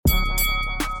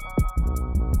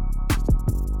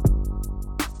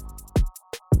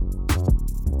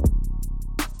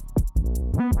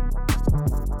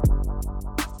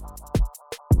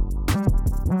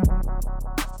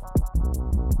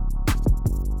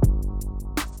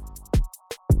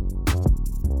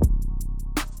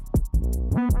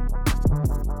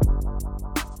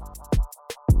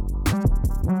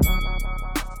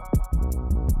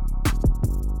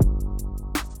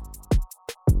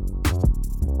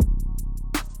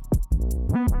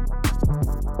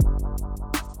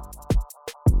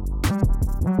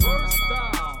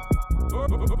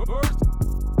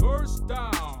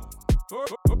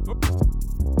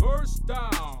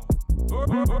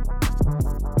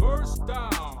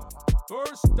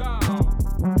First down.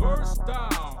 First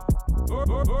down.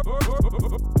 First down.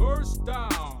 First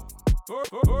down.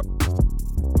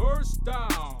 First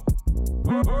down.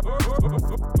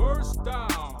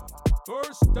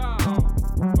 First down.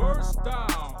 First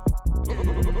down.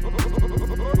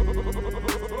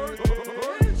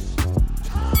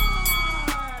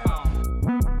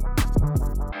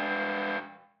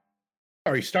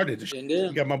 Already started the show.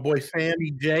 You got my boy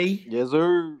Sammy J. Yes,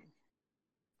 sir.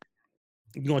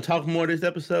 You gonna talk more this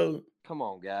episode? Come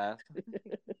on, guys.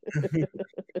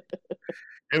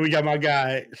 And we got my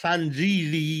guy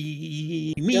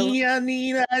Sanjeezy. Me, I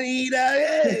need, hey.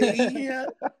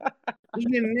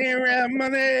 In there,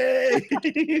 money.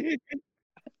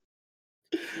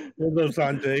 What's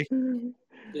up, Sanjay?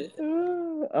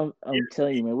 I'm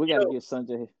telling you, man, we gotta get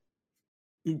Sanjay.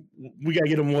 We gotta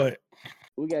get him what?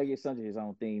 We gotta get Sanjay his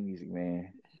own theme music,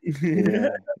 man.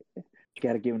 Yeah.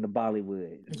 Gotta give him the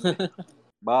Bollywood.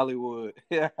 Bollywood.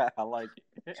 Yeah, I like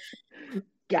it.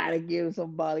 Gotta give him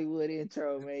some Bollywood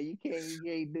intro, man. You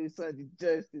can't do such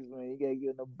justice, man. You gotta give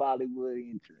him the Bollywood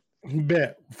intro.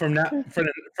 Bet from now for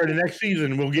the next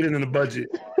season we'll get it in the budget.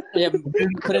 Yeah,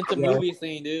 put into movie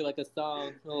scene, dude, like a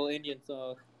song, a little Indian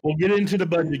song. We'll get into the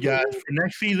budget, guys. For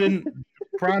next season,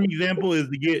 prime example is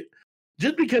to get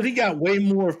just because he got way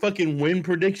more fucking win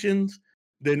predictions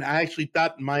than I actually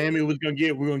thought Miami was gonna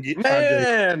get. We're gonna get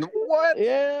Man, Sanjay. what?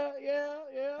 Yeah.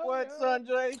 What,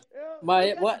 Sanjay?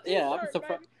 Yeah, I'm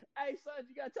surprised. Hey, son,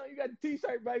 you gotta tell you got the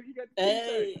t-shirt, baby. You got the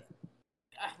Hey, t-shirt.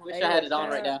 I wish I had it on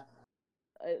right now.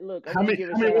 Hey, look, How many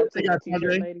wins they got,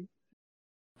 Sanjay?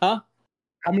 Huh?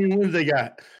 How many wins they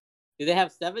got? Do they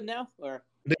have 7 now, or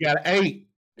They got 8.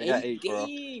 They got 8, bro.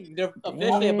 Dang, they're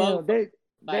officially above 500.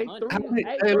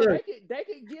 They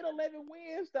can get 11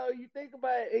 wins though. You think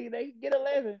about it, they can get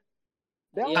 11.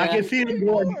 I can see them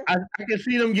going. I can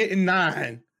see them getting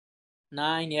 9.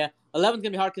 9, yeah. 11's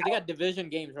gonna be hard because they got division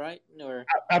games, right? Or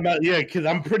because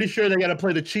I'm pretty sure they got to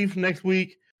play the Chiefs next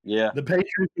week. Yeah. The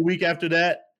Patriots the week after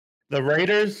that. The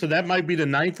Raiders, so that might be the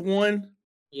 9th one.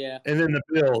 Yeah. And then the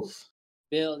Bills.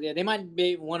 Yeah, they might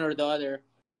be one or the other.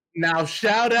 Now,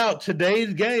 shout out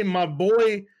today's game. My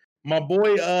boy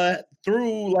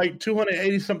threw like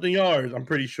 280 something yards. I'm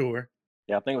pretty sure.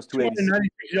 Yeah, I think it was 286.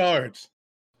 296 yards.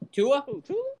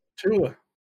 Tua.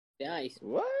 Nice.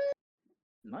 What?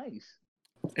 Nice.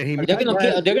 And they're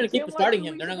gonna keep starting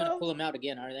him. They're not gonna pull him out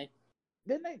again, are they?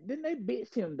 Didn't they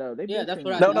bitch him though? That's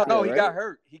what I No, thought. He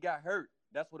got hurt.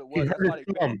 That's what it was. That's why they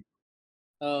benched him.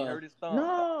 He hurt his thumb.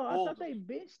 No, I thought they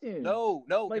benched him. No.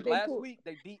 Like last week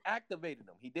they deactivated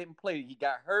him. He didn't play. He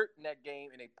got hurt in that game,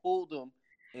 and they pulled him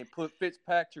and put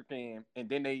Fitzpatrick in, and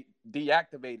then they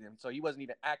deactivated him. So he wasn't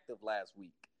even active last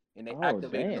week, and they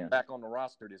activated him back on the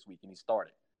roster this week, and he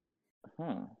started.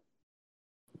 Huh.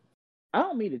 I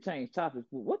don't mean to change topics,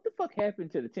 but what the fuck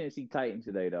happened to the Tennessee Titans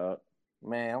today, dog?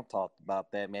 Man, I'm talking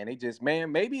about that, man.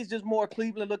 Maybe it's just more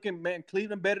Cleveland looking, man.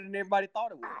 Cleveland better than everybody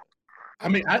thought it was. I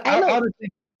mean, I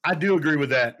honestly, I do agree with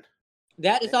that.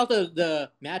 That is also the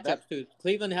matchups too.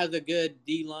 Cleveland has a good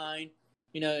D line.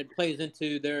 It plays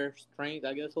into their strength,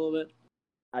 I guess, a little bit.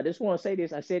 I just want to say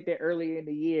this. I said that earlier in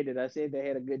the year that I said they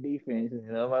had a good defense.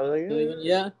 I was like, Cleveland,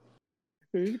 yeah.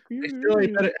 They still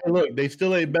ain't better. Look, they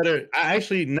still ain't better. I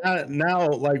actually now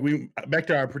like we back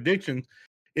to our predictions.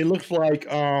 It looks like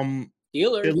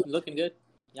Steelers looking good.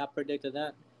 Y'all predicted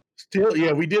that. Still,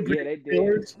 yeah, we did predict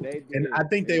Steelers, they did. and I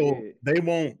think they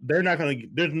won't. They're not gonna.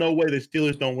 There's no way the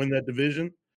Steelers don't win that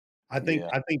division. I think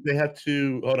they have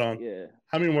to. Hold on. Yeah.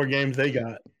 How many more games they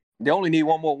got? They only need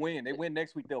one more win. They win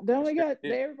next week.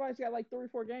 Everybody's got like 3 or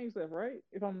 4 games left, right?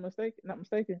 If I'm not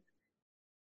mistaken.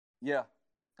 Yeah.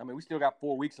 I mean, we still got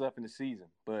 4 weeks left in the season,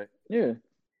 but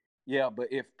but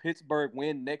if Pittsburgh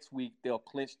win next week, they'll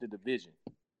clinch the division.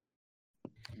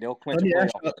 They'll clinch.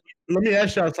 Let me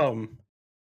ask y'all something.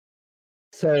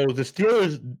 So the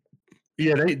Steelers,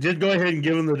 they just go ahead and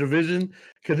give them the division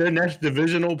because their next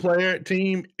divisional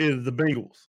team is the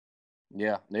Bengals.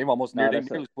 Yeah, they've almost nearly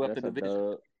swept the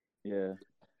division. Yeah.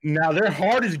 Now their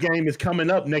hardest game is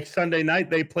coming up next Sunday night.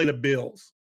 They play the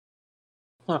Bills.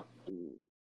 Huh.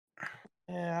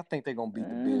 Yeah, I think they're gonna beat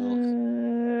the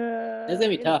Bills. It's gonna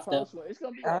be tough, though. It's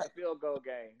gonna be a field goal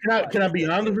game. Can I be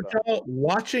honest with y'all?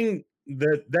 Watching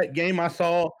that game I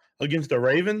saw against the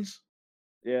Ravens.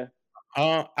 Yeah.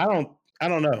 I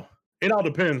don't know. It all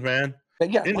depends, man.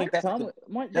 Mike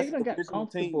they done got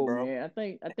comfortable, team, man. I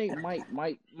think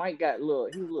Mike got he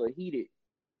was a little heated.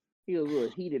 He was a little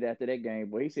heated after that game,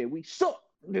 but he said we suck.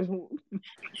 They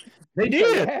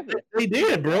did. They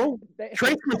did, bro.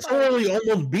 Trace McSorley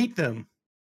almost beat them.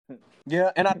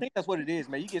 Yeah, and I think that's what it is,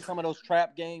 man. You get some of those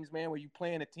trap games, man, where you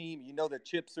playing a team, you know their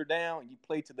chips are down, and you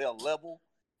play to their level,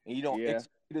 and you don't execute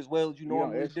as well as you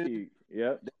normally do.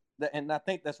 Yep. And I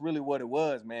think that's really what it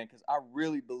was, man, because I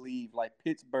really believe, like,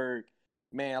 Pittsburgh,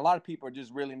 man, a lot of people are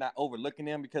just really not overlooking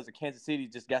them because of Kansas City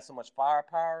just got so much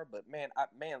firepower. But, man,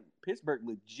 Pittsburgh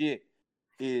legit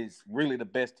is really the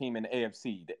best team in the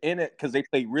AFC. Because they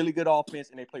play really good offense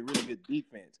and they play really good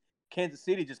defense. Kansas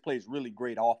City just plays really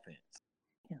great offense.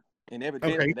 And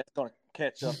evidently that's going to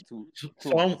catch up to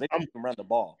them. They can run the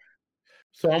ball.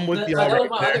 So I'm with you. That was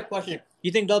my other question.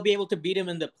 You think they'll be able to beat him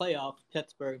in the playoffs,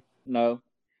 Pittsburgh? No.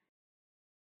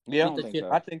 Yeah,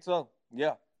 I think so.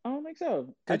 Yeah. I don't think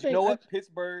so. Because you know what?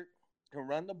 Pittsburgh can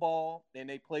run the ball and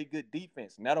they play good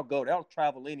defense. And that'll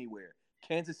travel anywhere.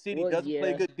 Kansas City doesn't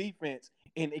play good defense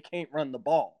and they can't run the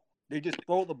ball. They just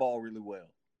throw the ball really well.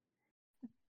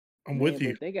 I'm with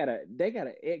you. They got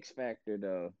an X factor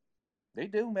though. They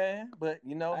do, man. But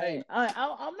you know, hey,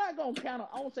 I'm not gonna count on.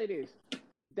 I won't say this.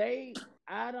 I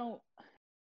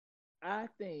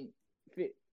think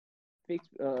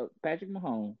Patrick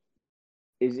Mahomes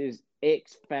is his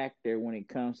X factor when it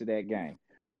comes to that game.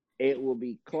 It will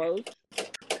be close.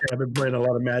 I've been playing a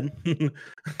lot of Madden.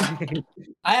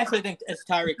 I actually think it's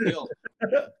Tyreek Hill.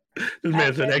 This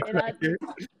man's an X factor.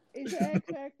 It's an X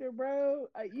factor, bro.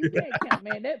 You can't count,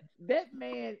 man. That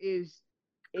man is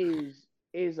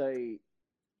a.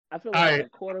 I feel like a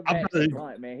quarterback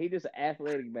blunt, man. He just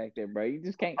athletic back there, bro. You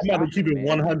just can't. I'm about to keep it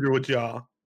 100 with y'all.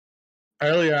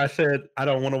 Earlier, I said I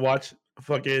don't want to watch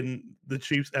fucking the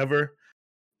Chiefs ever.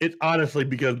 It's honestly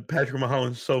because Patrick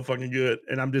Mahomes is so fucking good,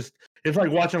 and it's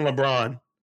like watching LeBron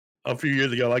a few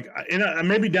years ago. Like,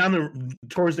 maybe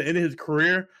towards the end of his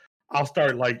career, I'll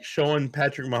start like showing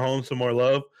Patrick Mahomes some more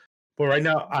love. But right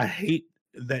now, I hate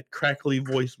that crackly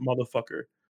voice motherfucker.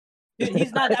 Dude,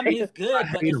 he's not. I mean, he's good,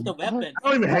 but it's the weapon. I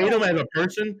don't even hate him as a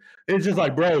person. It's just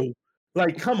like, bro,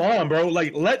 like, come on, bro.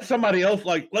 Like, let somebody else.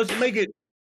 Like, let's make it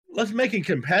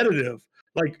competitive.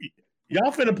 Like,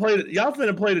 y'all finna play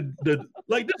the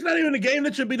like. That's not even a game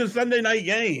that should be the Sunday night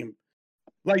game.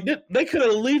 Like, they could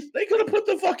have put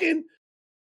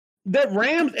that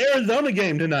Rams Arizona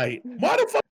game tonight. Why the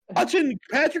fuck watching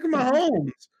Patrick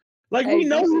Mahomes? Like, we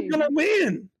know who's gonna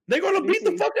win. They're gonna beat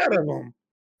the fuck out of them.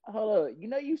 Hold up.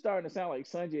 You starting to sound like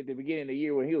Sanjay at the beginning of the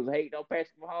year when he was hating on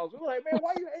Patrick Mahomes. We were like, man,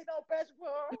 why you hating on Patrick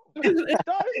Mahomes?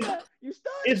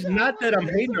 It's not that I'm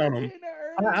hating on him.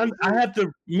 I have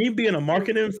to, me being a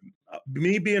marketing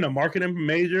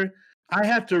major, I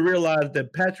have to realize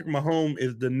that Patrick Mahomes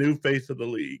is the new face of the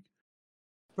league.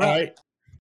 Bro, all right?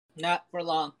 Not for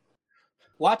long.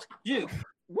 Watch you.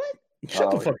 What?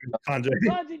 Shut the fuck up, Sanjay.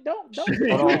 Sanjay, don't.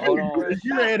 Hold on.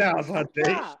 You ran out,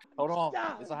 Sanjay. Hold on.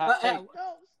 Stop. It's a hot take.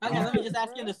 Okay, let me just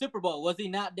ask you in the Super Bowl, was he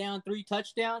not down 3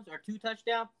 touchdowns or 2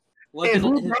 touchdowns?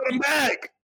 Who brought him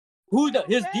back?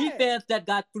 His defense that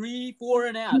got 3, 4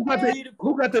 and out.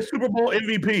 Who got the Super Bowl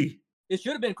MVP? It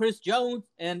should have been Chris Jones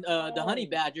and the Honey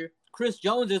Badger. Chris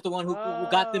Jones is the one who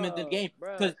got them in the game.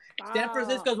 Because San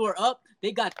Francisco's were up,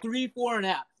 they got 3, 4 and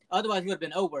out. Otherwise, it would have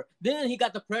been over. Then he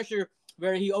got the pressure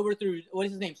where he overthrew, what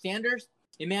is his name, Sanders?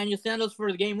 Emmanuel Sanders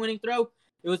for the game-winning throw.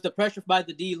 It was the pressure by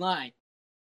the D-line.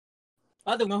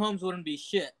 Other Mahomes wouldn't be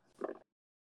shit.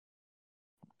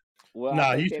 Well,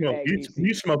 nah, you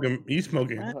smoking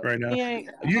right now.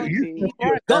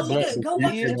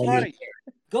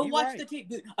 Go watch the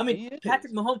tape. I mean,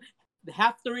 Patrick Mahomes.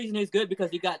 Half the reason he's good because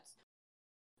he got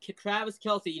Travis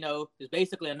Kelce. Is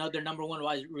basically another number 1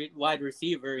 wide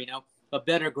receiver. A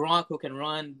better Gronk who can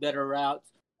run better routes.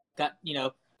 Got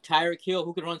Tyreek Hill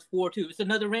who can run 4-2. It's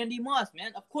another Randy Moss,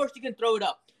 man. Of course you can throw it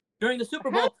up during the Super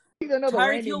Bowl.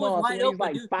 Tyreek Hill was wide open,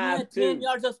 like dude. He had 10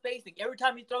 yards of spacing. Every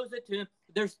time he throws it to him,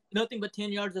 there's nothing but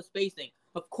 10 yards of spacing.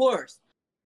 Of course.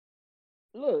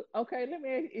 Look, okay, let me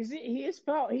ask you, is it his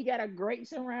fault he got a great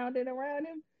surrounding around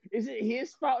him? Is it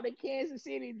his fault that Kansas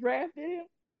City drafted him?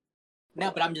 No,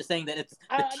 but I'm just saying that it's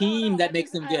the team that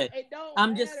makes him good.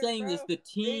 I'm just saying it's the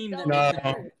team that makes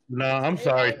him good. No, I'm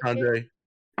sorry, Sanjay.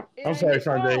 I'm sorry,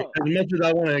 Sanjay. As much as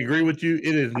I want to agree with you,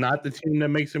 it is not the team that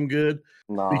makes him good.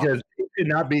 No. Because it could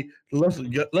not be. Let's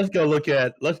go look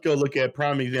at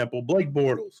prime example. Blake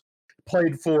Bortles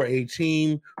played for a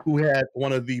team who had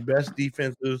one of the best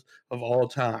defenses of all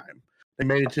time. They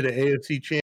made it to the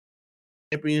AFC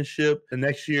Championship. The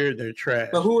next year, they're trash.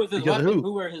 But who was his weapon?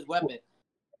 Who were his weapon?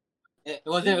 It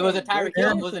was a Tyreek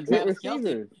Hill. It wasn't Travis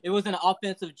Kelce. It was an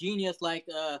offensive genius like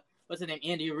what's his name,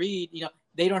 Andy Reid.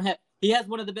 They don't have. He has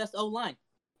one of the best O-line.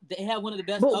 They have one of the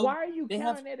best. But why are you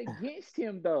counting that against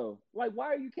him though? Like, why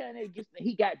are you counting that against?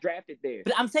 He got drafted there.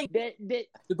 But I'm saying that.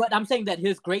 But I'm saying that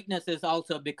his greatness is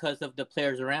also because of the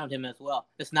players around him as well.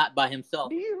 It's not by himself.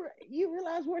 Do you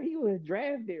realize where he was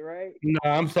drafted, right? No,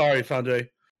 I'm sorry, Sanjay.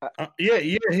 Yeah,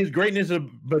 his greatness.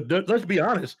 But let's be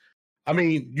honest. I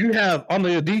mean, you have on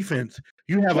the defense,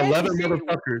 you have 11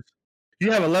 motherfuckers.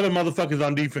 You have 11 motherfuckers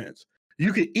on defense.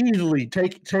 You could easily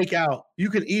take out. You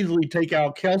could easily take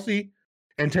out Kelce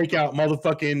and take out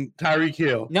motherfucking Tyreek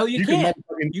Hill. No, you can't.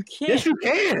 You can't. Yes, you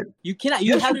can. You cannot.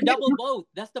 You have to double both.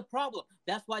 That's the problem.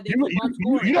 That's why they keep on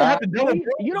scoring. You don't have to double.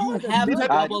 You don't have to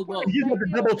double both. You have to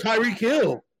double Tyreek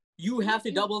Hill. You have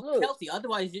to double Kelce.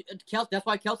 Otherwise, Kelce. That's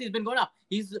why Kelce's been going up.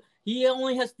 He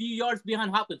only has few yards behind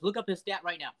Hopkins. Look up his stat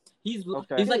right now. He's like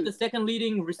the second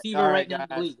leading receiver right now in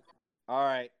the league. All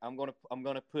right, I'm gonna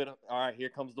put. All right, here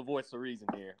comes the voice of reason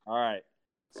here. All right,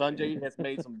 Sanjay has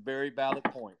made some very valid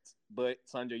points, but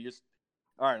Sanjay, you're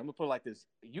all right. I'm gonna put it like this: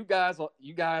 you guys,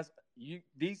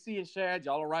 DC and Shad,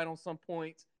 y'all are right on some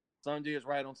points. Sanjay is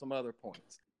right on some other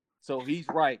points. So he's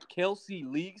right. Kelce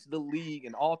leads the league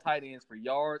in all tight ends for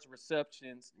yards,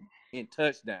 receptions, and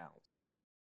touchdowns.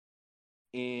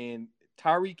 And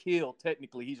Tyreek Hill,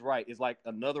 technically, he's right, is like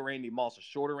another Randy Moss, a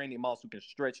shorter Randy Moss who can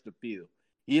stretch the field.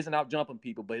 He isn't out jumping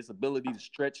people, but his ability to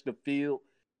stretch the field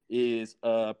is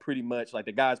pretty much like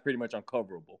the guy's pretty much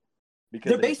uncoverable. Because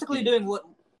they're basically doing what.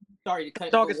 Sorry to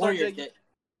cut the Warriors.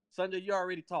 Sanjay, you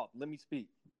already talked. Let me speak.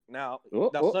 Now,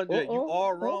 Sanjay, you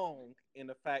are wrong in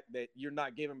the fact that you're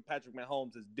not giving Patrick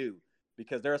Mahomes his due,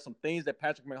 because there are some things that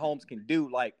Patrick Mahomes can do,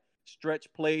 like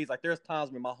stretch plays. Like there's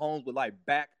times when Mahomes would like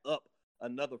back up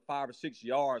another 5 or 6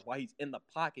 yards while he's in the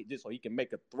pocket just so he can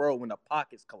make a throw when the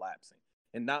pocket's collapsing.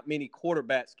 And not many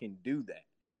quarterbacks can do that.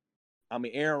 I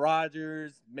mean, Aaron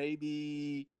Rodgers,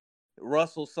 maybe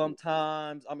Russell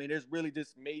sometimes. I mean, there's really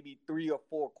just maybe 3 or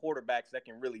 4 quarterbacks that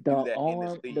can really do that in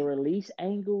this league. The release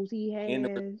angles he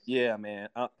has. Yeah, man.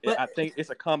 I think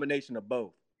it's a combination of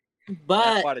both. But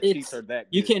that's why the Chiefs are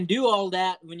that good. You can do all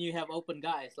that when you have open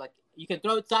guys. Like you can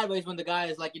throw it sideways when the guy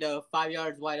is like 5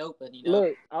 yards wide open.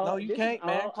 Look, no, you can't,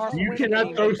 man. You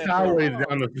cannot throw sideways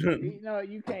down the field. No,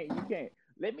 you can't. You can't.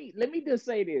 Let me just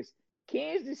say this.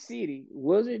 Kansas City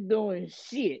wasn't doing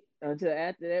shit until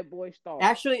after that boy started.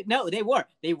 Actually, no, they were.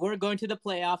 They were going to the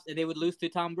playoffs, and they would lose to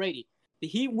Tom Brady.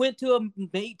 He went to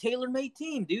a tailor-made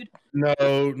team, dude.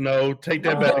 No, take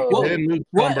that back. They didn't lose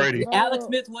to Tom Brady. Alex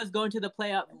Smith was going to the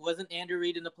playoff. Wasn't Andy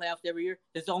Reid in the playoffs every year?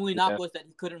 His only knock was that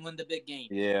he couldn't win the big game.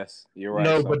 Yes, you're right.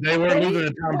 No, but they weren't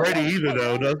losing to Tom Brady either,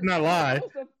 though. Let's not lie.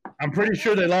 I'm pretty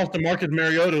sure they lost to Marcus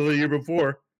Mariota the year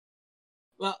before.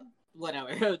 Well,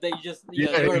 whatever. They just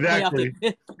exactly.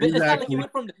 It's not like he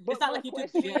went from. It's not like he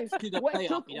took the Jets to the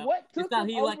playoff. It's not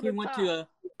like he went to a.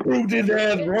 Proved his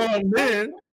ass wrong,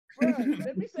 man. Bro,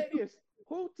 let me say this.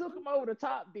 Who took him over the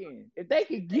top then? If they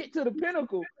could get to the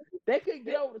pinnacle, they could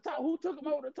get over the top. Who took him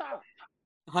over the top?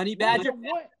 Honey Badger.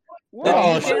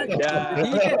 What?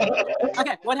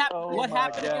 Okay, what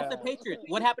happened against the Patriots?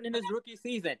 What happened in his rookie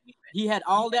season? He had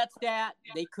all that stat.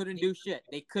 They couldn't do shit.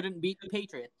 They couldn't beat the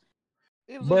Patriots.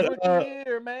 It was a rookie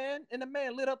year, man, and the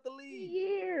man lit up the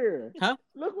league. Huh?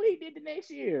 Look what he did the next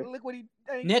year. Look what he.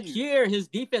 Next year, his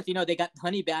defense. They got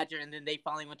Honey Badger, and then they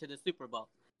finally went to the Super Bowl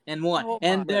and won.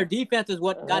 And their defense is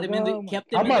what got him in the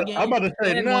kept him in the game. I'm about to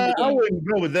say, I wouldn't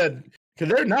go with that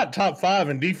because they're not top 5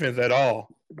 in defense at all.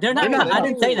 They're not. I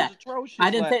didn't say that. I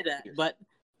didn't say that. But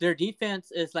their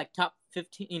defense is like top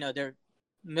 15. They're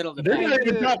middle of the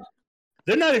pack.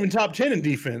 They're not even top 10 in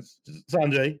defense,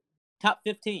 Sanjay. Top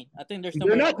 15. I think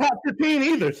they're not top 15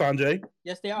 either, Sanjay.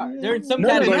 Yes, they are. They're in some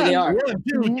category. They are. 1,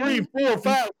 2, 3, 4,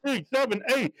 5, 6, 7,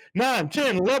 8, 9,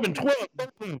 10, 11, 12,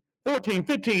 13, 14,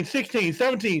 15, 16,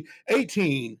 17,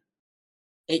 18.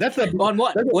 That's on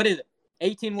what? What is it?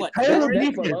 18 what? Total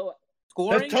defense.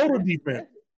 Scoring? That's total defense.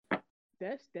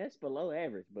 That's below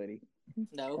average, buddy.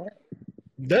 No.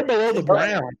 They're below the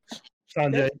Browns,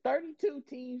 Sanjay. There's 32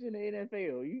 teams in the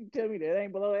NFL. You tell me that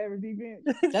ain't below average defense?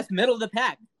 That's middle of the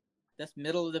pack. That's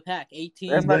middle of the pack. 18.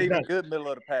 That's not even good middle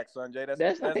of the pack, Sanjay.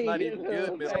 That's not even good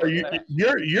middle of the pack.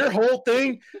 Your whole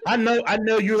thing, I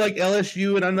know you like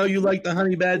LSU, and I know you like the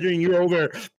Honey Badger, and you're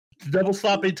over double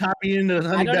sloppy toppy into the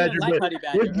Honey Badger. Like Honey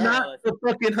Badger. It's not the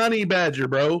fucking Honey Badger,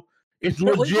 bro. It's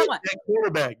legit that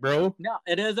quarterback, bro. No,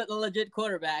 it isn't a legit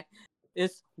quarterback.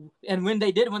 And when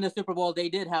they did win the Super Bowl, they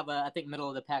did have I think middle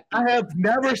of the pack. I have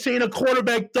never seen a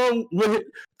quarterback throw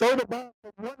the ball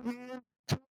from one hand.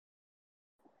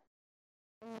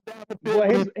 But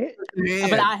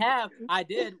I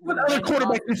did. What other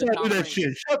quarterback you saw do that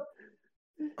shit?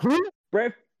 Who?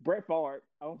 Brett Favre.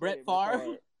 Brett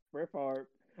Favre. Brett Favre.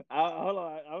 Hold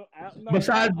on.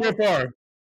 Besides Brett Favre.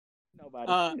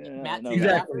 Nobody. Matthew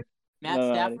Exactly.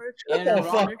 Stafford. Shut the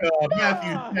fuck up,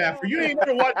 Matthew Stafford. You ain't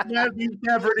never watched Matthew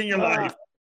Stafford in your life.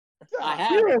 I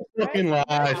have. You're a fucking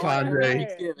lie,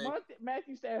 Sanjay.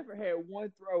 Matthew Stafford had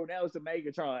one throw, and that was the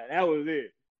Megatron. That was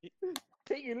it.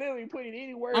 He can literally put it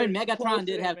anywhere. I mean, Megatron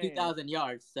did have 2,000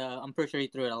 yards, so I'm pretty sure he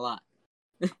threw it a lot.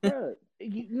 Bro,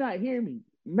 you not hear me.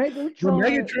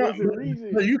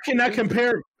 Megatron but you cannot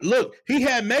compare. Look, he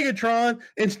had Megatron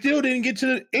and still didn't get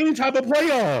to any type of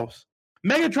playoffs.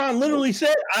 Megatron literally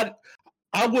said,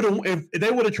 "I would have if they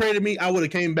would have traded me, I would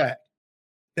have came back."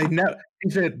 He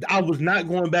said, "I was not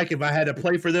going back if I had to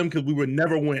play for them because we would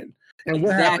never win." And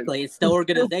what happened? Exactly, it's the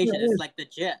organization. It's like the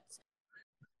Jets.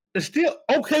 It's still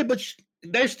okay, but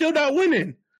they're still not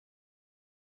winning.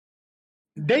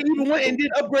 They even went and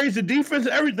did upgrades to defense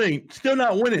and everything. Still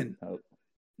not winning.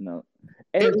 No.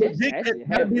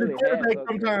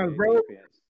 Sometimes, bro.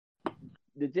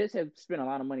 The Jets have spent a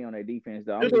lot of money on their defense,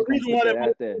 though. There's a reason why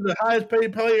they're the highest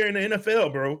paid player in the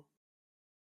NFL, bro.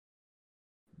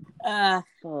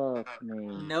 Fuck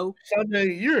me. No.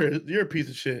 Sunday, you're a piece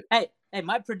of shit. Hey,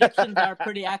 my predictions are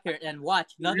pretty accurate. And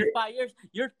watch another 5 years.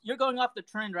 You're going off the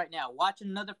trend right now. Watch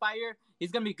another 5 year.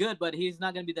 He's gonna be good, but he's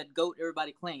not gonna be that GOAT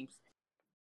everybody claims.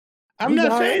 I'm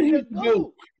not saying he's the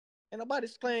GOAT. And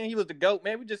nobody's saying he was the GOAT,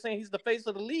 man. We're just saying he's the face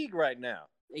of the league right now.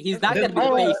 He's not going to be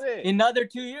the face. In another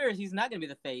 2 years, he's not going to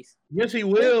be the face. Yes, he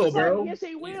will, bro. Yes,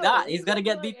 he will. He's not. He's going to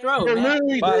get dethroned.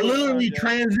 They're literally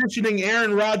transitioning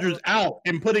Aaron Rodgers out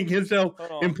and putting himself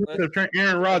in place of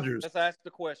Aaron Rodgers. Let's ask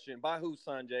the question. By who,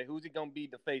 Sanjay? Who's he going to be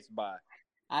the face by?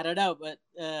 I don't know, but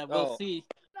we'll see.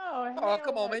 No,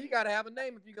 come on, man. You got to have a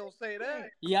name if you're going to say that.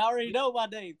 You already know my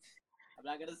name. I'm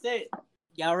not going to say it.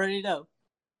 You already know.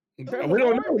 We don't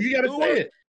know. You got to say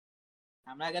it.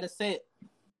 I'm not going to say it.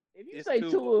 If you say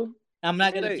Tua, I'm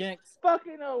not going to jinx.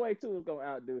 Fucking no way Tua's going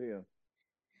to outdo him.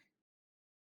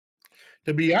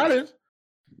 To be honest,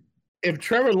 if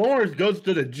Trevor Lawrence goes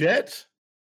to the Jets,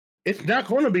 it's not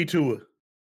going to be Tua.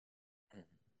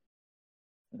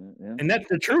 Yeah. And that's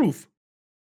the truth.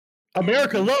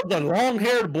 America loves a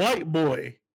long-haired black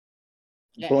boy.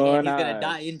 Yeah, and he's going to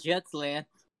die in Jets land.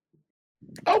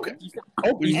 Okay.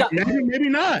 Maybe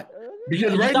not.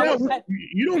 Because right now,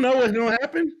 you don't know what's going to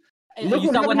happen. Look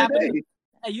what happened.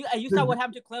 You saw what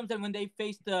happened to Clemson when they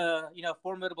faced a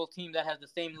formidable team that has the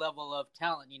same level of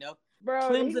talent.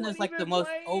 Bro, Clemson is like the most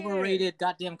overrated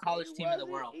goddamn college team in the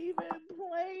world. Even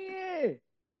playing.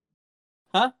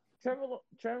 Huh?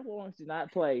 Trevor Lawrence did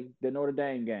not play the Notre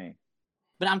Dame game.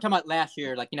 But I'm talking about last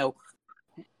year.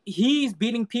 He's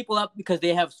beating people up because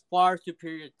they have far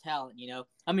superior talent.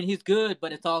 I mean, he's good,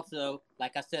 but it's also,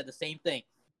 like I said, the same thing.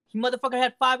 He motherfucker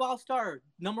had 5 all-star,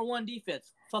 number 1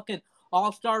 defense, fucking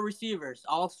all-star receivers,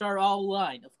 all-star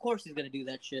all-line. Of course he's going to do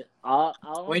that shit.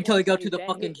 Wait until he go to the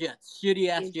fucking Jets.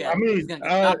 Shitty-ass Jets. I mean,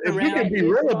 if we can be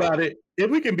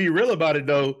real about it,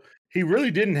 though, he really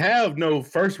didn't have no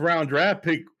first-round draft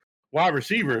pick wide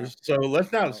receivers. So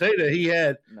let's not say that he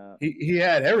had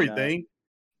everything.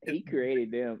 He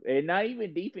created them. And not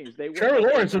even defense. Trevor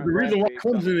Lawrence is the reason why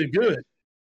Clemson is good.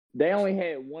 They only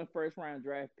had 1 first-round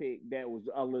draft pick that was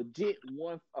a legit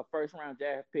first-round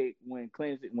draft pick when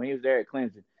he was there at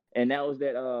Clemson, and that was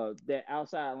that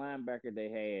outside linebacker they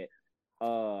had.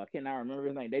 I cannot remember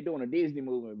his name. They doing a Disney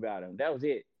movie about him. That was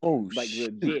it. Oh,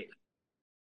 legit.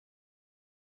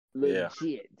 Yeah.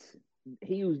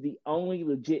 He was the only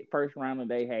legit first-rounder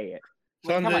they had.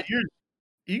 Sunday,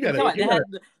 you got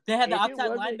They had the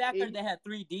outside linebacker. They had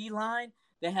 3D line.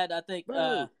 They had, I think.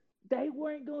 They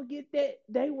weren't gonna get that.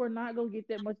 They were not gonna get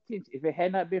that much attention if it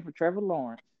had not been for Trevor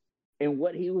Lawrence and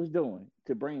what he was doing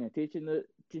to bring attention to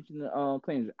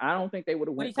Clemson. I don't think they would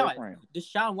have went first round.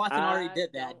 Deshaun Watson already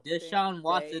did that. Deshaun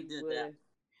Watson did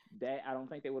that. I don't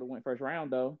think they would have went first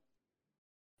round though.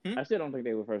 I still don't think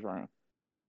they were first round.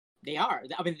 They are.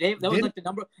 I mean,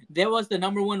 There was the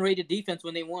number 1 rated defense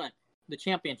when they won the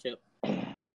championship.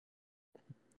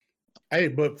 Hey,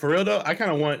 but for real though, I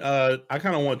kind of want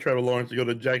Trevor Lawrence to go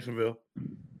to Jacksonville.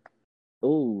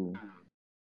 Ooh.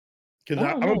 Because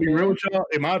I'm gonna be real with y'all.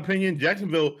 In my opinion,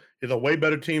 Jacksonville is a way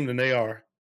better team than they are.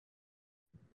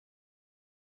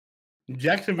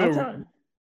 Jacksonville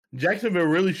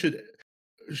really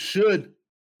should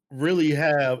really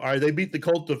have. All right, they beat the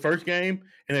Colts the first game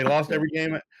and they lost every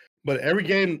game, but every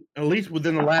game, at least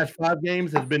within the last 5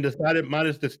 games, has been decided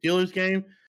minus the Steelers game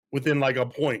within like a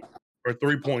point. Or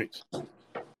 3 points.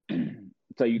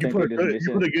 So you put a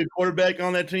good quarterback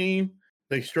on that team,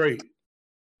 they straight.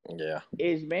 Yeah.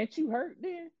 Is Minshew hurt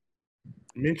then?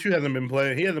 Minshew hasn't been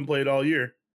playing. He hasn't played all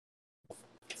year.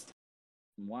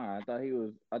 Why? I thought he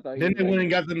was. Then they went and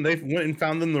got them. They went and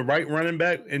found them the right running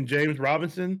back in James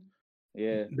Robinson.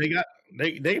 Yeah,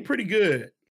 they pretty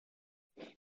good.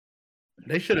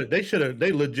 They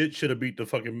legit should have beat the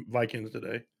fucking Vikings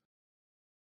today.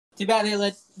 Too bad they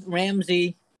let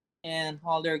Ramsey and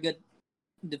all their good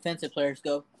defensive players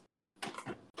go.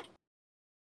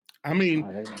 I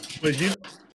mean,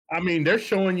 they're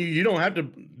showing you don't have to.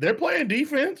 They're playing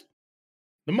defense.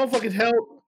 The motherfuckers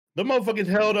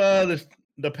held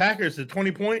the Packers to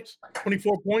 20 points,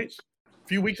 24 points a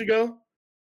few weeks ago.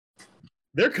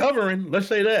 They're covering. Let's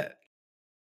say that.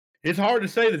 It's hard to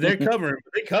say that they're covering,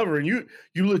 but they covering. You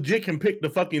legit can pick the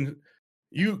fucking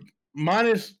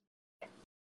minus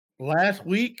last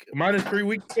week, minus 3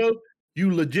 weeks ago.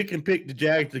 You legit can pick the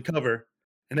Jags to cover,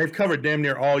 and they've covered damn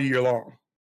near all year long.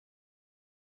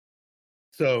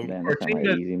 So for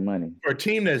a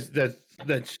team that's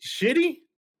shitty,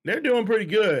 they're doing pretty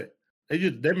good.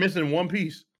 They're missing one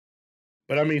piece.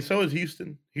 But I mean, so is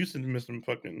Houston. Houston's missing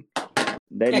fucking.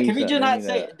 Can we just not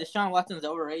say Deshaun Watson's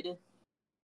overrated?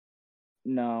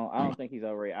 No, I don't think he's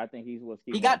overrated. I think he's what's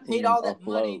keeping. He got paid all that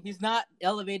money. He's not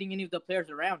elevating any of the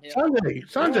players around him.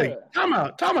 Sanjay, time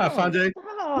out, Sanjay.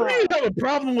 Do you have a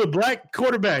problem with black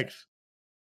quarterbacks?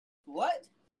 What?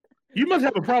 You must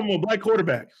have a problem with black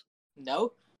quarterbacks.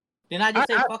 No. Didn't I just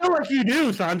say I feel like you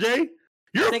do, Sanjay.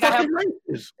 You're a fucking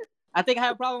racist. I think I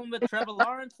have a problem with Trevor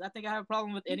Lawrence. I think I have a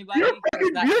problem with anybody. You're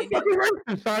fucking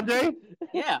racist, Sanjay.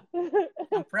 Yeah.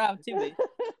 I'm proud too, man.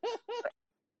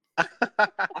 I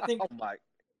think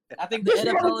the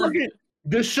NFL is...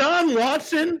 Deshaun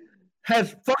Watson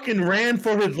has fucking ran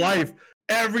for his life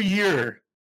every year.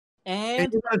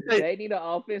 And they need an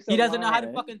offensive. He doesn't know how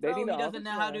to fucking throw. He doesn't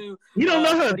know how to. You don't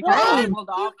know how to throw.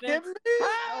 The offense.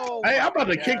 Hey, I'm about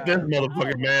to kick this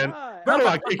motherfucker, man. Bro,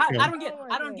 I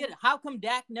don't get it. How come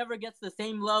Dak never gets the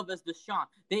same love as Deshaun?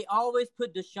 They always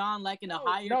put Deshaun like in a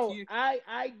higher tier.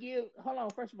 I give. Hold on.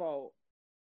 First of all,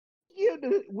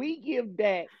 we give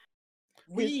Dak.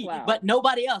 But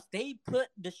nobody else. They put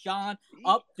Deshaun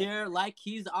up there like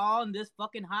he's on this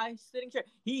fucking high sitting chair.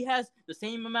 He has the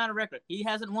same amount of record. He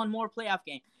hasn't won more playoff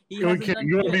games. You want to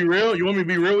be real? You want me to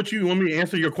be real with you? You want me to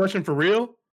answer your question for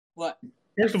real? What?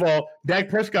 First of all, Dak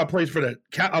Prescott plays for the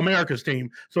America's team,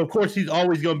 so of course he's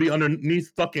always going to be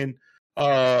underneath fucking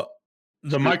the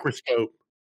microscope.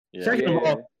 Yeah.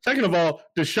 Second of all,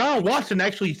 Deshaun Watson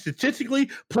actually statistically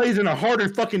plays in a harder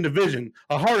fucking division,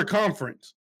 a harder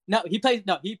conference. No, he plays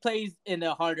in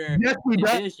the harder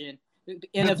division. The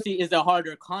NFC is a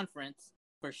harder conference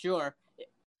for sure.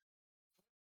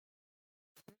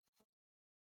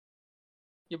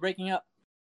 You're breaking up.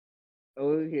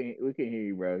 Oh, we can hear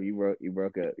you, bro. You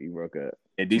broke up.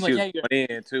 And DC was going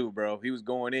in too, bro. He was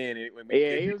going in. He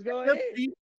was going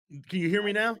in. Can you hear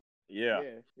me now? Yeah.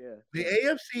 The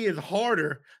AFC is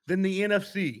harder than the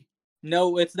NFC.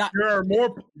 No, it's not. There are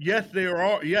more. Yes, there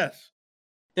are. Yes.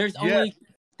 There's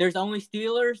only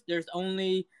Steelers. There's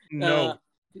only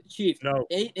Chiefs. No.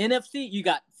 NFC. You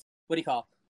got what do you call?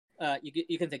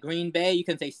 You can say Green Bay. You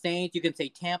can say Saints. You can say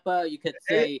Tampa. You could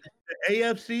say the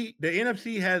AFC. The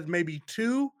NFC has maybe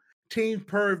 2 teams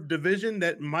per division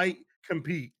that might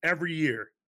compete every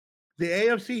year. The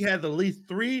AFC has at least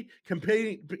 3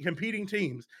 competing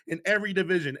teams in every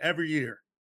division every year.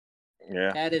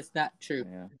 Yeah, that is not true.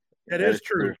 Yeah. That is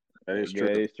true. That is true.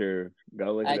 That is true.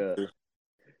 Go look it up.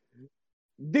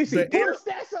 DC, pull the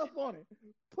stats up on it.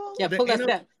 Pull that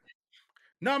stat.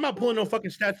 No, I'm not pulling no fucking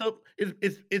stats up.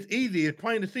 It's easy. It's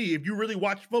plain to see. If you really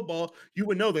watch football, you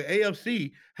would know the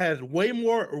AFC has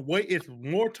it's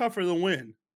more tougher to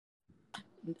win.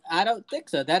 I don't think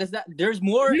so. That is that. There's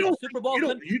more Super Bowl.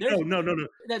 No. The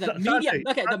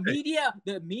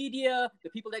media, the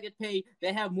people that get paid,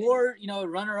 they have more,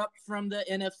 runner-up from the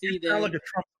NFC. You sound like a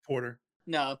Trump supporter.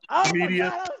 No. The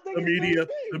media.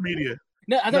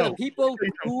 No, I know the people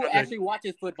who actually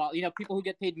watches football. People who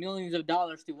get paid millions of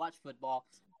dollars to watch football.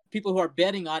 People who are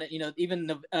betting on it. Even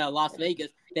the Las Vegas,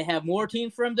 they have more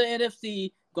teams from the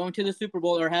NFC going to the Super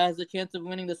Bowl or has a chance of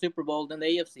winning the Super Bowl than the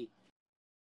AFC.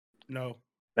 No.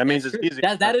 That means it's easier.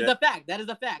 That is a fact. That is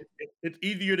a fact. It's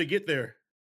easier to get there.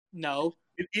 No.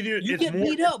 You get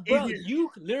beat up, bro.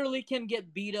 You literally can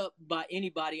get beat up by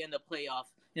anybody in the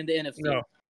playoffs in the NFC. No.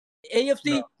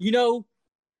 AFC, the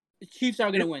Chiefs are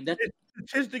going to win. That's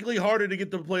statistically harder to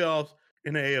get to the playoffs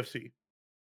in the AFC.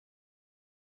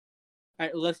 All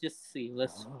right, let's just see.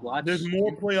 Let's watch. There's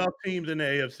more playoff teams in the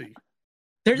AFC.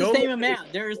 There's the same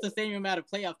amount. There is the same amount of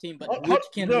playoff team, but which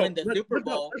can win the Super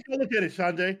Bowl? Let's go look at it,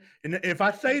 Sanjay. And if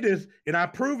I say this and I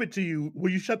prove it to you,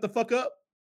 will you shut the fuck up?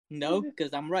 No,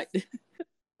 because I'm right.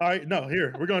 All right, no.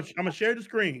 Here I'm gonna share the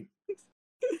screen.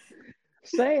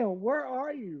 Sam, where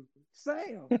are you?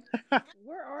 Sam,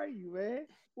 where are you, man?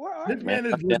 Where are This you? man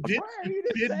is legit Where are you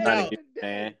spitting this out.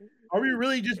 man? Are we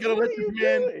really just gonna What let are this you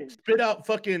man doing? spit out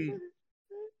fucking?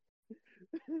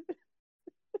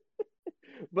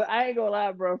 But I ain't gonna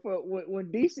lie, bro. For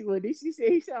when DC said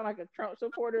he sounded like a Trump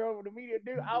supporter over the media,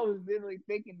 dude, I was literally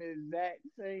thinking the exact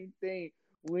same thing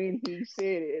when he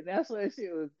said it, and that's what that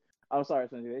shit was. I'm sorry,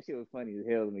 Sanjay. That shit was funny as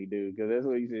hell to me, dude, because that's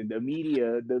what he said. The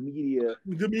media. The media,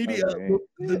 Okay.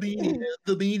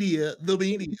 the media.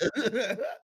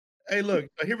 Hey, look,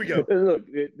 here we go. Look,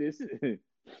 this is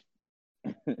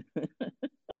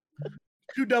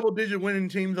 2 double-digit winning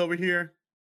teams over here,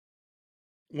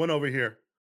 1 over here.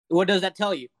 What does that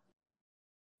tell you?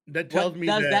 That tells me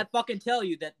does that fucking tell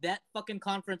you that fucking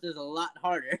conference is a lot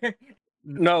harder?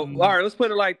 No, all right. Let's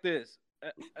put it like this.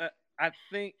 I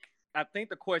think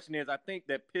the question is, I think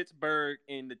that Pittsburgh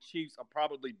and the Chiefs are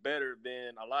probably better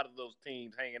than a lot of those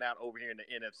teams hanging out over here in the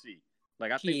NFC.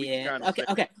 Like I think we can kind of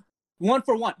okay. 1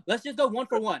 for 1. Let's just go 1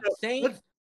 for 1.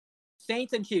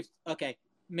 Saints and Chiefs. Okay,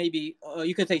 maybe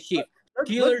you could say Chiefs. Let's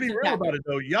be real about it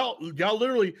though. Y'all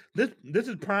literally this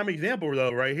is prime example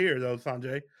though right here though,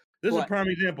 Sanjay. This is a prime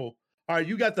example. All right,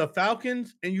 you got the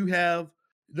Falcons and you have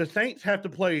the Saints have to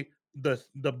play the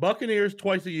Buccaneers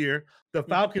twice a year, the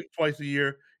Falcons twice a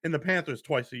year, and the Panthers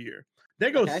twice a year. They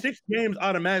go 6 games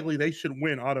automatically. They should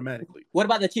win automatically. What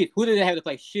about the Chiefs? Who do they have to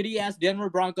play? Shitty ass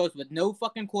Denver Broncos with no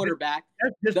fucking quarterback.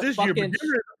 That's just this year. But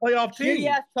Denver is a playoff team. Shitty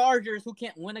ass Chargers who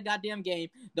can't win a goddamn game.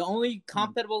 The only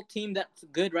compatible team that's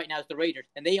good right now is the Raiders,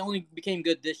 and they only became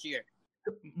good this year.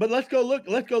 But let's go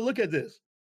look at this.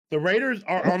 The Raiders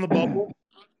are on the bubble.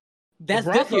 That's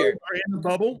this year. Are in the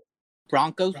bubble.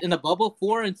 Broncos in the bubble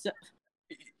 4-7.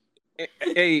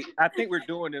 Hey, I think we're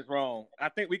doing this wrong. I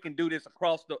think we can do this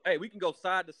across we can go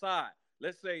side to side.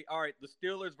 Let's say, all right, the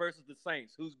Steelers versus the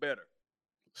Saints. Who's better?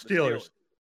 Steelers.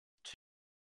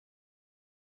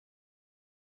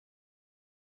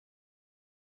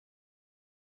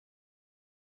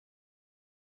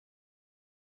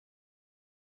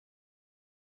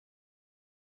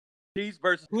 Chiefs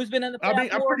versus who's been in the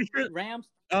playoffs? I'm pretty sure Rams.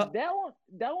 that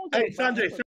one. Hey,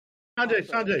 Sanjay.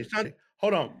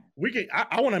 Hold on.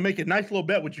 I want to make a nice little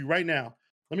bet with you right now.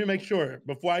 Let me make sure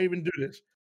before I even do this.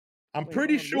 I'm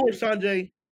pretty sure,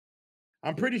 Sanjay.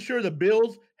 I'm pretty sure the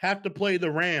Bills have to play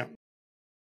the Rams.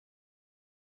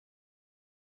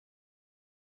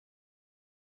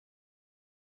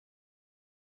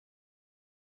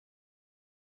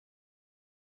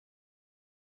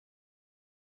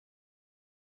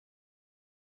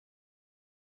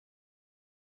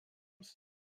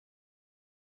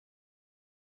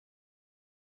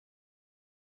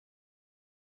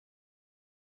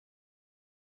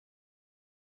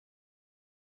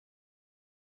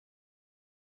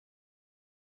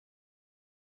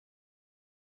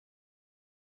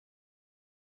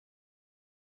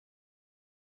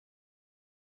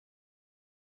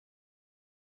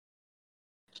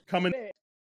 Coming.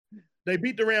 They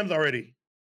beat the Rams already.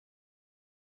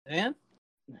 And?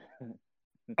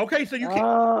 Okay, so you can't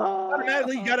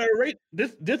automatically gotta rate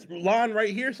this line right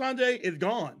here, Sanjay, is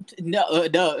gone. No.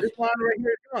 This line right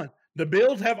here is gone. The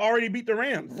Bills have already beat the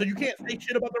Rams, so you can't say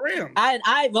shit about the Rams.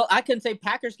 I can say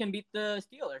Packers can beat the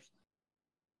Steelers.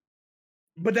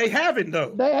 But they haven't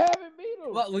though. They haven't beat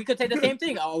them. Well, we could say the same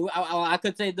thing. I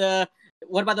could say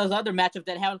what about those other matchups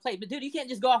that haven't played? But dude, you can't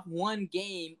just go off one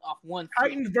game, off one.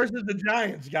 Titans versus the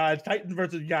Giants, guys. Titans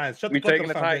versus Giants. Shut the fuck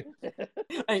up, Titans.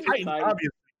 Titans, obviously.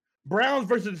 Browns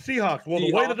versus the Seahawks. Well,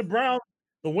 the way that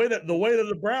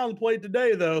the Browns played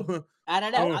today, though. I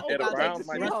don't know. I think I'll Browns take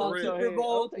might Super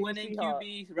Bowl I'll take winning the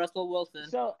QB Russell Wilson.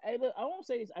 So, hey, look, I won't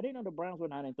say this. I didn't know the Browns were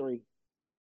 9-3.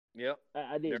 Yep.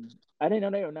 I didn't. I didn't know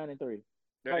they were 9-3.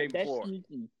 They're Like, that's 8-4.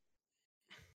 sneaky.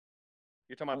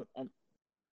 You're talking about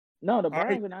no, the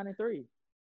Browns are 9-3.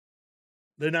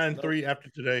 They're 9-3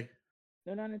 after today.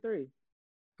 They're 9-3.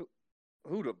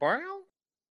 who, the Browns?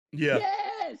 Yeah.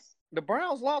 Yes. The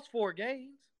Browns lost 4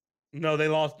 games. No, they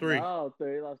lost 3. Oh,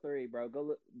 they lost 3, bro.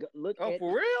 Go look. Oh,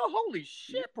 for real? Holy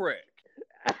shipwreck.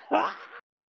 The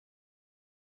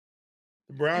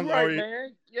Browns You right, already.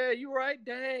 man. Yeah, you right.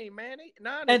 Dang, man.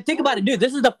 And think about it, dude.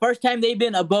 This is the first time they've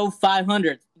been above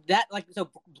 500. So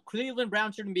Cleveland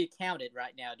Browns shouldn't be counted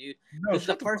right now, dude. No, This is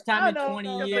the first time in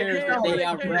 20 years that they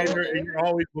are relevant. You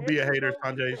always will be a hater,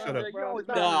 Sanjay. Shut up.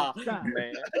 Stop.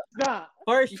 Man. Stop.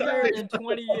 First year in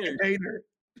 20 years. Hater.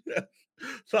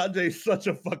 Sanjay's such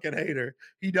a fucking hater.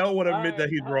 He don't want to admit that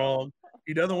he's wrong.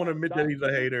 He doesn't want to admit that he's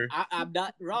a hater. I'm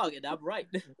not wrong, and I'm right.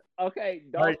 Okay,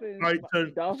 Dolphins. Right,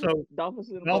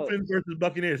 Dolphins versus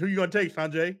Buccaneers. Who you gonna take,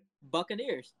 Sanjay?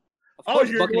 Buccaneers. Of Oh, course,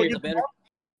 you're Buccaneers going are better.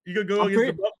 You could go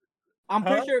against the Bucks. I'm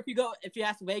pretty sure if you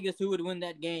ask Vegas who would win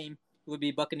that game, it would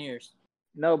be Buccaneers.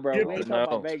 No, bro. Yeah, We ain't talking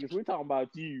about Vegas. We're talking about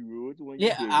you, bro.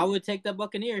 I would take the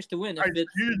Buccaneers to win. Right, you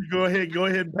just go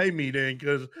ahead and pay me then,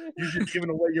 because you're just giving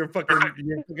away your fucking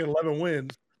 11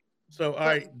 wins. So all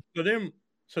right,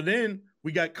 so then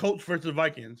we got Colts versus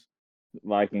Vikings.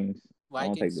 Vikings. I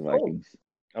don't take the Vikings.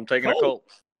 I'm taking the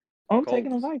Colts. I'm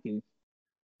taking the Vikings.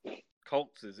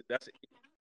 Colts that's it.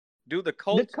 Dude, the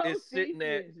Colts is sitting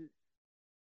at.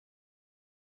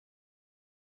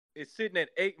 It's sitting at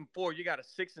 8-4. You got a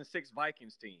 6-6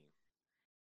 Vikings team.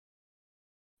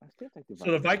 I still take the Vikings.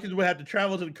 So the Vikings would have to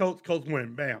travel to the Colts. Colts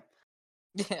win. Bam.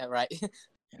 Yeah, right.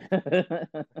 All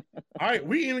right,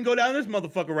 we even go down this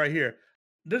motherfucker right here.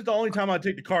 This is the only time I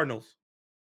take the Cardinals.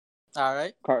 All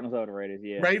right. Cardinals over the Raiders,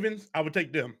 yeah. Ravens, I would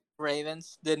take them.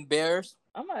 Ravens, then Bears.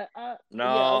 I don't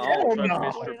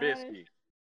trust Mr. Trubisky.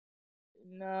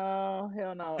 No,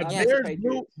 hell no.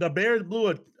 The Bears blew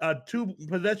a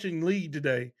 2-possession lead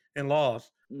today and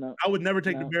lost. No, I would never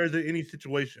take the Bears in any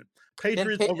situation.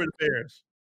 Patriots over the Bears.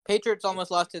 Patriots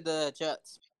almost lost to the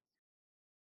Jets.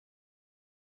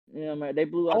 Yeah, man, they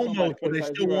blew out almost, but they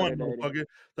still won.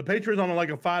 The Patriots on like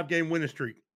a 5-game winning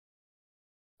streak.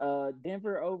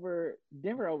 Denver over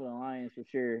the Lions for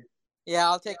sure. Yeah,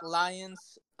 I'll take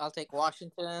Lions. I'll take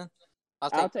Washington. I'll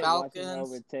take Falcons.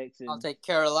 Over Texans. I'll take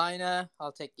Carolina.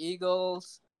 I'll take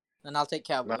Eagles, and I'll take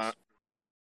Cowboys.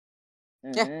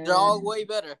 Yeah, they're all way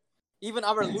better. Even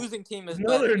our losing team is better.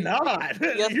 No, they're not.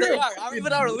 Yes, they are.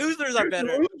 Even our losers are better.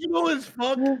 Delusional as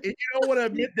fuck, and you don't want to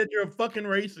admit that you're a fucking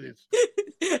racist.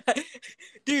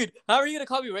 Dude, how are you going to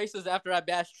call me racist after I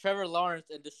bashed Trevor Lawrence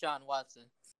and Deshaun Watson?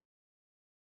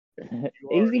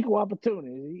 It's equal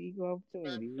opportunity. Equal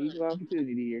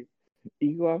opportunity here.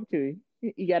 Equal opportunity.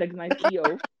 You got a nice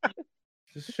EO.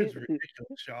 This shit's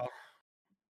ridiculous, y'all.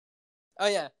 Oh,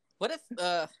 yeah. What if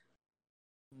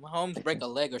Mahomes break a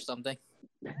leg or something?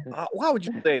 Why would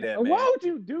you say that, man? Why would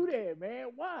you do that, man?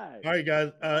 Why? All right,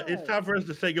 guys. It's time for us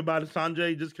to say goodbye to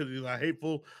Sanjay just because he's a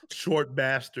hateful, short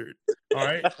bastard. All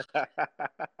right.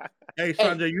 Hey,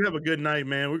 Sanjay, you have a good night,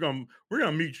 man. We're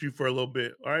gonna mute you for a little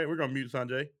bit. All right, we're gonna mute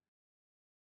Sanjay.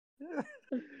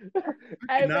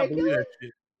 I cannot believe that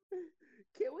shit.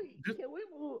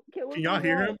 Can y'all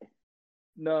hear him?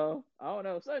 No, I don't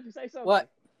know. Sanjay, say something. What?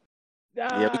 He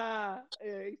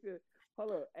said,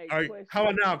 hold on. Hey, all right, question. How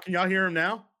about now? Can y'all hear him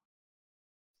now?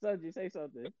 Sanjay, say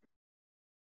something.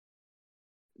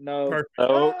 No. Perfect.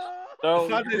 No,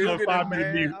 Sanjay's on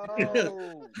 5-minute mute.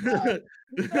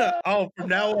 From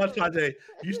now on, Sanjay,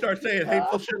 you start saying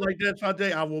hateful shit like that,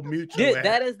 Sanjay, I will mute you. Dude,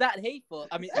 that is not hateful.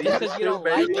 I mean, just because you don't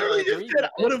like it.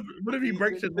 What if he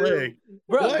breaks his leg?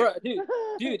 Bro,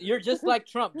 dude, you're just like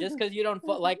Trump. Just because you don't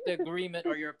like the agreement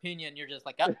or your opinion, you're just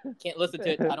like, I can't listen to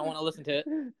it. I don't want to listen to it.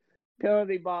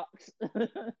 Penalty box.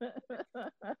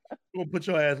 We'll put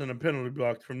your ass in a penalty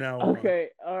box from now on. Okay,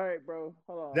 all right, bro.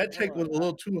 Hold on. That take was a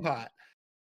little too hot.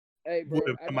 Hey, bro. What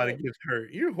if somebody gets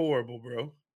hurt? You're horrible,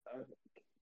 bro.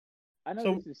 I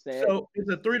know this is sad. So it's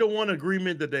a 3-1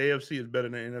 agreement that the AFC is better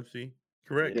than the NFC,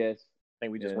 correct? Yes. I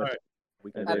think we just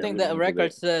I think that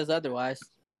record says otherwise.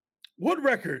 What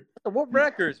record? What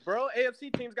records, bro?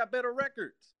 AFC teams got better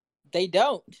records. They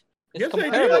don't. Yes, they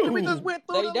do. We just went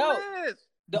through the list.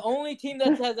 The only team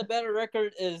that has a better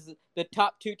record is the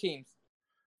top 2 teams.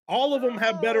 All of them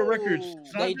have better records.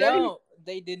 They don't.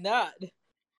 They did not.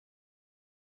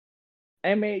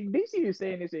 I mean, DC is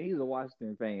saying this and he's a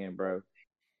Washington fan, bro.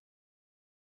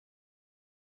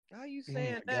 How are you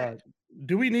saying that?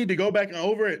 Do we need to go back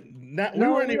over it? We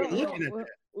weren't even looking at that.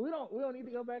 We don't need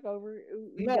to go back over it.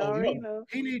 No,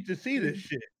 he needs to see this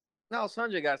shit. No,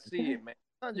 Sanjay got to see it, man.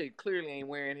 Sanjay clearly ain't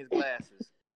wearing his glasses.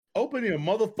 Open your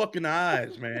motherfucking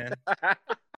eyes, man.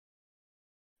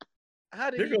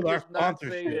 How did you just not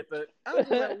say that? I was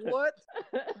like, what?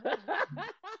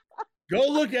 Go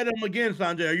look at him again,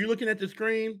 Sanjay. Are you looking at the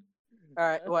screen? All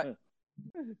right, what?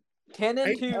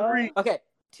 10-2. Okay,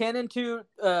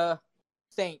 10-2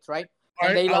 Saints, right? All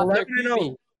right, and they lost their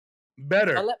QB.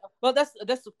 Better. Well, that's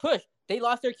a push. They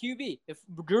lost their QB. If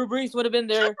Drew Brees would have been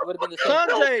there, it would have been the same.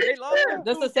 Sanjay, they lost.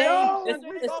 That's the same.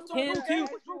 It's 10-2.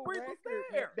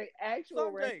 The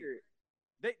actual record.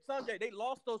 Sanjay, they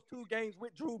lost those 2 games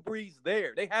with Drew Brees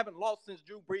there. They haven't lost since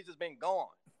Drew Brees has been gone.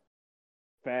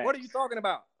 Facts. What are you talking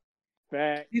about?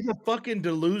 Facts. He's a fucking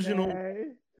delusional,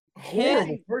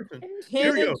 horrible person.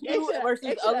 10-2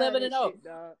 versus 11-0.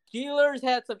 Steelers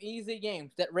had some easy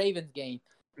games. That Ravens game.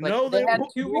 They had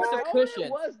 2 weeks of cushion.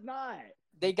 It was not.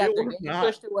 They got their game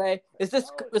pushed away. It's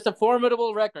a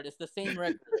formidable record. It's the same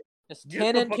record. It's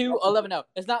 10-2, 11-0.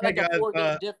 It's not like a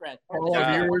 4-game difference.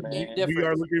 We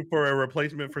are looking for a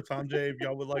replacement for Sanjay. If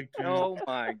y'all would like to. Oh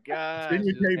my God! Send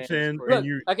your tapes in. Look,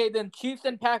 okay, then Chiefs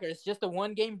and Packers. It's just a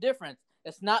 1-game difference.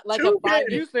 It's not like a 5-game.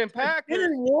 Chiefs and Packers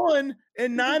 10-1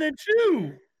 and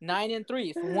 9-2. 9-3.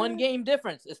 It's 1-game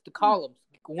difference. It's the columns.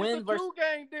 Win versus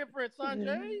 2-game difference,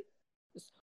 Sanjay.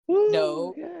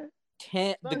 No,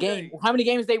 10. The game. How many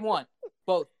games they won?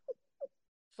 Both.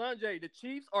 Sanjay, the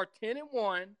Chiefs are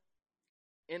 10-1,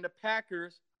 and the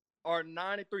Packers are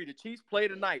 9-3. The Chiefs play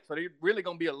tonight, so they're really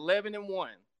gonna be 11-1.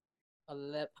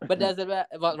 11. But does it?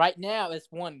 Well, right now it's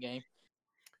 1 game.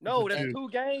 No, that's 2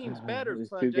 games better. It's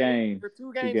Sanjay. 2 games. They're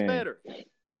 2 games better.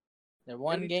 They're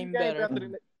 1 game better.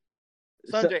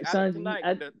 Sanjay, after tonight,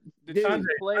 the Chiefs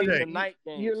play the night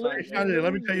game. Sanjay,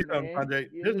 let me tell you something,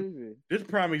 Sanjay. This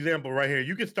prime example right here.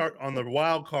 You can start on the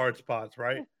wild card spots,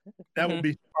 right? That would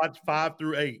be spots 5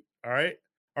 through 8, all right?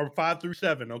 Or 5 through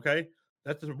 7, okay?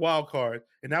 That's the wild card,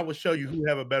 and that will show you who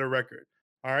have a better record,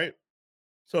 all right?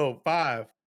 So 5,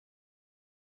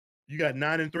 you got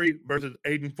 9-3 versus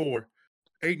 8-4.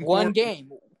 8-4. 1 game.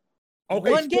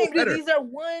 Okay, 1 game. Better. These are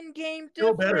 1 game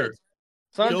Still difference. better.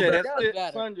 Sanjay, that's it.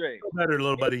 Sanjay. Still better,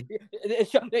 little buddy.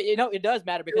 It does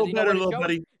matter because you know what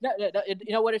it shows?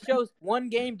 You know what it shows? 1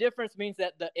 game difference means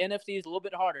that the NFC is a little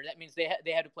bit harder. That means they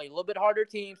had to play a little bit harder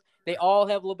teams. They all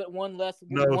have a little bit one less.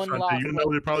 No, one Sanjay, loss. you know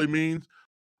what it probably means?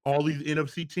 All these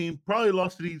NFC teams probably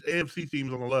lost to these AFC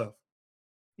teams on the left.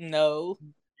 No.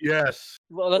 Yes.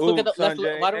 Well, let's look at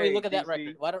why don't we look at that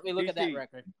record? Why don't we look at that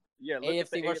record? Yeah, look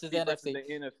AFC at versus NFC. The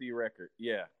NFC record.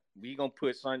 Yeah. We gonna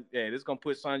put this is gonna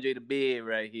put Sanjay to bed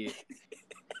right here.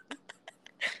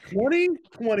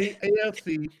 2020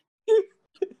 AFC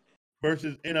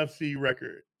versus NFC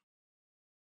record.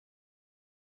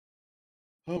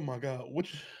 Oh my God!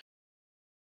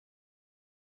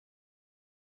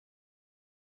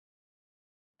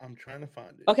 I'm trying to find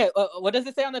it. Okay, what does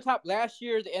it say on the top? Last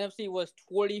year the NFC was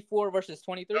 24 versus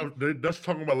 23. That's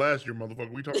talking about last year,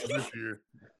 motherfucker. We talking about this year.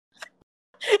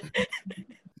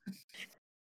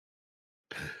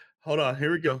 Hold on,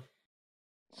 here we go.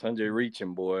 Sanjay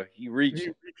reaching, boy. He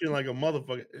reaching like a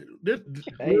motherfucker. There's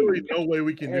really no way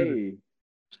we can do this.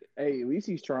 Hey, at least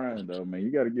he's trying though, man.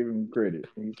 You got to give him credit.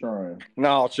 He's trying.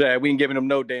 No, Chad, we ain't giving him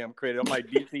no damn credit. I'm like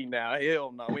DC now.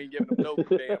 Hell no, we ain't giving him no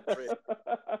damn credit.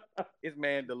 This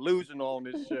man delusional on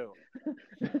this show.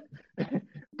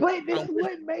 But this is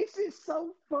what makes it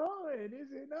so fun,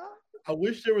 is it not? I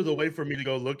wish there was a way for me to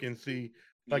go look and see.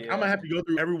 Like, I'm gonna have to go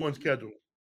through everyone's schedule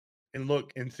and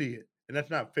look and see it, and that's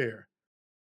not fair.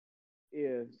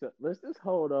 Yeah, so let's just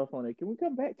hold off on it. Can we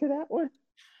come back to that one?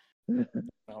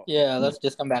 Yeah, let's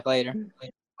just come back later.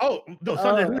 Oh no,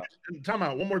 Sanjay. Time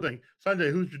out. One more thing,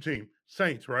 Sanjay. Who's your team?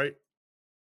 Saints, right?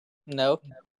 No.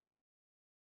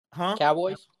 Huh?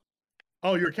 Cowboys.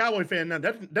 Oh, you're a Cowboy fan now.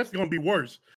 That's going to be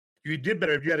worse. You did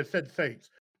better if you had said Saints.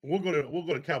 We'll go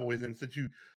to Cowboys then. Since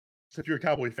you're a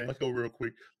Cowboy fan, let's go real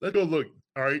quick. Let's go look.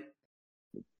 All right.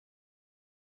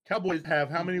 Cowboys have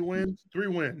how many wins? 3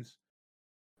 wins.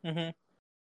 Mm-hmm.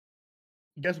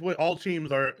 Guess what? All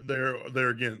teams are they're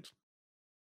against.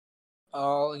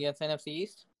 All against NFC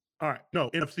East? All right. No,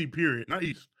 NFC period. Not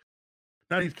East.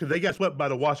 Not East because they got swept by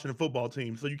the Washington football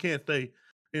team. So you can't say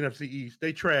NFC East.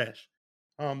 They trash.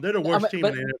 They're the worst team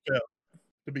in the NFL,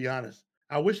 to be honest.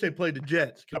 I wish they played the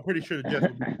Jets. I'm pretty sure the Jets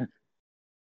would be.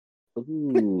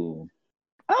 Ooh.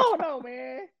 I don't know,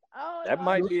 man. That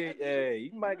might be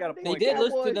you might got a point. They did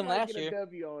lose to them last year.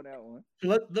 W on that one. So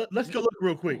let's go look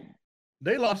real quick.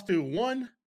 They lost to 1.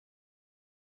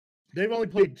 They've only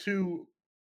played 2,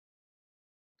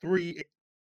 3.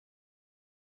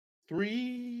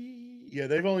 Yeah,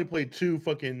 they've only played 2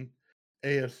 fucking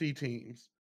AFC teams.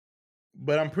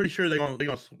 But I'm pretty sure they're gonna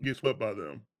get swept by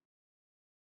them.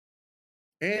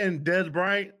 And Dez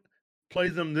Bryant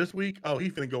plays them this week. Oh,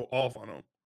 he's gonna go off on them.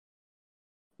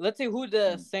 Let's see who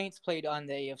the Saints played on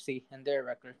the AFC and their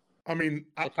record. I mean,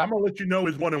 I'm gonna let you know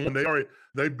it's 1-1.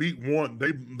 They beat 1.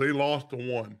 They lost to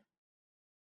 1.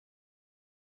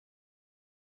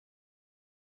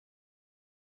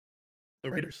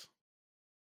 The Raiders.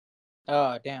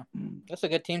 Oh damn, that's a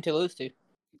good team to lose to.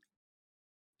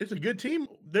 It's a good team.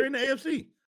 They're in the AFC.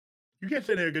 You can't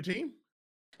say they're a good team.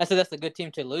 I said that's a good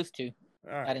team to lose to.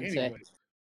 All right, I didn't say.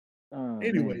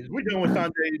 Anyways, we're going with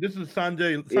Sanjay. This is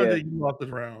Sanjay. Sanjay, you lost this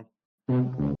round.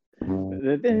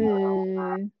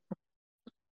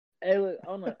 Hey, look,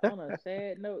 on a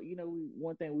sad note,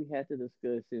 one thing we have to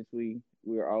discuss since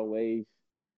we're always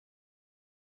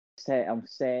sad. I'm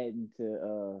saddened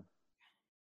to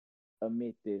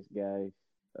admit this, guys.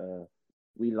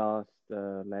 We lost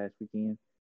last weekend.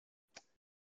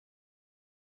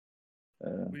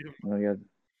 Oh yeah.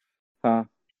 Huh?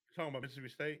 Talking about Mississippi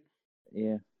State.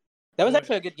 Yeah. That was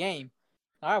actually a good game.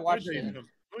 I watched it.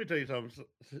 Let me tell you something.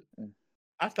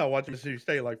 I started watching Mississippi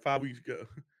State like 5 weeks ago.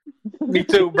 Me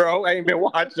too, bro. I ain't been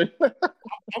watching.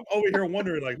 I'm over here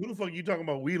wondering, like, who the fuck are you talking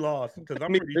about? We lost because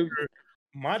I'm pretty sure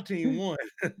my team won.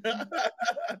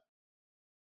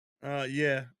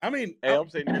 Yeah. I mean, I'm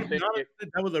saying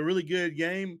that was a really good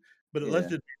game. But let's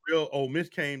just be real. Ole Miss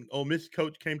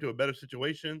coach came to a better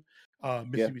situation.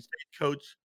 Mississippi State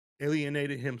coach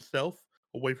alienated himself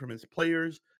away from his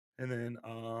players. And then,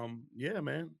 yeah,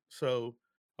 man. So,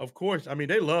 of course, I mean,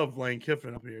 they love Lane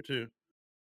Kiffin up here, too.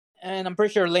 And I'm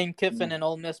pretty sure Lane Kiffin and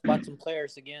Ole Miss bought some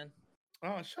players again.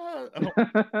 Oh, shut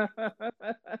up.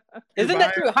 Isn't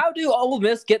that true? How do Ole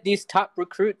Miss get these top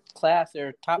recruit class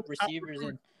or top receivers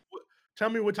in? Tell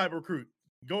me what type of recruit.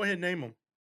 Go ahead and name them.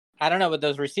 I don't know, but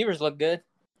those receivers look good.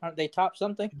 Aren't they top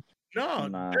something? No,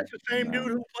 that's the same dude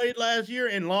who played last year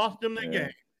and lost them the game.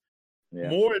 Yeah.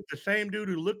 Moore is the same dude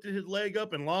who lifted his leg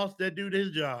up and lost that dude his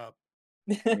job.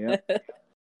 Yeah.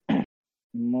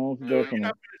 Most definitely. You're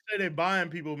not going to say they're buying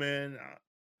people, man.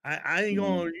 I ain't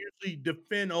gonna usually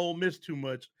defend Ole Miss too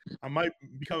much. I might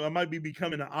be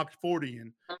becoming an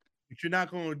Oxfordian, but you're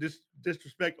not gonna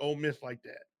disrespect Ole Miss like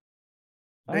that.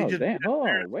 Damn. Hold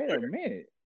on, wait a minute.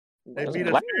 They beat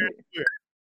us fair and square.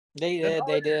 They did.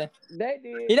 They did.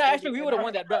 You know, actually, we would have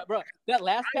won that, bro. That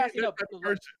last pass, you know,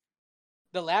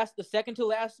 the second to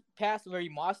last pass where he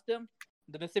mossed him,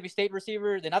 the Mississippi State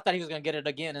receiver. Then I thought he was gonna get it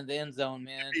again in the end zone,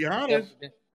 man. To be honest,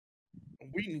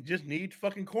 we just need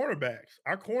fucking cornerbacks.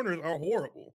 Our corners are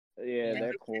horrible. Yeah,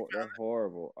 they're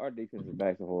horrible. Our defensive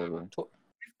backs are horrible.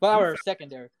 But our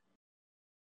secondary.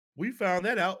 We found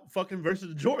that out fucking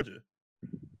versus Georgia.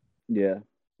 Yeah.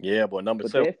 Yeah, boy, number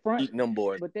 7 beating them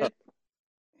boys. But that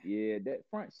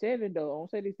front seven though, I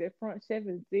won't say this. That front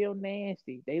seven is still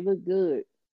nasty. They look good,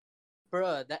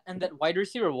 bro. That wide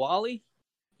receiver Wally,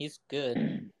 he's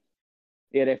good.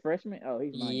 Yeah, that freshman. Oh,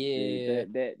 he's nice. Yeah.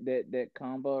 That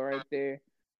combo right there.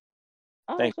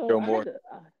 Thanks, Joe Moore.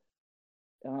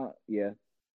 Yeah.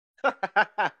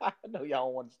 I know y'all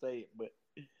don't want to say it, but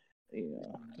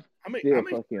yeah. I'm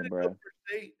fucking bro.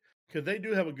 Because they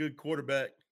do have a good quarterback.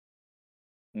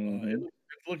 Mm-hmm.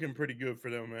 It's looking pretty good for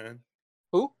them, man.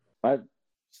 Who?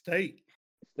 State,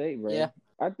 bro. Yeah.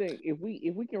 I think if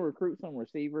we can recruit some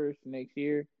receivers next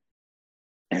year.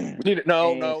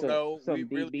 No. We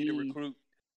really need to recruit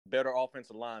better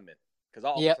offensive linemen because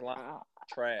our offensive linemen are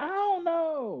trash. I don't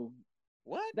know.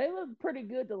 What? They look pretty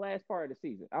good the last part of the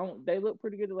season. They look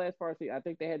pretty good the last part of the season. I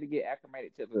think they had to get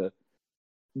acclimated to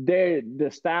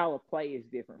the style of play is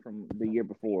different from the year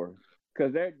before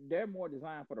because they're more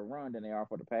designed for the run than they are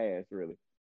for the pass, really.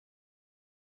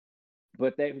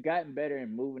 But they've gotten better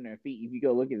in moving their feet. If you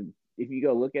go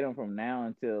look at them from now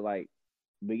until like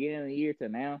beginning of the year to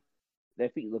now, their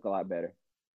feet look a lot better.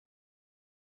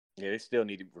 Yeah, they still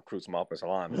need to recruit some offensive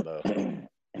linemen though.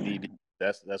 DD,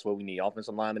 that's what we need: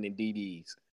 offensive linemen and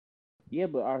DDs. Yeah,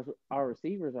 but our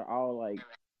receivers are all like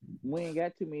we ain't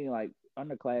got too many like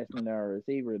underclassmen that are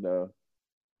receivers though.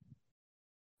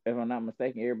 If I'm not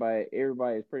mistaken,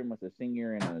 everybody is pretty much a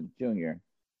senior and a junior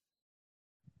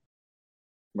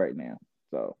right now.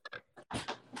 So I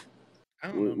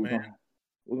don't know, man.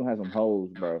 We're gonna have some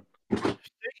holes, bro.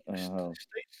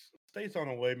 State's on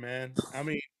the way, man. I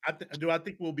mean, I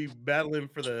think we'll be battling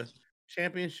for the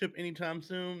championship anytime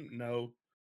soon? No.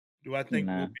 Do I think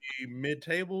we'll be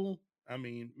mid-table? I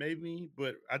mean, maybe,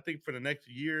 but I think for the next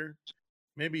year,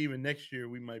 maybe even next year,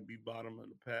 we might be bottom of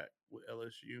the pack with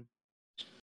LSU.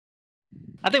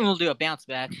 I think we'll do a bounce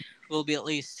back. We'll be at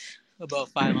least above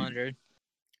 500.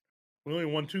 We only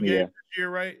won 2 games this year,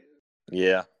 right?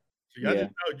 Yeah. So y'all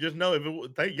just know if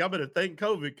y'all better thank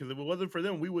COVID because if it wasn't for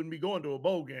them, we wouldn't be going to a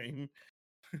bowl game.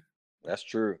 That's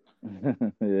true.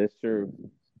 That's true.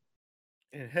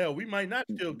 And hell, we might not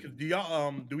still because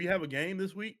do we have a game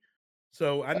this week?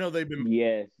 So I know they've been.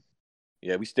 Yes.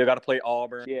 Yeah, we still got to play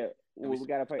Auburn. Yeah, we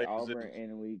got to play Auburn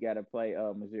and we got to play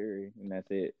Missouri, and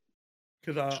that's it.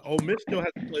 Because Ole Miss still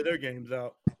has to play their games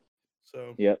out.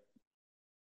 So. Yep.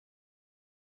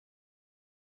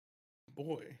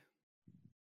 Boy.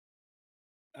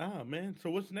 Man. So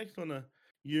what's next on the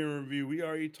year in review? We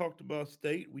already talked about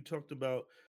State. We talked about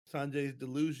Sanjay's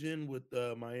delusion with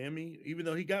Miami, even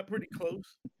though he got pretty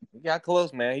close. He got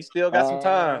close, man. He still got some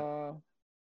time.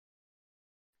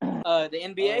 The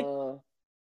NBA?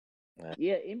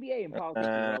 Yeah, NBA and politics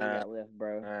is all we got left,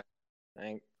 bro. I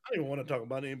don't even want to talk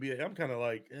about the NBA. I'm kind of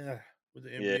like, with the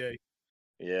NBA.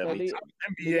 Yeah, I'm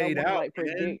NBA'd out,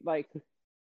 man.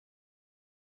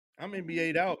 I'm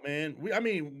NBA'd out, man. I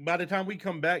mean, by the time we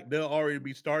come back, they'll already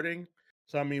be starting.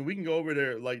 So I mean, we can go over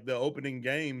there like the opening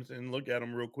games and look at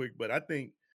them real quick. But I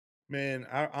think, man,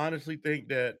 I honestly think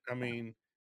that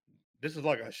this is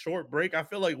like a short break. I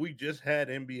feel like we just had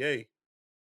NBA.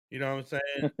 You know what I'm saying?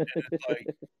 And it's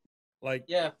like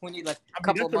yeah, we need like a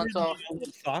couple of months off.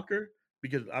 Soccer,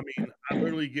 because I mean, I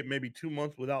literally get maybe 2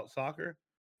 months without soccer,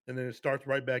 and then it starts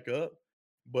right back up.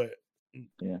 But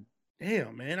yeah,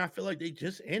 damn, man, I feel like they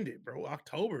just ended, bro.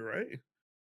 October, right?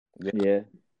 Yeah.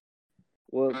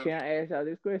 Well, can I ask y'all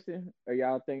this question? Or do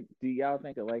y'all think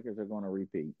the Lakers are going to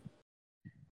repeat?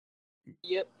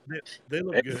 Yep. They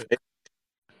look good.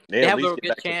 They have a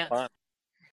good chance.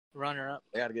 Runner up.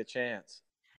 They got a good chance.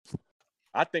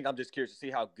 I think I'm just curious to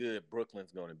see how good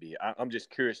Brooklyn's going to be. I'm just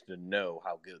curious to know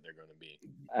how good they're going to be.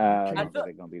 I don't think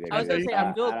they're going to be that good. I was going to say,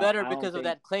 I feel better because of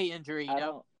that Clay injury, you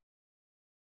know?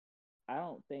 I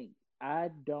don't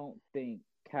think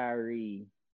Kyrie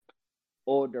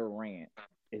or Durant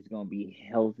is going to be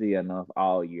healthy enough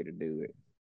all year to do it.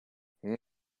 Mm-hmm.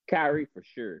 Kyrie for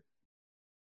sure.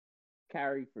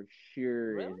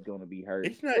 Really? Is going to be hurt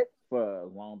for a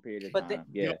long period of time.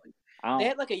 They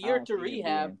had like a year to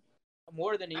rehab.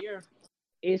 More than a year.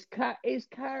 It's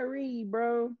Kyrie,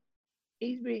 bro.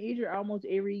 He's been injured almost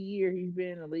every year he's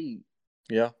been in the league.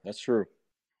 Yeah, that's true.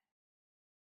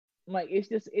 Like it's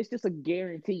just a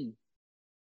guarantee.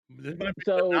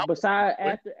 So besides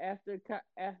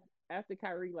after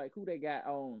Kyrie, like who they got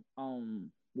on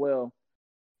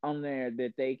there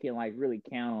that they can like really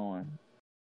count on.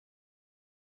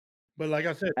 But like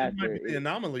I said, this might be the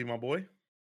anomaly, my boy.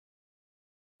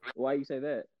 Why you say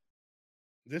that?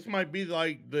 This might be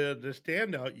like the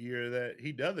standout year that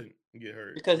he doesn't get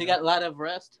hurt. Because he got a lot of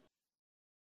rest.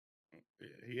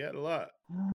 He had a lot.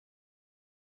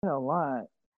 A lot.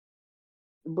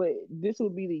 But this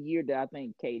would be the year that I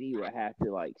think KD would have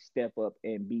to like step up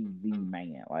and be the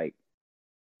man. Like,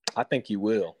 I think he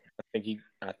will. I think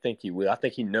he will. I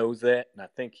think he knows that, and I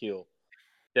think he'll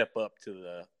step up to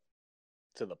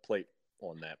the plate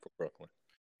on that for Brooklyn.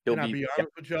 Can I be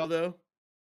honest with y'all though?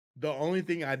 The only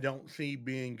thing I don't see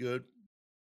being good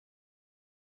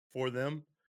for them.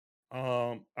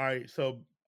 All right, so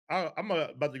I'm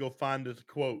about to go find this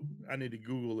quote. I need to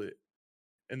Google it.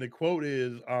 And the quote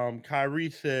is Kyrie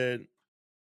said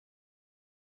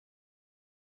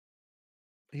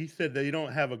they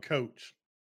don't have a coach.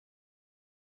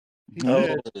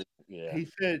 He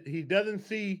said he doesn't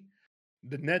see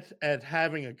the Nets as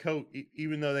having a coach,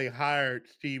 even though they hired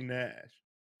Steve Nash.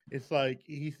 It's like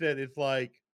he said it's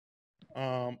like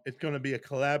it's going to be a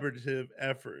collaborative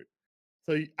effort.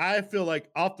 So I feel like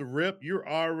off the rip, you're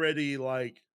already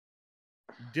like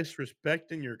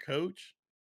disrespecting your coach.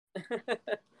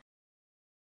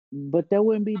 But that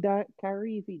wouldn't be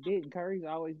Kyrie if he didn't. Kyrie's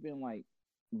always been like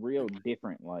real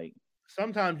different. Like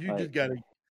sometimes you just gotta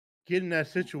get in that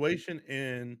situation,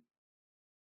 and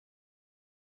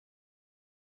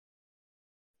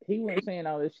he wasn't saying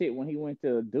all this shit when he went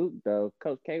to Duke though.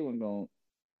 Coach K wasn't gonna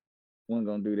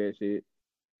do that shit.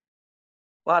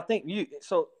 Well, I think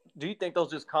do you think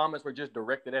those comments were just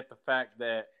directed at the fact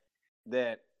that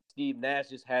Steve Nash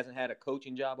just hasn't had a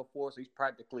coaching job before, so he's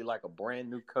practically like a brand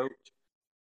new coach,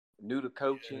 new to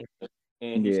coaching,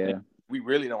 and we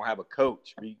really don't have a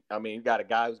coach. You got a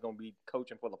guy who's going to be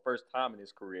coaching for the first time in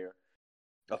his career,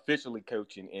 officially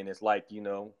coaching, and it's like,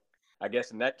 I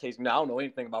guess in that case, I don't know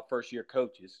anything about first-year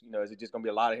coaches. Is it just going to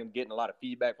be a lot of him getting a lot of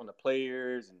feedback from the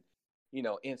players and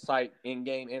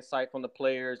in-game insight from the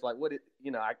players? Like,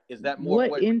 is that more?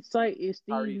 What insight is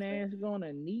Steve Nash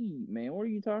gonna need, man? What are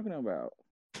you talking about?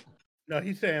 No,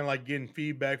 he's saying like getting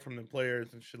feedback from the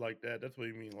players and shit like that. That's what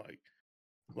you mean,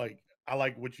 like I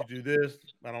like what you do this,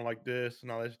 I don't like this,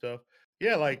 and all that stuff.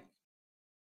 Yeah, like,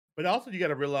 but also you got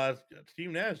to realize Steve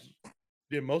Nash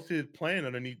did most of his playing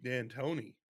underneath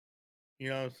D'Antoni. You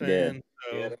know what I'm saying?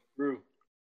 Yeah, that's true.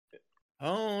 I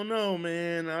don't know,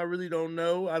 man. I really don't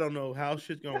know. I don't know how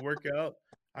shit's gonna work out.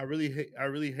 I really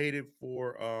hate it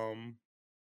for a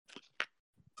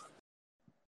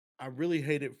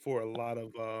lot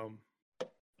of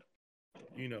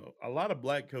a lot of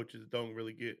black coaches don't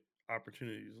really get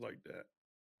opportunities like that.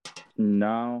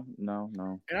 No.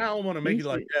 And I don't want to make it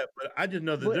like that, but I just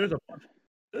know that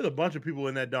there's a bunch of people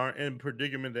in that darn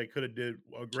predicament that could have did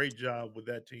a great job with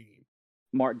that team.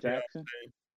 Mark Jackson.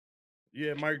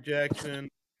 Yeah, Mark Jackson.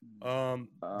 The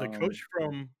coach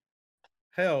from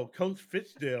Coach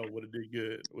Fitzgerald would have did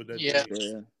good with that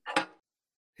team.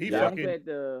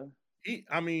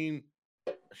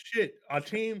 A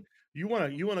team. You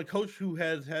want a coach who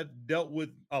has dealt with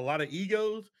a lot of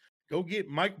egos? Go get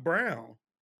Mike Brown.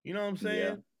 You know what I'm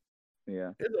saying?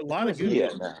 Yeah. There's a lot of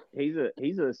good. He's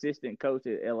an assistant coach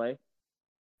at LA.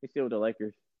 He's still with the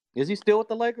Lakers. Is he still with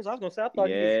the Lakers? I was gonna say I thought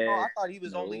he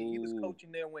was No. he was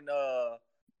coaching there when No.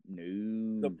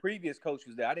 the previous coach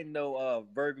was there. I didn't know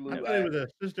Verglu. I thought he was an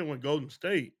assistant with Golden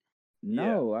State.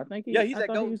 No, I think he's at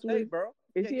Golden State, bro.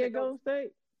 Is he at Golden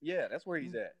State? Yeah, that's where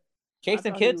he's at.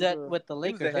 Chasing kids with the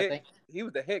Lakers, I think. He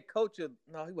was the head coach of.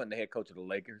 No, he wasn't the head coach of the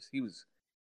Lakers. He was.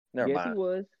 Never yes, mind. he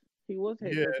was. He was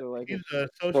head coach of the Lakers. He's an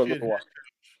associate head coach.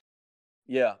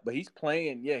 Yeah, but he's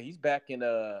playing. Yeah, he's back in.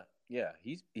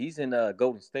 He's in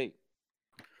Golden State.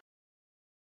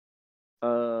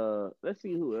 Let's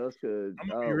see who else could. I'm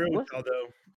gonna be real with y'all though,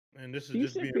 and this is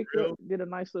just being real. Did a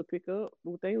nice little pickup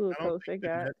with they little coach they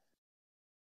got.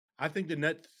 I think the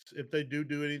Nets, if they do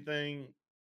anything,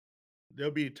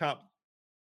 they'll be top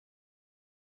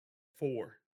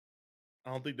 4.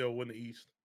 I don't think they'll win the East.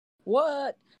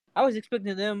 What? I was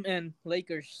expecting them and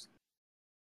Lakers.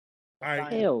 All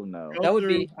right. Hell no. That would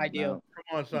be ideal. No. Come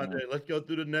on, Sanjay. Let's go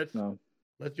through the Nets. No.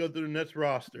 Let's go through the Nets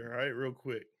roster, all right, real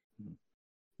quick.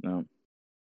 No.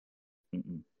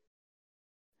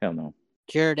 Hell no.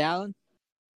 Jared Allen?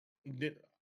 Did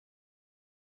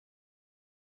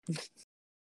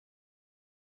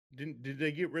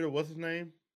they get rid of what's his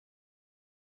name?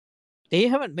 They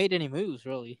haven't made any moves,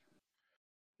 really.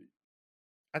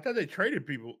 I thought they traded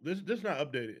people. This not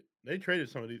updated. They traded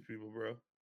some of these people, bro.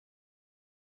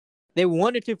 They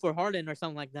wanted to for Harden or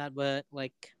something like that, but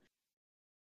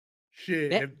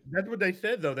shit. That's what they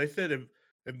said though. They said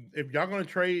if y'all gonna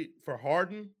trade for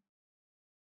Harden,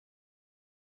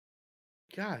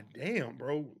 god damn,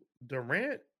 bro,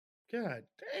 Durant, god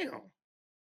damn.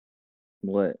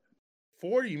 What?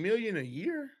 40 million a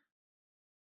year?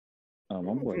 Oh,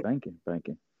 my boy banking.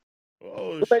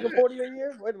 Oh, who's taking 40 a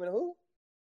year? Wait a minute, who?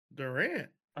 Durant.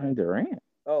 Durant.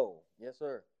 Oh, yes,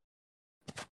 sir.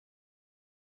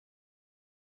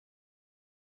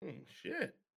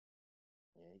 Shit.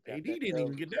 Yeah, AD didn't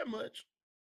even get that much.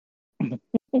 But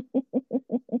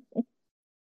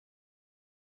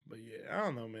yeah, I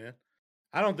don't know, man.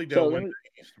 I don't think they'll win the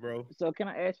East, bro. So can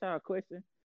I ask y'all a question?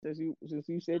 Since you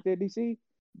said that, DC,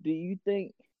 do you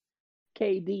think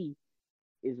KD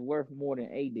is worth more than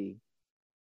AD?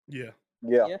 Yeah.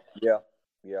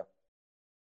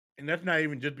 And that's not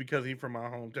even just because he's from my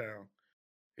hometown.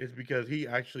 It's because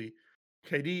KD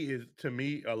is to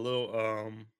me a little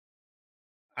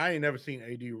I ain't never seen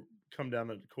AD come down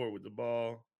the court with the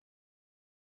ball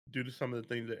due to some of the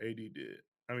things that KD do.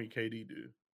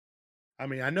 I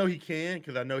mean, I know he can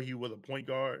because I know he was a point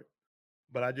guard,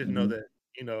 but I just know that,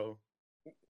 I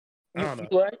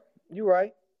don't know. You're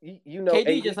right. You know,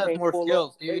 KD just has more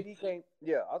skills, dude. I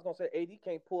was going to say AD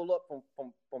can't pull up from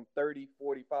 30,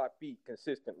 45 feet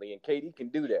consistently, and KD can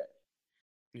do that.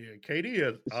 Yeah, KD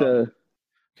is one of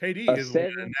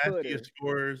the nastiest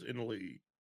scorers in the league.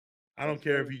 I don't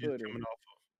care if he's just coming off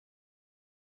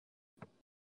of.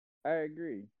 I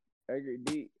agree.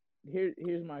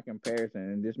 Here's my comparison,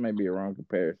 and this may be a wrong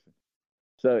comparison.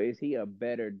 So, is he a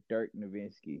better Dirk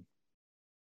Nowitzki?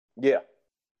 Yeah.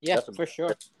 Yeah, for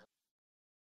sure.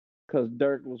 Because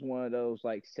Dirk was one of those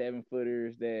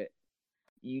 7-footers that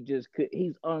you just could.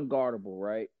 He's unguardable,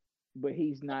 right? But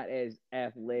he's not as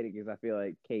athletic as I feel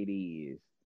like KD is.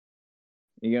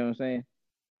 You know what I'm saying?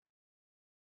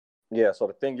 Yeah. So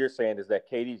the thing you're saying is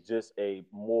that KD's just a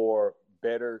more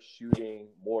better shooting,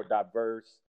 more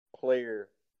diverse player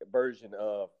version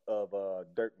of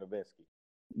Dirk Nowitzki.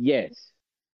 Yes.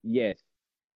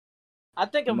 I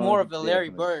think I'm more of a Larry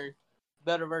Bird,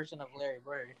 better version of Larry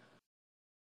Bird.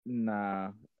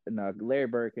 Nah, Larry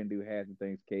Bird can do half the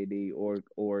things KD or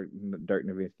Dirk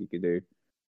Nowitzki could do.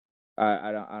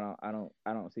 I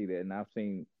don't see that, and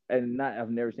I've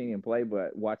never seen him play,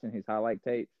 but watching his highlight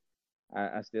tapes,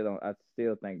 I still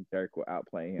think Dirk will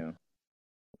outplay him,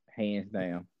 hands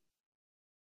down.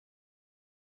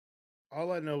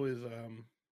 All I know is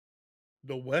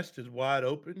the West is wide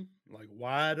open,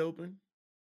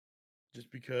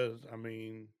 just because I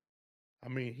mean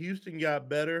Houston got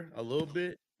better a little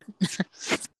bit.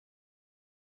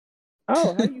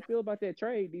 Oh, how you feel about that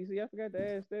trade, DC? I forgot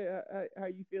to ask that. How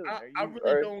you feeling? I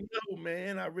really don't know,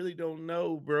 man. I really don't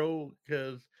know, bro.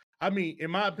 Because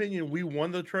in my opinion, we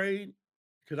won the trade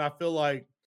because I feel like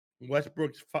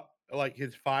Westbrook's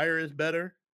his fire is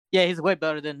better. Yeah, he's way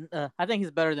better than. I think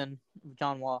he's better than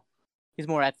John Wall. He's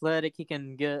more athletic. He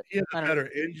can get. He has a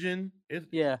better engine. He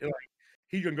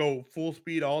can go full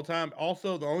speed all the time.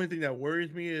 Also, the only thing that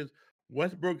worries me is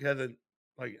Westbrook hasn't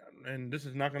and this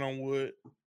is knocking on wood.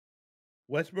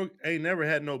 Westbrook ain't never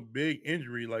had no big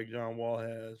injury like John Wall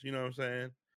has. You know what I'm saying?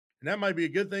 And that might be a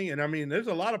good thing. And there's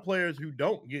a lot of players who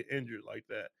don't get injured like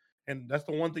that. And that's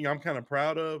the one thing I'm kind of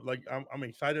proud of. I'm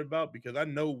excited about because I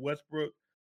know Westbrook.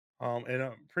 And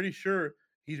I'm pretty sure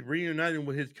he's reuniting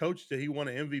with his coach that he won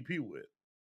an MVP with.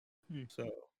 So,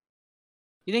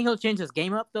 you think he'll change his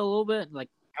game up though a little bit? Like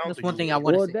that's one thing I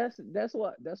want to see. That's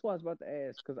what I was about to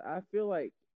ask, because I feel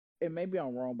like, and maybe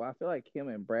I'm wrong, but I feel like him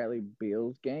and Bradley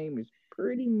Beal's game is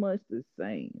pretty much the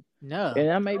same. No, and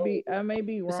I may be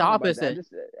wrong. It's opposite.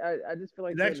 I just feel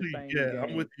like it's actually game.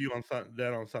 I'm with you on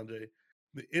that on Sunday.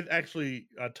 It's actually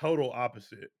a total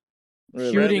opposite.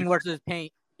 Really? Shooting versus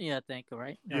paint. Yeah, I think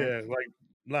right. Yeah, like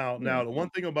now the one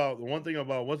thing about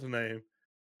what's his name,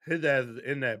 his ass is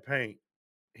in that paint.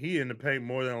 He in the paint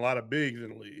more than a lot of bigs in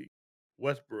the league.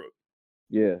 Westbrook.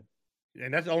 Yeah.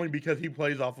 And that's only because he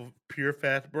plays off of pure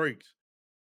fast breaks.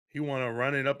 He want to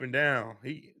run it up and down.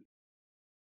 He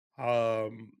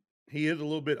is a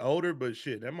little bit older, but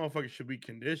shit, that motherfucker should be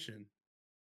conditioned.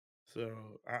 So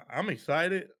I'm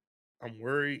excited. I'm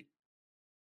worried.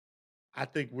 I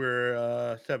think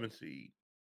we're 7th seed.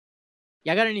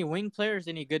 Y'all got any wing players?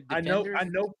 Any good defenders? I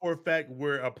know for a fact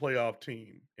we're a playoff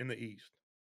team in the East.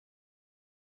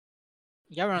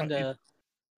 Y'all are on the.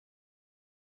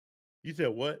 You said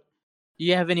what? Do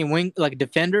you have any wing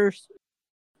defenders?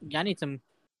 I need some.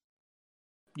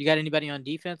 You got anybody on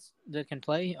defense that can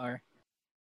play, or?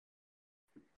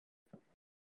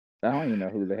 I don't even know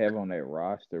who they have on that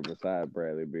roster beside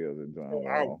Bradley Beal and John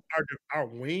Wall. Our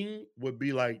wing would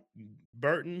be like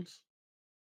Burton's.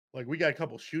 Like we got a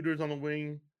couple shooters on the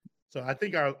wing, so I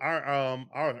think our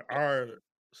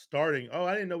starting. Oh,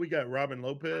 I didn't know we got Robin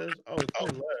Lopez. Oh, it's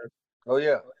Tony Last. Oh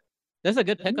yeah, that's a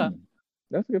good pickup.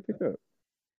 That's a good pickup.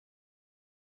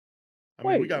 I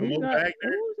mean, we got Mo Wagner.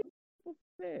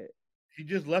 He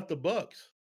just left the Bucks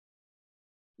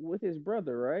with his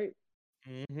brother, right?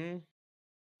 Mm-hmm.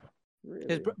 Really?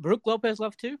 Is Brook Lopez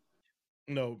left too?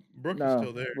 No, Brook is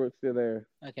still there. Brook's still there.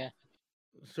 Okay.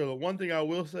 So the one thing I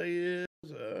will say is,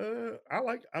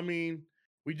 I mean,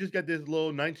 we just got this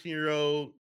little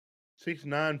 19-year-old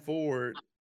 6'9" forward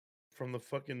from the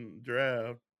fucking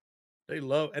draft. They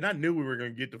love, and I knew we were gonna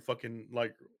get the fucking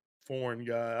like foreign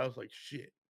guy. I was like,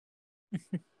 shit.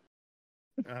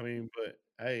 I mean, but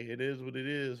hey, it is what it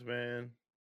is, man.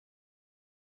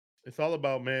 It's all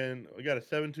about, man. We got a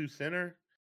 7'2" center.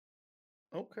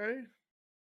 Okay.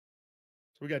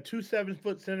 So we got 2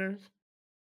 7-foot centers.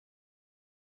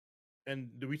 And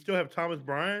do we still have Thomas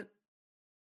Bryant?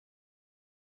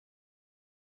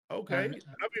 Okay. I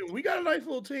mean, we got a nice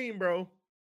little team, bro.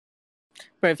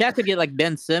 But if you have to get like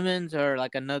Ben Simmons or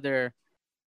like another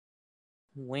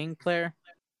wing player,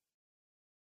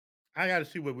 I got to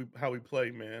see how we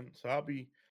play, man. So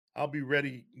I'll be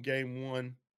ready game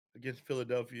 1 against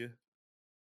Philadelphia.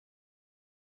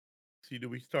 See, do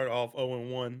we start off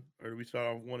 0-1 or do we start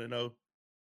off 1-0?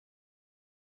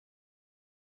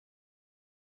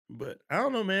 But I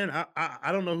don't know, man.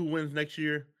 I don't know who wins next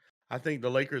year. I think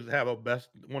the Lakers have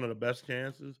one of the best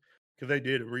chances because they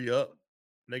did re-up.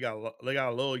 They got a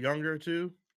little younger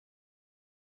too.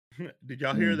 Did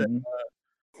y'all hear that?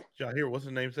 Did y'all hear what's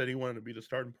his name said he wanted to be the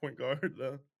starting point guard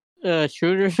though?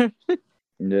 Shooter.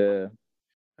 Yeah,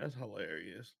 that's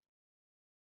hilarious.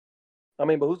 I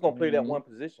mean, but who's gonna play that one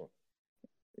position?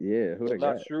 Yeah, who they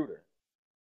got? Not Schroeder.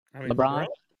 I mean, LeBron.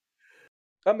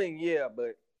 I mean, yeah,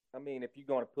 but I mean, if you're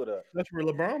going to put that's where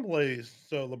LeBron plays.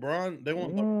 So LeBron, they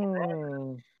want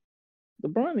LeBron.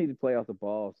 LeBron need to play off the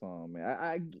ball some, man.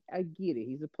 I get it.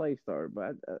 He's a play starter,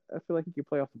 but I feel like he can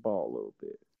play off the ball a little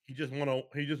bit. He just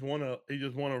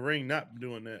won a ring not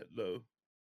doing that though.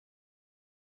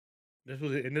 This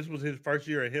was his first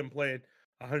year of him playing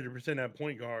 100% at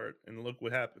point guard, and look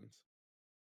what happens.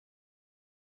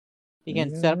 He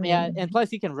can set up, and plus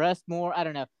he can rest more. I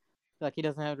don't know, like he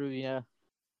doesn't have to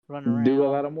run around.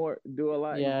 Do a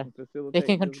lot. Yeah, they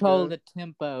can control the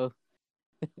tempo.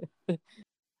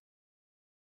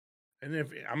 And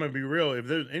if I'm gonna be real, if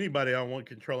there's anybody I want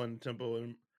controlling the tempo,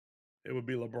 it would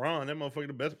be LeBron. That motherfucker,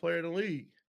 the best player in the league.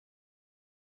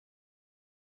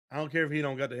 I don't care if he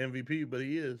don't got the MVP, but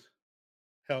he is.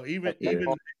 Hell, even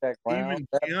ball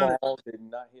did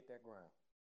not hit that ground.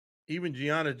 Even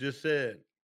Gianna just said.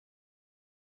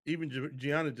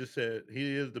 Gianna just said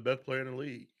he is the best player in the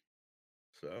league.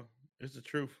 So it's the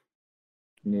truth.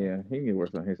 Yeah, he can work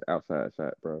on his outside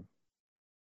shot, bro.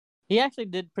 He actually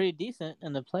did pretty decent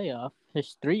in the playoff.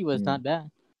 His 3 was not bad.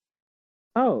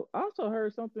 Oh, I also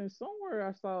heard something somewhere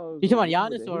I saw. You talking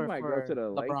about Giannis or he might go to the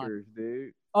LeBron? Lakers,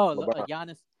 dude. Oh,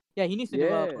 Giannis. Yeah, he needs to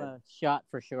develop a shot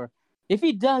for sure. If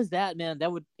he does that, man,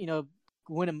 that would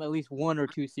win him at least 1 or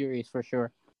 2 series for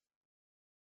sure.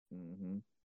 Mm-hmm.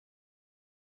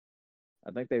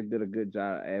 I think they did a good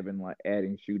job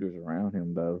adding shooters around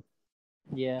him, though.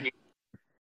 Yeah.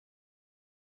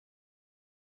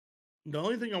 The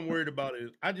only thing I'm worried about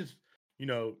is I just,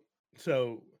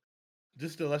 So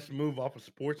just to let's move off of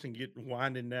sports and get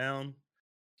winding down,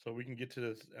 so we can get to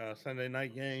this Sunday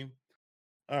night game.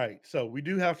 All right, so we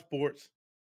do have sports.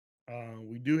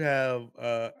 We do have.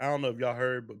 I don't know if y'all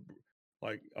heard, but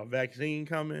like a vaccine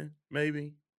coming,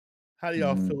 maybe. How do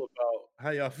y'all Mhm. feel about? How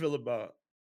y'all feel about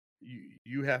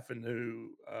you having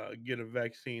to get a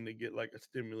vaccine to get like a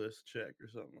stimulus check or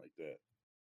something like that?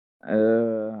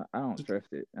 I don't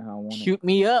trust it. I don't want it. Shoot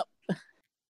me up.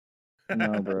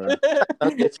 No, bro.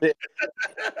 That's it.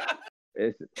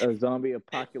 It's a zombie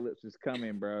apocalypse is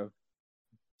coming, bro.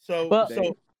 So, Well-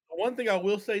 so one thing I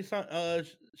will say,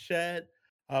 Shad,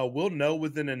 we'll know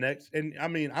within the next. And I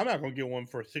mean, I'm not gonna get one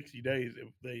for 60 days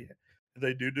if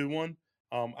they do one.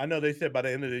 I know they said by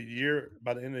the end of the year,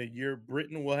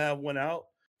 Britain will have one out.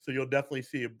 So you'll definitely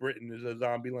see if Britain is a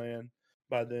zombie land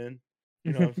by then.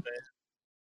 You know what I'm saying?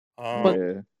 But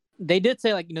Yeah. they did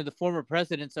say, like, the former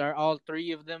presidents are all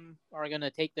three of them are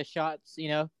gonna take the shots.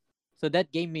 So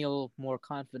that gave me a little more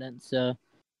confidence.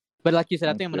 But like you said,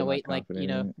 I I'm think I'm gonna still not wait, like,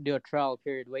 confident in it. do a trial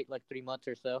period, wait like 3 months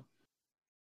or so.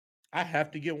 I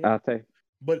have to get one. I'll take.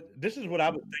 But this is what I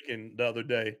was thinking the other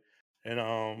day,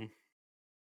 and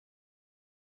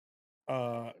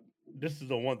this is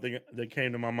the one thing that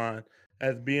came to my mind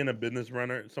as being a business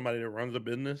runner, somebody that runs a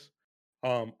business.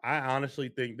 I honestly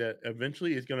think that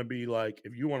eventually it's gonna be like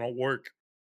if you want to work,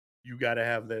 you got to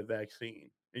have that vaccine,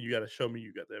 and you got to show me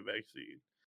you got that vaccine.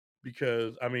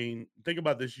 Because I mean, think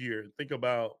about this year. Think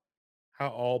about how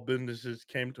all businesses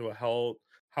came to a halt,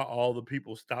 how all the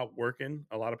people stopped working.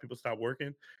 A lot of people stopped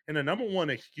working. And the number one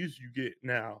excuse you get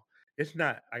now, it's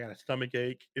not I got a stomach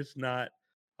ache. It's not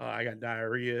I got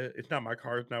diarrhea. It's not my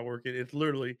car's not working. It's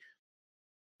literally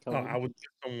I was with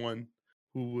someone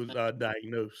who was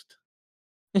diagnosed.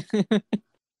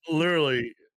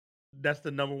 Literally, that's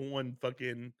the number one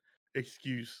fucking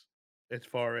excuse as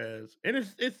far as, and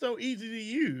it's so easy to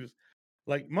use.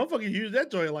 Like motherfuckers use that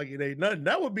joint like it ain't nothing.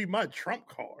 That would be my trump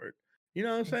card. You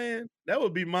know what I'm saying? That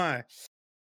would be my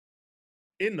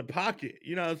in the pocket.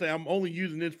 You know what I'm saying? I'm only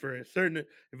using this for a certain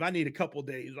if I need a couple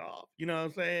days off. You know what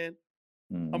I'm saying?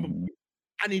 Mhm.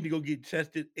 I need to go get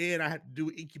tested and I have to do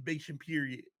an incubation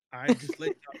period. I just let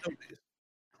y'all know this.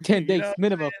 10 You days know what I'm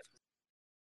minimum.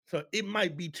 So it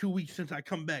might be 2 weeks since I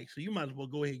come back. So you might as well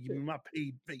go ahead and give me my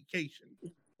paid vacation,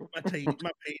 my paid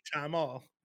time off.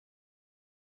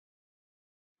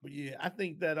 But yeah, I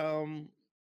think that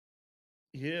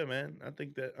yeah, man, I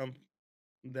think that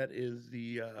that is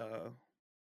the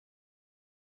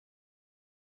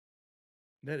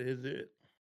that is it.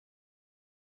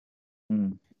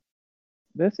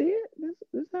 That's it.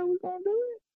 This how we gonna do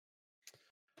it.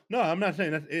 No, I'm not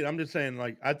saying that's it. I'm just saying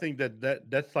like I think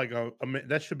that's like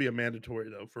that should be a mandatory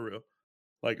though for real.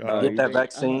 Like Get that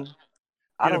vaccine.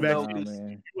 I get a don't know. vaccine. man.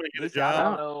 You want to get a Listen, I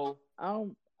job? don't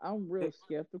know. I'm real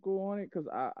skeptical on it because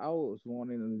I was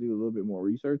wanting to do a little bit more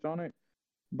research on it,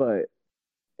 but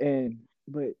I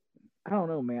don't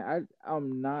know, man.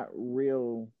 I'm not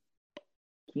real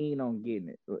keen on getting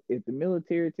it. If the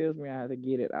military tells me I have to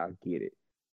get it, I'll get it.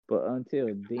 But until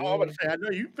then, Oh, I was say I know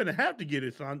you finna have to get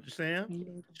it, son.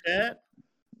 Sam, Chad.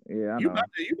 yeah, I You know. about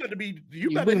to be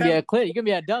You're gonna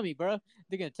be a dummy, bro.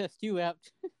 They're gonna test you out.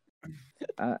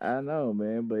 I know,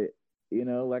 man, but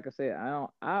like I said,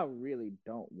 I really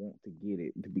don't want to get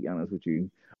it, to be honest with you.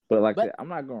 But I said, I'm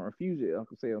not gonna refuse it.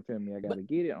 Uncle Sam telling me I gotta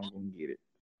get it, I'm gonna get it.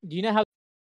 Do you know how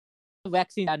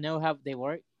vaccines? I know how they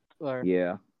work, or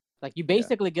yeah, like you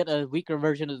basically get a weaker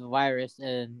version of the virus,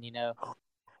 and and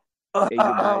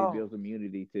your body builds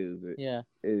immunity too. Yeah,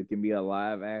 it can be a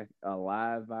live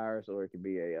virus, or it can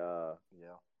be a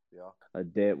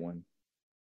dead one.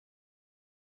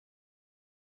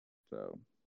 So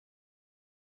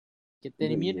get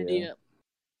that immunity up.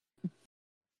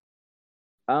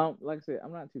 Like I said,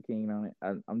 I'm not too keen on it.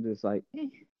 I'm just like,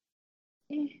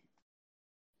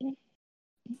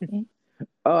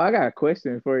 Oh, I got a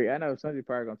question for you. I know Sanjay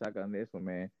probably gonna talk on this one,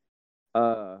 man.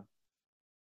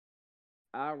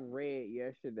 I read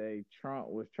yesterday Trump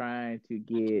was trying to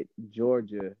get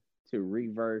Georgia to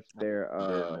reverse their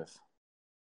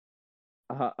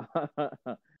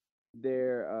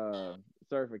their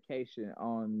certification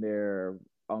on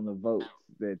the votes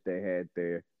that they had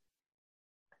there.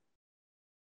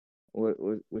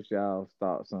 What's y'all's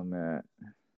thoughts on that?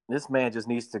 This man just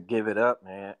needs to give it up,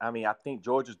 man. I mean, I think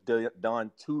Georgia's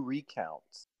done 2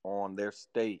 recounts on their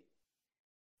state,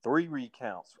 3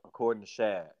 recounts according to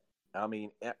Shad. I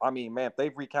mean, man, if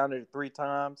they've recounted it 3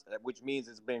 times, which means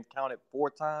it's been counted 4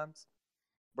 times,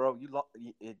 bro,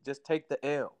 just take the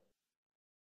L.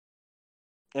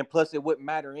 And plus, it wouldn't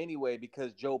matter anyway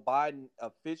because Joe Biden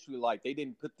officially, like, they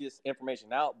didn't put this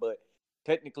information out, but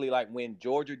technically, like when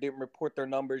Georgia didn't report their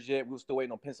numbers yet, we were still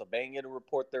waiting on Pennsylvania to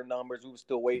report their numbers. We were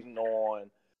still waiting on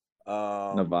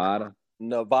Nevada.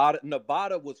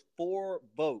 Nevada was 4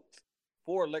 votes,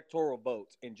 4 electoral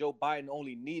votes, and Joe Biden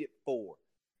only needed 4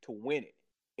 to win it,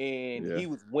 and he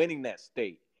was winning that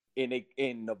state.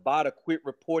 And Nevada quit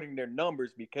reporting their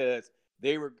numbers because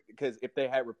if they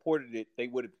had reported it,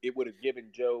 it would have given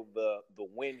Joe the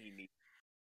win he needed,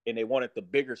 and they wanted the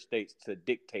bigger states to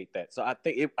dictate that. So I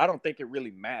don't think it really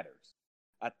matters.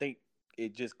 I think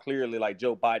it just clearly like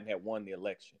Joe Biden had won the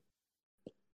election.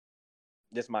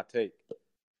 That's my take.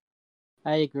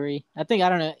 I agree. I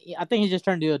don't know. I think he's just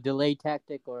trying to do a delay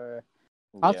tactic, or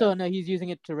also no, he's using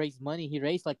it to raise money. He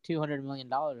raised like $200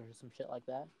 million or some shit like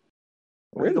that.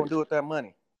 What are you gonna do with that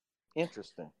money?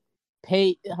 Interesting.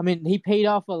 He paid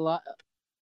off a lot.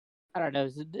 I don't know.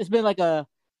 It's been like a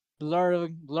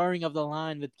blurring of the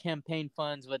line with campaign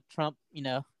funds with Trump,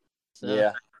 So.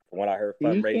 Yeah, from what I heard,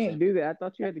 fundraising. You can't do that. I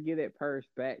thought you had to give that purse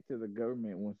back to the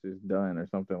government once it's done or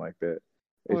something like that.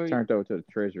 It's turned over to the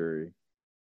Treasury.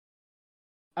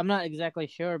 I'm not exactly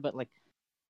sure, but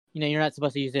you're not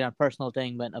supposed to use it on a personal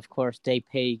thing, but of course they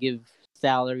give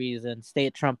salaries and stay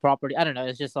at Trump property. I don't know.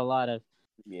 It's just a lot of.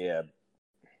 Yeah.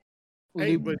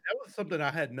 Hey, but that was something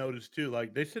I had noticed too.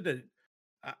 Like they said that.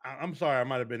 I'm sorry, I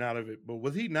might have been out of it, but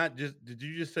was he not just? Did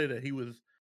you just say that he was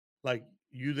like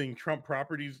using Trump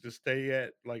properties to stay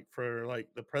at, like for like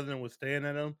the president was staying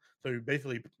at them? So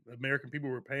basically, American people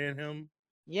were paying him.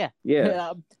 Yeah.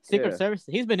 Yeah. Secret Service.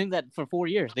 He's been doing that for 4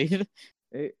 years, dude.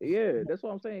 Yeah, that's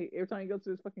what I'm saying. Every time he goes to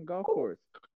this fucking golf course,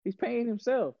 he's paying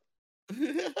himself.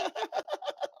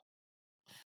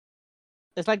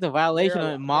 It's like the violation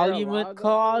of emolument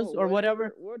clause or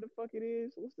whatever. Where the fuck it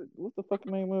is? What's the fucking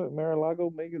name of it?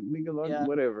 Mar-a-Lago,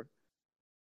 whatever.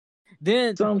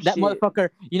 Then motherfucker,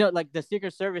 like the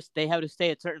Secret Service, they have to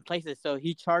stay at certain places. So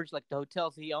he charged like the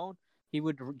hotels he owned. He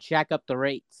would jack up the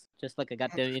rates, just like a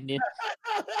goddamn Indian.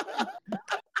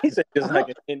 He said just like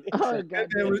an Indian. That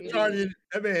man was charging.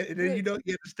 That man, and then you had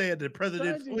to stay at the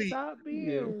president's suite. Stop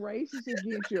being racist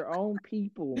against your own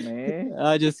people, man. It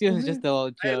was just a little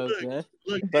joke, man.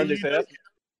 Look,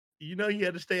 you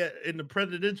had to stay in the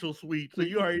presidential suite, so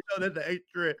you already know that the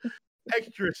extra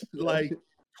like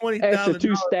 $20,000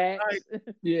 2 stacks.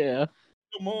 Yeah.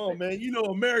 Come on, man.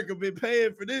 America been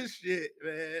paying for this shit,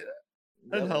 man.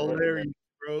 That's hilarious,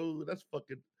 bro. That's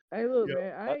fucking. Hey, look,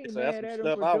 man. I ain't mad at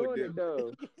him for doing it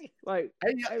though. Like,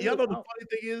 y'all know the funny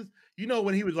thing is,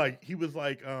 when he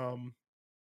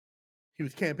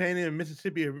was campaigning in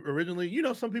Mississippi originally.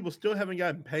 Some people still haven't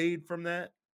gotten paid from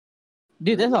that.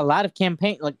 Dude, there's a lot of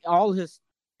campaign, like all his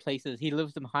places. He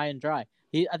lives them high and dry.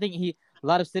 I think a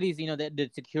lot of cities, that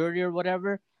did security or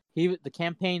whatever. The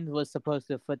campaign was supposed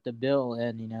to foot the bill,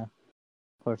 and of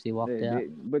course he walked out.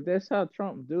 But that's how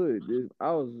Trump do it. Dude.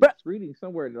 I was reading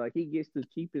somewhere like he gets the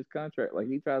cheapest contract. Like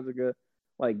he tries to go,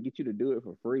 like get you to do it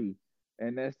for free,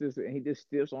 and that's just he just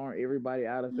stiffs on everybody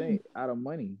out of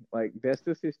money. Like that's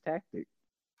just his tactic.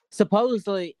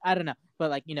 Supposedly, I don't know,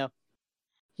 but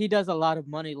he does a lot of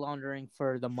money laundering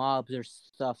for the mobs or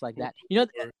stuff like that.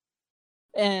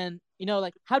 And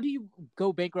how do you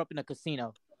go bankrupt in a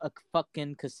casino? A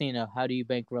fucking casino. How do you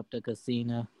bankrupt a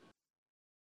casino?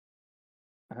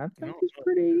 I think it's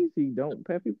pretty easy. Don't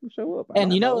have people show up.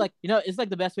 And it's like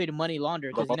the best way to money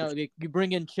launder because you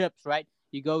bring in chips, right?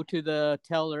 You go to the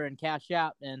teller and cash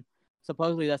out, and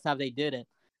supposedly that's how they did it.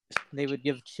 They would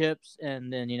give chips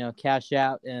and then cash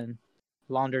out and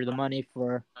launder the money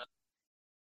for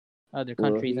other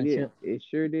countries and shit. It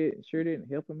sure didn't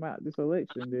help him out this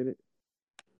election, did it?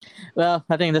 Well,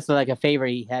 I think this was like a favor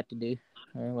he had to do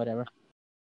or whatever.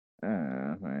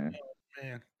 Man.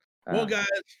 Well, guys.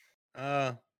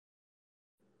 I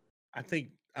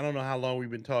don't know how long we've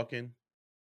been talking,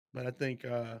 but I think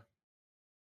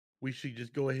we should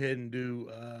just go ahead and do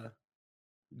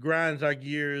grinds our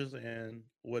gears and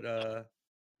what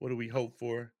do we hope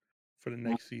for the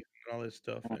next season and all this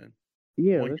stuff. And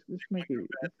let's make it.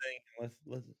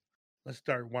 Let's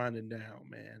start winding down,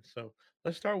 man. So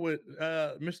let's start with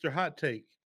Mr. Hot Take.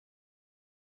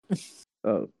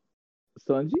 Oh,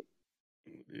 Sanjay.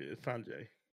 Yeah, Sanjay.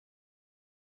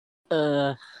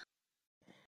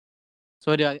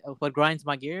 So what grinds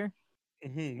my gear?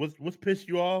 Mm-hmm. What's pissed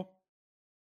you off?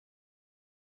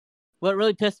 What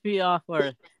really pissed me off,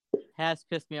 or has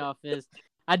pissed me off, is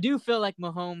I do feel like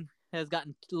Mahomes has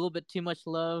gotten a little bit too much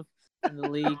love in the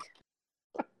league,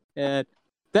 and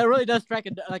that really does strike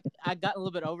I got a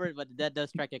little bit over it, but that does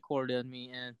strike a chord in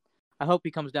me, and I hope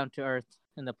he comes down to earth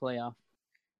in the playoff.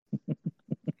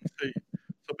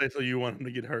 So basically, you want him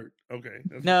to get hurt? Okay.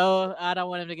 No, I don't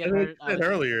want him to get hurt. I said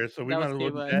earlier, so we might as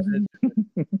well.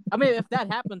 I mean, if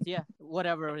that happens, yeah,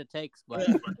 whatever it takes. But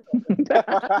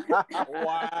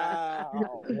wow.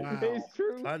 His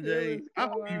true Sanjay, feelings I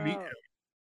come hope you meet out. him.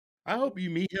 I hope you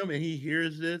meet him and he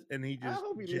hears this and he I just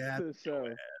hope he listens jabs to the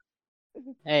show.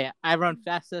 hey, I run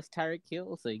fastest Tyreek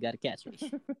Hill, so you got to catch me.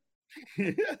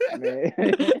 you. Man.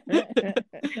 Gonna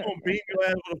beat your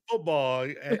ass with a football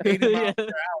at 80 miles per hour.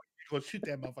 You gonna shoot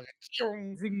that motherfucker.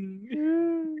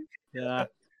 Zing. Yeah.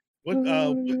 What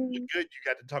good you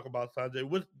got to talk about, Sanjay?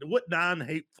 What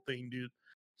non-hateful thing do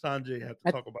Sanjay have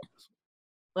to talk about this?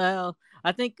 Well,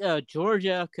 I think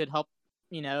Georgia could help.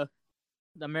 You know,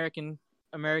 the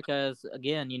America's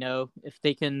again. You know, if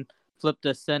they can flip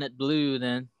the Senate blue,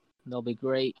 then they'll be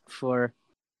great for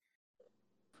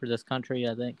this country.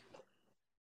 I think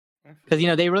because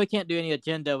they really can't do any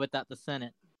agenda without the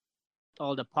Senate,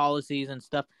 all the policies and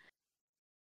stuff.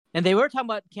 And they were talking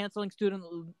about canceling student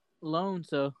loans,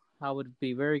 so I would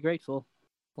be very grateful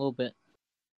a little bit.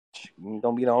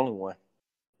 Don't be the only one.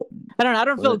 I don't know. I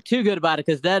don't feel too good about it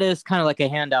because that is kind of like a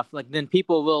handoff. Like then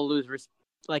people will lose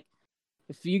like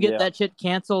if you get that shit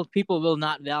canceled, people will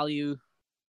not value.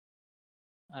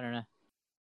 I don't know.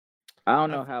 I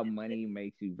don't know how money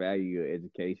makes you value your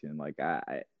education. Like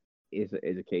it's an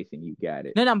education, you got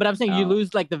it. No, but I'm saying you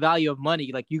lose like the value of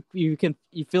money. Like you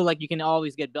feel like you can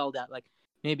always get bailed out. Like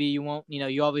maybe you won't.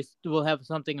 You always will have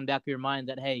something in the back of your mind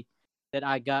that hey, that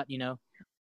I got.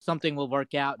 Something will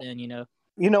work out, and You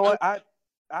know what I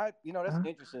that's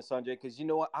interesting, Sanjay, because you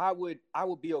know what I would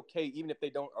be okay even if they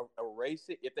don't erase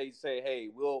it. If they say, hey,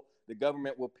 the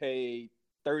government will pay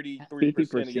 33% of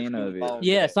your student loan.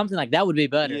 Yeah, something like that would be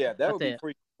better. Yeah, that would be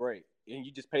freaking great. And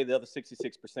you just pay the other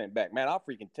 66% back. Man, I'll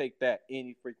freaking take that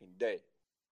any freaking day.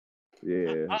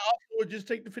 Yeah. I also would just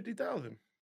take the 50,000.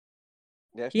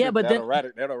 That's true. But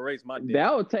that'll raise my debt.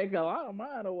 That would take a lot of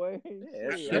mine away.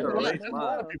 That'll raise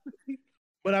mine.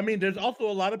 But I mean, there's also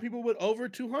a lot of people with over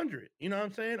 200. You know what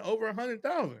I'm saying? Over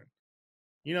 100,000.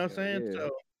 You know what I'm saying? Yeah.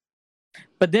 So.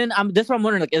 But then that's what I'm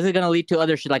wondering. Like, is it going to lead to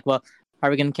other shit? Like, well,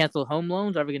 are we going to cancel home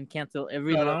loans? Are we going to cancel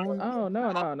every loan? Oh no!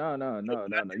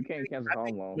 You can't cancel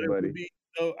home loans, buddy.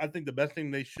 I think the best thing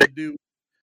they should do,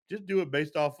 just do it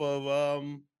based off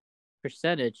of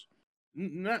percentage.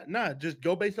 Not just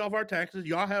go based off our taxes.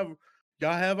 Y'all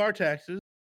have our taxes,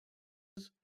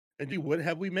 and what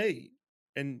have we made?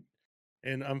 And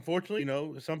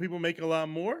unfortunately, some people make a lot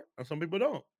more, and some people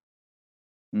don't.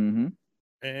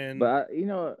 Mm-hmm. But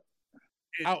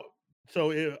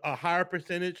a higher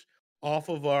percentage off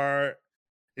of our,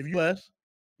 if you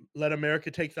let America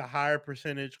takes a higher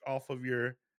percentage off of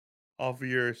your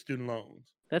student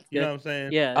loans. That's good. You know what I'm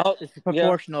saying? Yeah, it's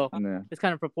proportional. Yeah. It's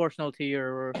kind of proportional to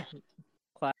your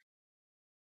class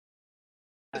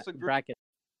bracket.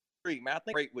 Man, I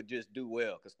think rate would just do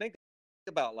well because think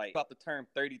about the term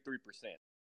 33%.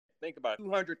 Think about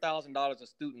 $200,000 of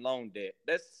student loan debt.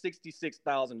 That's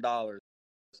 $66,000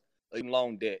 of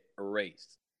loan debt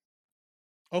erased.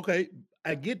 Okay,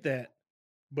 I get that,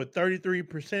 but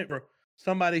 33% for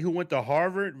somebody who went to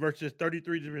Harvard versus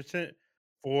 33%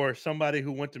 for somebody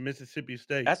who went to Mississippi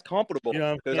State. That's comparable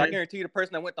because I guarantee you the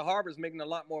person that went to Harvard is making a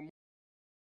lot more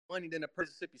money than the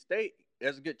Mississippi State.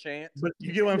 There's a good chance. But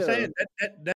you get what I'm saying?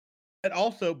 That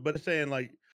also, but saying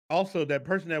also that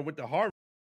person that went to Harvard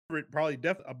probably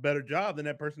definitely a better job than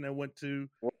that person that went to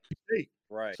State.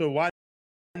 Right. So why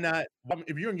not?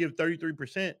 If you're gonna give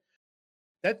 33%,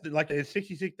 that's like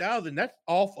 66,000. That's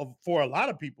off of for a lot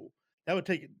of people. That would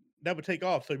take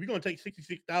off. So if you're gonna take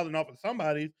 66,000 off of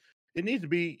somebody, it needs to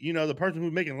be the person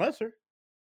who's making lesser.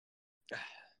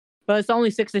 But it's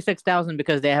only 66,000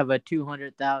 because they have a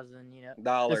 $200,000,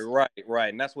 dollar. Right,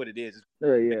 and that's what it is.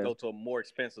 They go to a more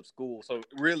expensive school, so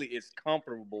really it's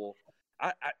comparable.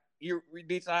 I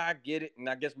get it, and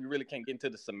I guess we really can't get into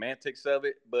the semantics of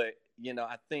it, but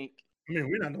I think. I mean,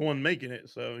 we're not the one making it,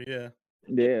 so yeah.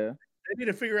 Yeah. They need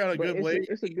to figure out a good way.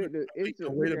 It's a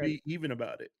way to be even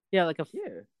about it. Yeah,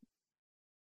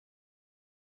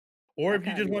 Or if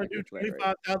you just want to do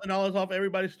 $25,000 off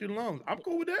everybody's student loans, I'm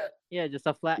cool with that. Yeah, just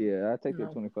a flat. Yeah, I take the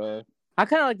 25. I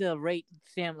kind of like the rate,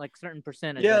 Sam, like certain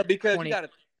percentage. Yeah, like because 20. you got to.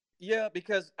 Yeah,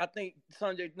 because I think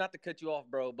Sanjay, not to cut you off,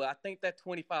 bro, but I think that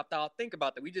 $25,000. Think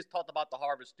about that. We just talked about the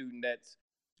Harvard student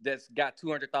that's got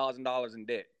 $200,000 in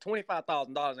debt. $25,000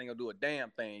 ain't gonna do a damn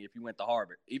thing if you went to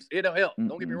Harvard. It'll help.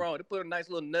 Don't get me wrong. It'll put a nice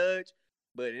little nudge,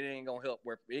 but it ain't gonna help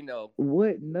where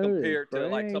what nudge compared to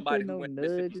like somebody who went to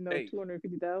nudge, Mississippi State.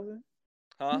 250,000.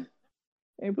 Huh?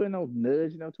 Ain't putting no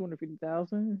nudge,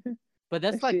 250,000. But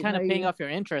that's like kind of paying off your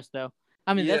interest, though.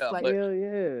 I mean, that's like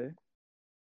yeah.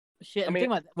 Shit, I mean,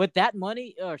 think about with that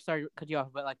money. Or sorry, cut you off,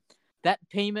 but like that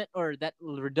payment or that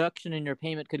reduction in your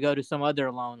payment could go to some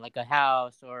other loan, like a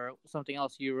house or something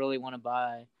else you really want to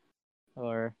buy.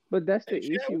 Or But that's the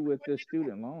issue with the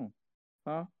student loan,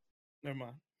 huh? Never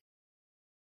mind.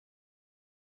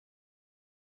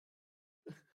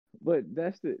 But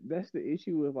that's the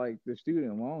issue with like the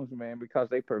student loans, man, because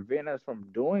they prevent us from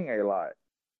doing a lot.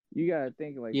 You gotta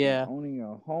think like from yeah, owning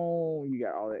a home, you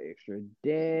got all that extra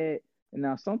debt. And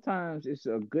now sometimes it's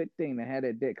a good thing to have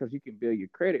that debt because you can build your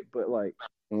credit. But like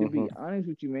to be honest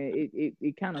with you, man,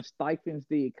 it kind of stifles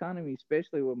the economy,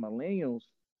 especially with millennials.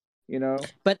 You know,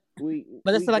 but we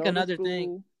that's like go to another school.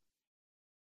 thing.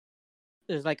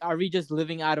 Is like, are we just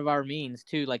living out of our means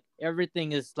too? Like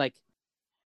everything is like,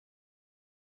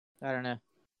 I don't know.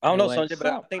 I don't know, Anyway. Sanjay, but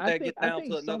I think that gets down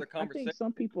to another I conversation. think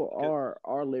some people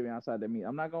are living outside their means.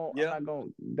 I'm not gonna Yeah.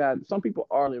 that some people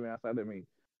are living outside their means,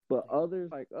 but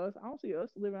others like us, I don't see us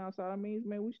living outside our means,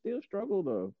 man. We still struggle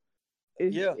though.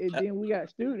 Yeah. And then we got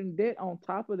student debt on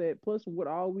top of that, plus what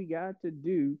all we got to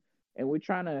do, and we're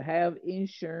trying to have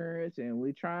insurance, and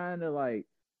we're trying to like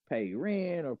pay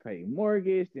rent or pay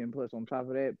mortgage, then plus on top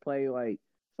of that, pay like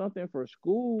something for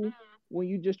school when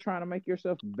you just trying to make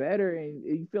yourself better, and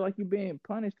you feel like you're being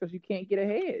punished because you can't get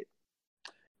ahead.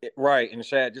 Right. And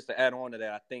Shad, just to add on to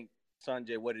that, I think,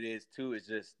 Sanjay, what it is too is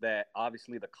just that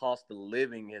obviously the cost of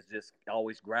living has just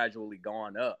always gradually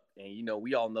gone up. And, you know,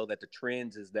 we all know that the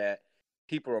trends is that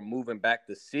people are moving back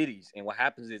to cities. And what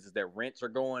happens is that rents are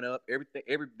going up.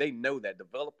 They know that.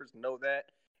 Developers know that,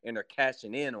 and they're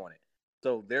cashing in on it.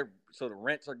 So the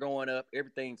rents are going up.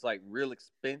 Everything's like real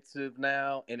expensive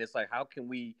now. And it's like, how can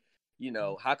we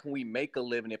make a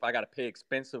living if I got to pay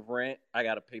expensive rent? I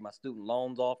got to pay my student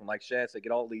loans off. And like Shad said,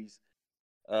 get all these,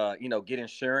 get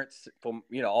insurance from,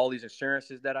 all these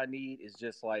insurances that I need. Is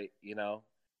just like,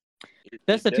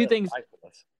 That's the two things.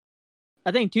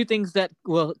 I think two things that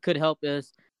could help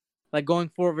is like going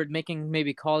forward, making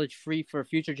maybe college free for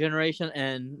future generation,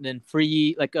 and then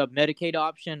free like a Medicaid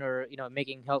option, or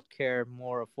making healthcare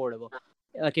more affordable.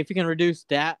 Like if you can reduce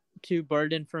that to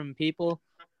burden from people,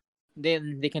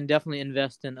 then they can definitely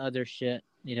invest in other shit.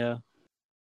 I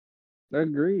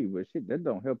agree, but shit, that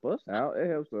don't help us out. It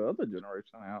helps the other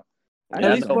generation out. At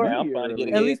least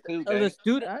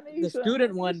the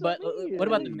student one. But what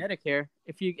about the Medicare?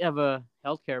 If you have a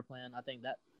healthcare plan, I think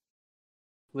that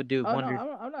would do wonders.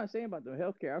 No, I'm not saying about the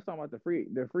healthcare. I was talking about the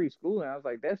free schooling. I was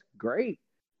like, that's great.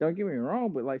 Don't get me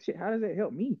wrong, but like, shit, how does that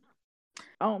help me?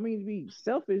 I don't mean to be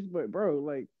selfish, but bro,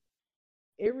 like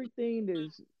everything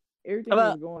that's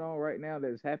going on right now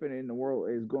that's happening in the world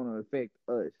is going to affect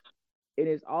us. It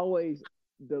is always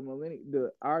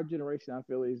our generation, I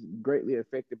feel, is greatly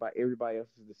affected by everybody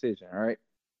else's decision. All right.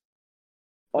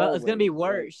 Well, it's gonna be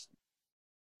worse.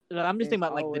 Like, I'm just thinking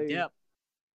about like the debt.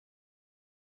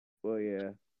 Well, yeah.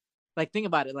 Like think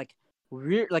about it. Like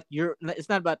it's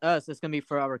not about us. It's gonna be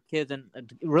for our kids and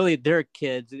really their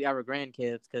kids, our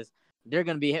grandkids, because they're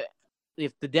gonna be.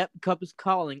 If the debt cup is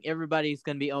calling, everybody's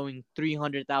gonna be owing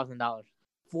 $300,000,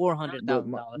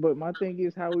 $400,000. But my thing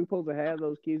is, how are we supposed to have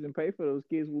those kids and pay for those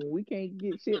kids when we can't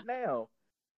get shit now?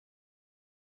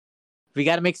 We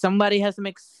got to make somebody has to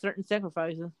make certain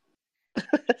sacrifices.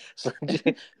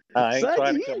 I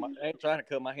ain't trying to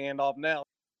cut my hand off now.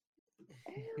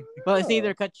 Well, it's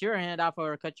either cut your hand off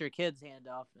or cut your kid's hand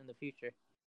off in the future.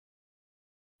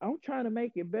 I'm trying to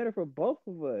make it better for both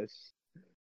of us.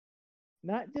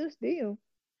 Not just them.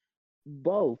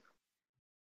 Both.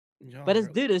 But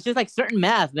it's just like certain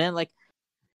math, man. Like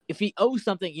if you owe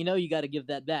something, you got to give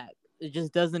that back. It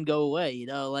just doesn't go away,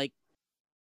 like.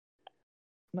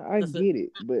 No, I get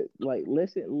it, but like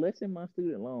lessen my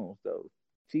student loans though.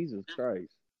 Jesus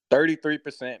Christ.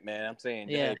 33%, man. I'm saying,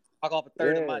 yeah. Hey, knock off a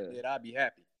third of my debt, I'd be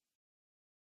happy.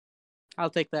 I'll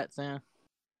take that, Sam.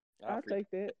 I'll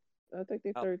take that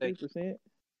 33%.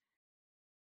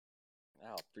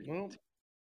 Well,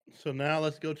 so now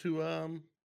let's go to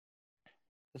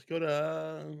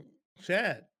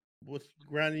Chad. What's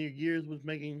grinding your gears? Was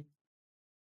making,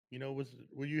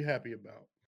 were you happy about?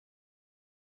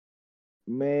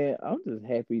 Man, I'm just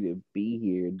happy to be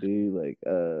here, dude. Like,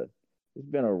 it's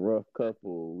been a rough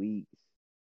couple of weeks,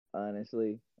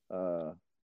 honestly. I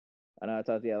know I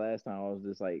talked to you last time. I was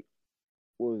just like,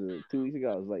 what was it, 2 weeks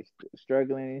ago? I was like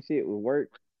struggling and shit with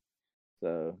work.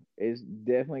 So it's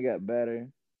definitely got better.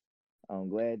 I'm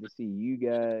glad to see you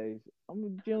guys.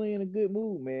 I'm generally in a good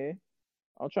mood, man.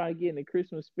 I'm trying to get in the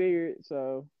Christmas spirit,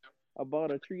 so I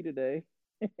bought a tree today.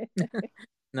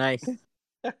 Nice.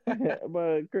 I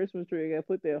bought a Christmas tree. I got to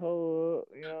put that whole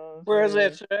up. Where is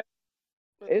that, Shaq?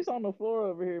 It's on the floor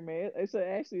over here, man. It's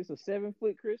a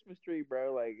 7-foot Christmas tree,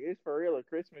 bro. Like, it's for real a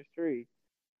Christmas tree.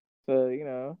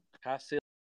 So, How silly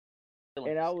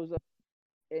And I was,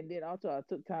 and then also I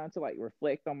took time to like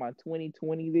reflect on my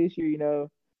 2020 this year. You know,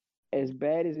 as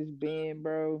bad as it's been,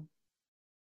 bro.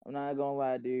 I'm not gonna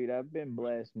lie, dude. I've been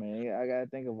blessed, man. I gotta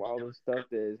think of all the stuff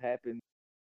that has happened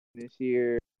this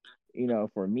year. You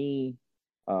know, for me,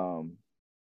 um,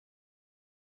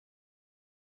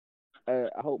 I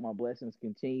hope my blessings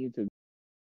continue to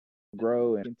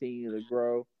grow and continue to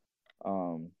grow.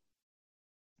 Um,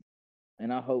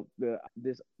 and I hope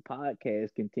this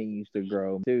podcast continues to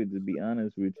grow too. To be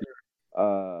honest with you,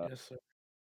 Yes, sir.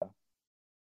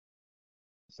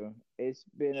 so it's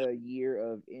been a year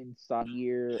of insight,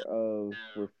 year of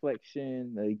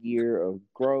reflection, a year of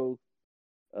growth,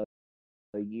 a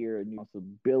year of new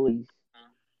responsibilities.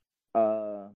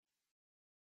 Uh,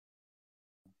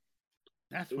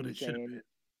 That's what it should have been.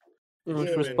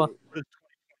 Yeah. Been.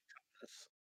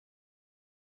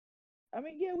 I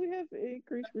mean, yeah, we have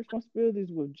increased responsibilities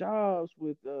with jobs,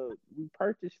 with we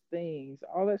purchase things,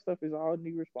 all that stuff is all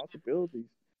new responsibilities.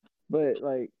 But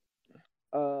like,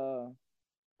 I'm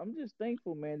just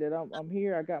thankful, man, that I'm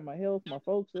here. I got my health, my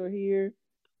folks are here.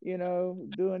 You know,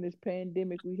 during this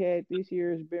pandemic we had this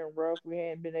year, it's been rough. We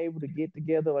hadn't been able to get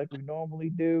together like we normally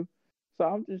do. So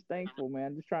I'm just thankful, man.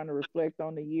 I'm just trying to reflect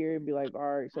on the year and be like, all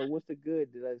right, so what's the good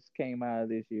that just came out of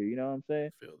this year? You know what I'm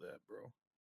saying? Feel that, bro.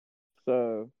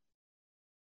 So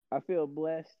I feel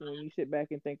blessed when you sit back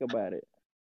and think about it.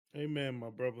 Amen, my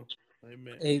brother.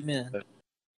 Amen. Amen.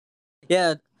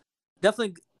 Yeah,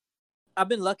 definitely. I've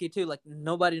been lucky too. Like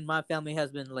nobody in my family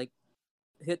has been like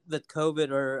hit with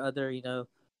COVID or other, you know,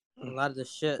 a lot of the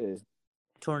shit. Yeah.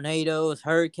 Tornadoes,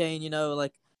 hurricane, you know,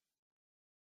 like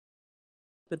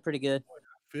been pretty good. I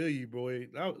feel you, boy.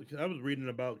 I was reading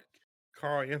about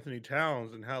Carl Anthony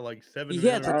Towns and how like 7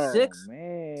 Yeah, men it's like are 6,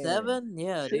 man. 7.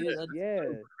 Yeah, Six, dude. That's yeah.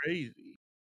 so crazy.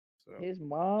 So. His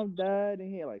mom died,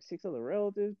 and he had like 6 other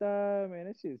relatives die. Man,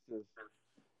 that shit's just.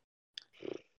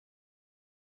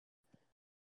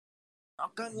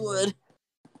 knock on wood.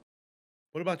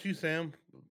 What about you, Sam?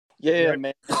 Yeah,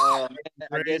 man. I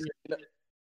guess.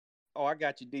 Oh, I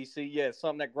got you, DC. Yeah,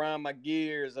 something that grind my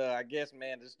gears. I guess,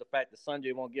 man, just the fact that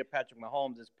Sanjay won't give Patrick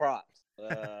Mahomes his props.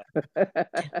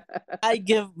 I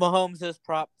give Mahomes his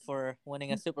prop for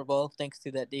winning a Super Bowl thanks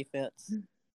to that defense.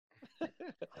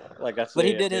 Like I said, but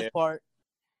he did his part.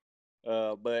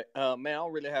 But man, I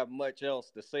don't really have much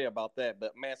else to say about that.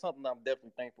 But man, something I'm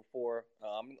definitely thankful for.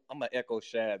 I'm gonna echo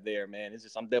Shad there, man. It's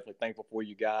just I'm definitely thankful for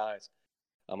you guys.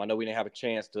 I know we didn't have a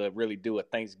chance to really do a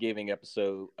Thanksgiving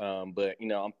episode, but you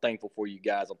know I'm thankful for you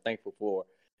guys. I'm thankful for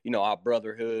our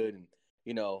brotherhood and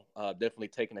definitely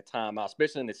taking the time out,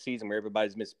 especially in the season where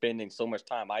everybody's been spending so much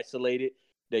time isolated.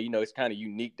 That it's kind of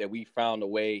unique that we found a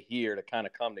way here to kind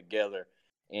of come together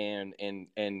and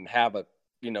have a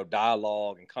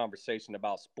dialogue and conversation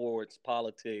about sports,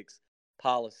 politics,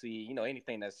 policy,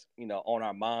 anything that's on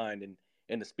our mind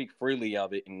and to speak freely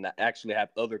of it and actually have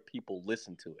other people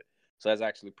listen to it. So that's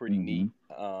actually pretty neat.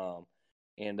 Yeah,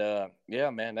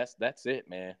 man, that's it,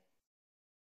 man.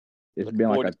 It's been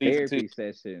like a therapy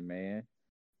session, man.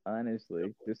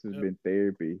 Honestly, this has been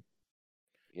therapy.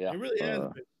 Yeah, it really has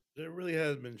been. It really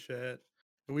has been, Shad.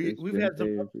 We've had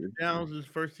some ups and downs this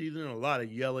first season, a lot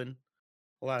of yelling,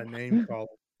 a lot of name calling.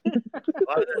 A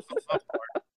lot of that's on my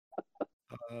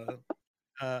part.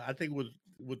 I think what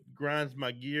grinds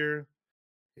my gear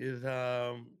is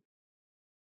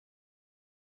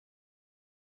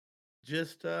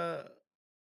just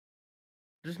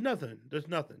nothing. There's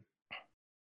nothing.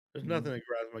 There's nothing that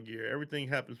grinds my gear. Everything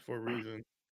happens for a reason,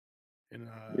 and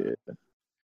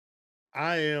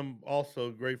I am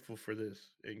also grateful for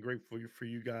this and grateful for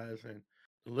you guys and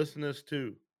the listeners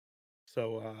too.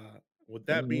 So with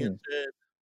that being said,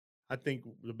 I think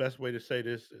the best way to say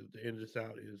this to end this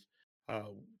out is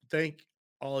thank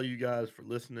all you guys for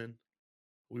listening.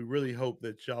 We really hope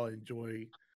that y'all enjoy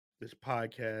this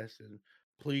podcast and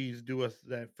please do us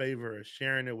that favor of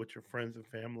sharing it with your friends and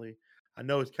family. I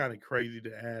know it's kind of crazy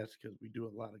to ask because we do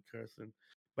a lot of cussing,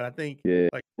 but I think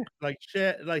like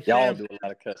y'all do a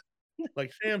lot of cussing.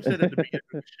 Like Sam said at the beginning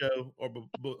of the show or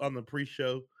on the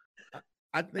pre-show,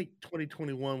 I think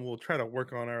 2021 will try to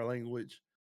work on our language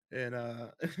and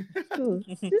just a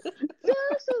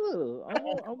little.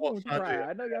 I'm gonna try.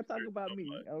 I know y'all talking about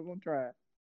me. I'm gonna try.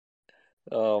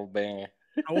 Oh man.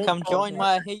 Come join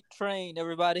my hate train,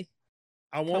 everybody.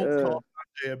 I won't call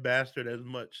Sanjay a bastard as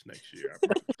much next year.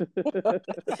 All right,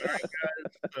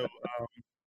 guys. So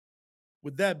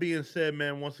with that being said,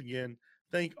 man, once again,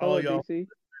 thank all y'all. DC.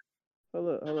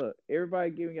 Hold up.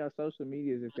 Everybody giving y'all social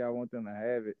medias if y'all want them to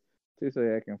have it, too, so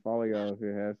I can follow y'all if you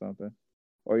have something.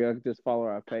 Or y'all can just follow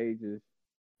our pages.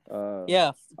 Give out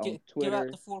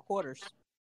the 4 quarters.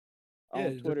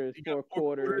 On Twitter is 4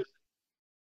 quarters.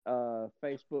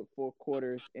 Facebook 4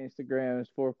 quarters. Instagram is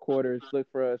 4 quarters. Look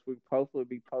for us. We hopefully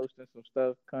be posting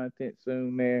some content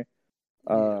soon there.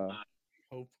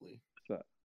 Hopefully.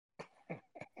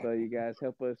 So you guys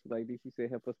help us, like DC said,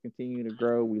 help us continue to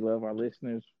grow. We love our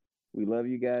listeners. We love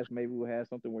you guys. Maybe we'll have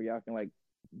something where y'all can like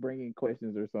bring in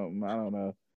questions or something. I don't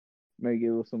know. Maybe get a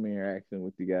little some interaction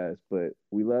with you guys. But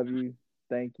we love you.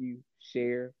 Thank you.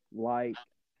 Share, like,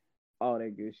 all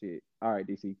that good shit. All right,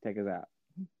 DC, take us out.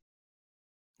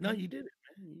 No, you did it,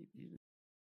 man.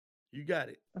 You got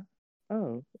it.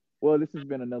 Oh, well, this has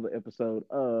been another episode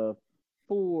of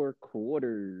 4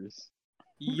 quarters.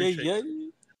 Yeah.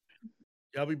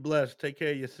 Y'all be blessed. Take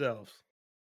care of yourselves.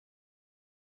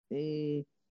 Hey.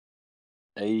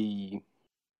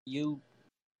 You.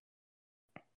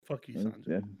 Fuck you,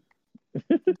 Sanjay.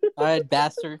 All right,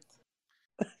 bastard.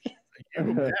 You're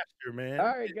a bastard, man.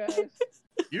 All right, guys.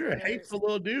 You're a hateful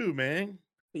little dude, man.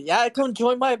 Yeah, come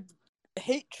join my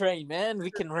hate train, man.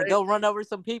 We can go run over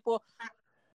some people.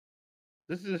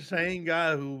 This is the same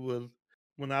guy who was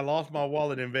when I lost my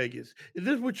wallet in Vegas. Is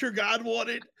this what your God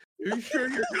wanted? Are you sure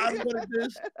your God wanted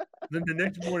this? Then the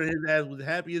next morning, his ass was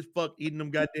happy as fuck eating them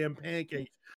goddamn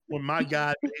pancakes. When my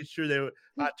God made sure that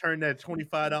I turned that $25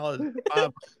 to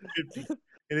 $5.50,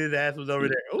 and his ass was over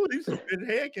there. Oh, these are good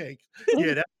pancakes.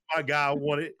 Yeah, that's what my God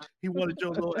wanted. He wanted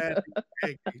your little ass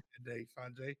pancakes today,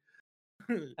 Sanjay.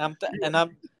 I'm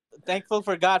thankful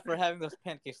for God for having those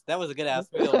pancakes. That was a good ass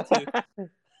meal too.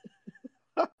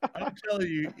 I'm telling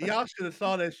you, y'all should have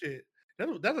saw that shit.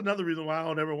 That's another reason why I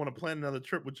don't ever want to plan another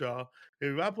trip with y'all.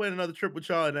 If I plan another trip with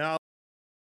y'all and I'll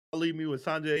leave me with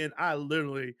Sanjay, and I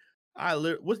literally,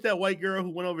 what's that white girl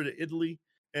who went over to Italy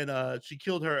and she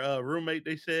killed her roommate?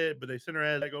 They said, but they sent her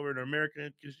ass back over to America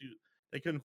because they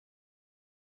couldn't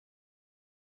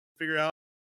figure out.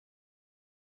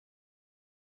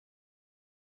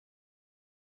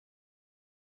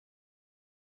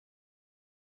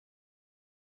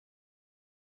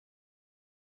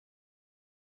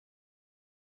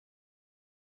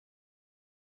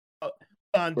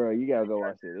 Bro, you gotta go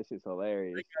watch it. This is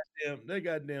hilarious. They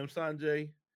goddamn Sanjay.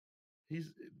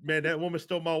 Man, that woman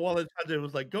stole my wallet. Sanjay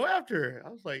was like, "Go after her." I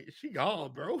was like, "She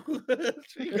gone, bro.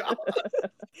 She gone."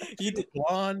 You did.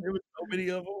 Blonde. There was so many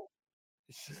of them.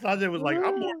 Sanjay was like,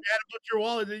 "I'm more mad about your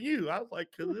wallet than you." I was like,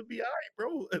 "Cause it'll be all right,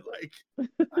 bro."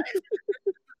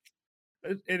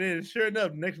 And then sure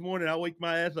enough, next morning I wake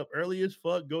my ass up early as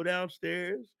fuck, go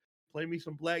downstairs, play me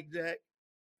some blackjack,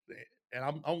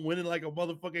 and I'm winning like a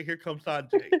motherfucker. Here comes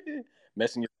Sanjay.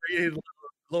 Messing your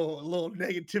little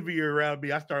negativity around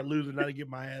me. I start losing. I get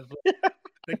my ass up.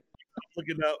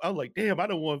 Looking up, I was like, "Damn, I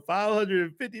done won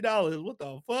 $550. What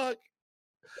the fuck?"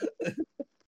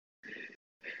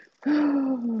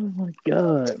 Oh my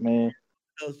God, man!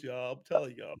 I'm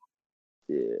telling y'all.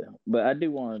 Yeah, but I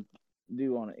do want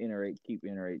to keep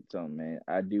iterate something, man.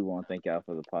 I do want to thank y'all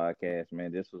for the podcast,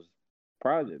 man. This was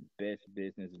probably the best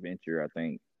business venture I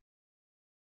think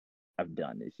I've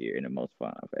done this year, and the most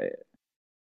fun I've had.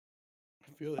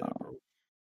 I feel that, bro.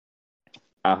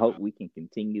 I hope we can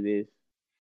continue this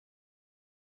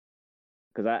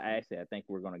because I think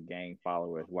we're gonna gain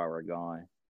followers while we're gone.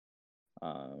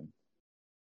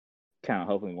 Kind of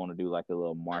hoping we want to do like a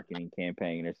little marketing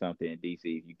campaign or something in DC.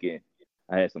 If you can,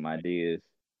 I had some ideas,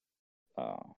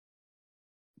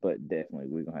 but definitely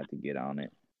we're gonna have to get on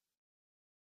it.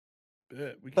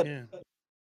 Bet we can.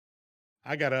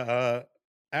 I gotta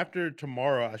after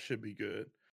tomorrow I should be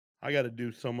good. I gotta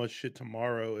do so much shit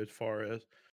tomorrow as far as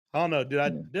I don't know. Did I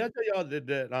tell y'all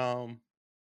that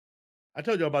I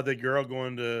told y'all about that girl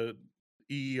going to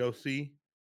EEOC?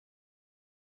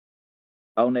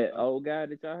 On that old guy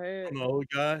that y'all had? On the old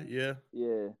guy, yeah.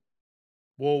 Yeah.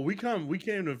 Well, we came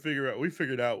to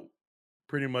figured out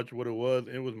pretty much what it was.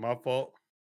 It was my fault.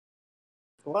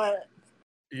 What?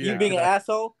 Yeah, you being an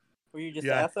asshole? Were you just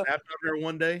an asshole? I snapped on her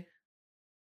one day.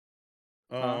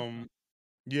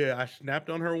 Yeah, I snapped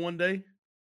on her one day.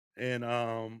 And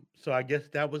so I guess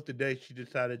that was the day she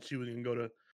decided she was gonna go to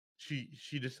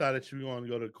she decided she was gonna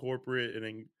go to corporate and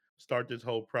then start this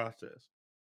whole process.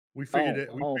 We figured it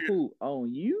who?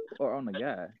 On you or on the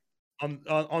guy?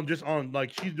 On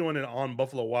like she's doing it on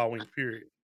Buffalo Wild Wings, period.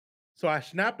 So I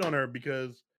snapped on her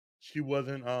because she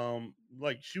wasn't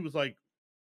like she was like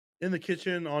in the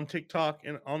kitchen on TikTok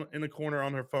and in the corner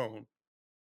on her phone.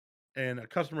 And a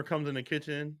customer comes in the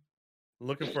kitchen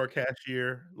looking for a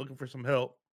cashier, looking for some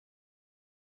help.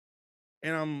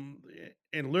 And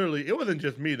literally it wasn't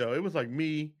just me though. It was like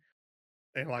me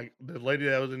and like the lady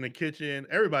that was in the kitchen.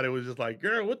 Everybody was just like,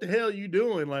 "Girl, what the hell are you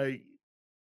doing?" Like,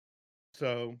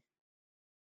 so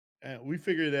we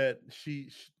figured that she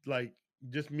like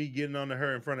just me getting on to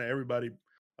her in front of everybody,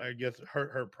 I guess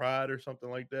hurt her pride or something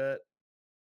like that.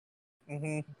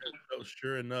 So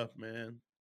sure enough, man.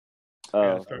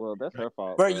 Well, that's her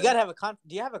fault. Bro, you gotta have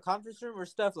do you have a conference room or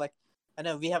stuff? Like, I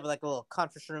know we have like a little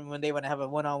conference room when they want to have a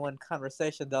one-on-one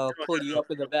conversation. They'll pull you up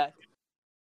in the back.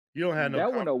 You don't have no.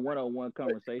 That wasn't a one-on-one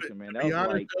conversation, man. That was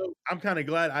honest, like. though, I'm kind of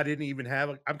glad I didn't even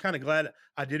have. I'm kind of glad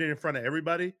I did it in front of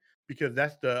everybody because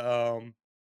that's the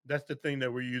thing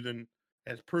that we're using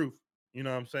as proof. You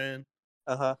know what I'm saying?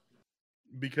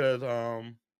 Because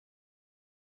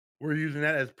we're using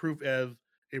that as proof as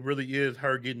it really is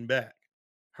her getting back,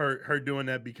 her doing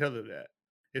that because of that.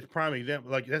 It's prime example.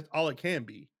 Like that's all it can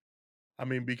be. I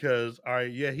mean, because all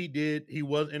right, yeah, he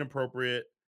was inappropriate.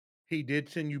 He did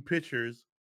send you pictures,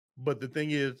 but the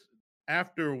thing is,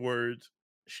 afterwards,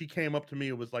 she came up to me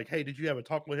and was like, "Hey, did you have a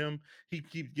talk with him? He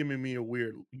keeps giving me a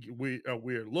weird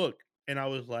look." And I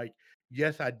was like,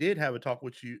 "Yes, I did have a talk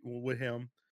with him."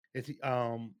 Is he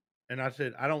and I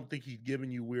said, "I don't think he's giving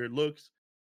you weird looks."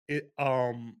 Because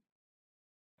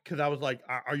I was like,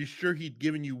 "Are you sure he's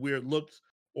giving you weird looks,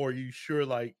 or are you sure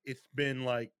like it's been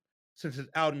like since it's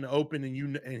out in the open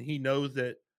and he knows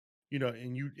that, you know,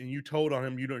 and you told on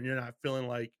him you're not feeling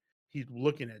like he's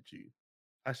looking at you."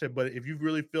 I said, "But if you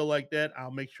really feel like that,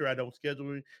 I'll make sure I don't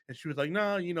schedule it." And she was like,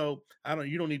 "No, you know,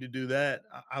 you don't need to do that."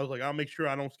 I was like, "I'll make sure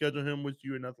I don't schedule him with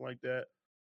you or nothing like that."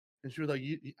 And she was like,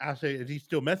 I say, "Is he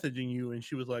still messaging you?" And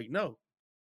she was like, "No."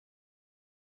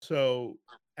 So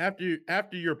after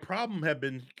your problem had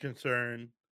been concerned,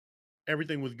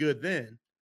 everything was good then.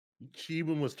 She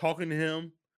even was talking to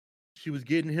him. She was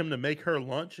getting him to make her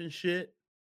lunch and shit.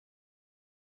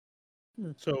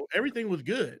 So everything was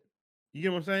good. You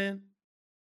get what I'm saying?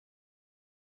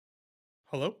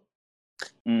 Hello?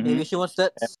 Maybe she wants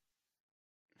that.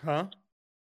 Huh?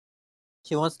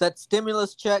 She wants that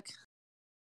stimulus check.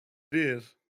 It is.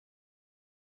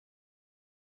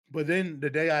 But then the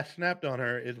day I snapped on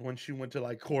her is when she went to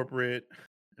like corporate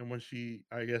and when she,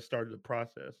 I guess, started the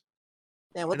process.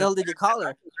 And what the hell did you call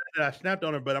her? I snapped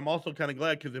on her, but I'm also kind of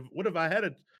glad because what if I had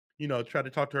to, you know, try to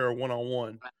talk to her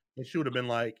one-on-one and she would have been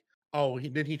like, "Oh, he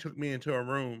took me into a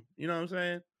room." You know what I'm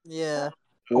saying? Yeah.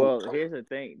 Well, here's the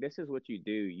thing. This is what you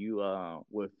do. You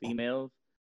with females,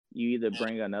 you either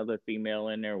bring another female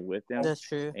in there with them. That's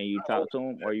true. And you talk to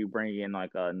them, or you bring in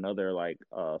like another like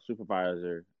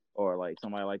supervisor or like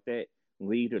somebody like that.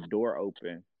 Leave the door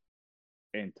open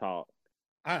and talk.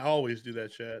 I always do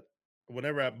that, Chad.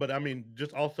 But I mean,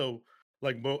 just also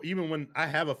like, but even when I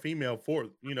have a female for,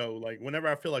 you know, like whenever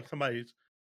I feel like somebody's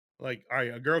like, all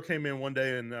right, a girl came in one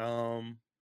day and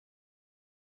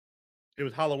it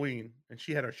was Halloween and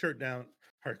she had her shirt down,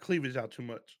 her cleavage out too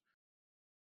much.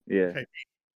 Yeah.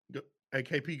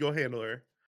 KP, go handle her.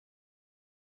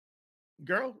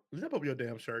 Girl, zip up your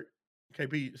damn shirt.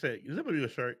 KP said, zip up your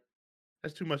shirt.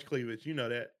 That's too much cleavage. You know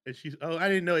that. And she's, oh, I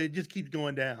didn't know. It just keeps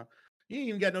going down. You ain't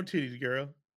even got no titties, girl.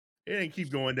 It ain't keep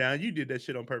going down. You did that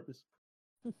shit on purpose.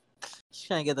 She's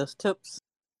trying to get those tips.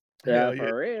 Yeah,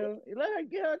 for real. Let her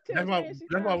get her tips.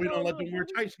 That's why we don't let them wear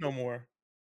tights no more.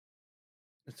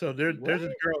 So there's this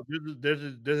girl.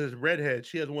 There's this redhead.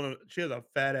 She has a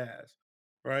fat ass,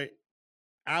 right?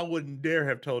 I wouldn't dare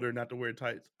have told her not to wear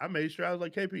tights. I made sure I was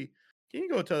like, KP, can you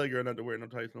go tell that girl not to wear no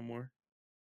tights no more?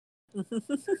 And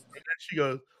then she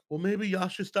goes, well, maybe y'all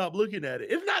should stop looking at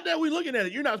it. It's not that we're looking at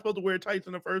it. You're not supposed to wear tights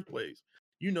in the first place.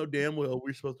 You know damn well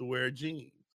we're supposed to wear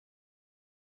jeans.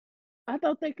 I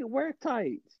thought they could wear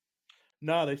tights.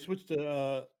 No, they switched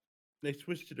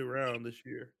it around this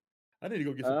year. I need to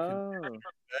go get some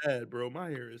bad, bro. My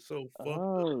hair is so fucked up.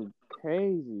 Oh,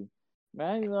 crazy.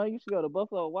 Man, you know, you should go to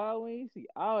Buffalo Wild Wings, see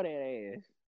all that ass.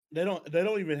 They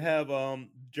don't even have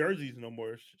jerseys no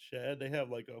more, Shad. They have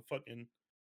like a fucking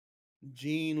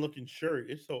jean looking shirt.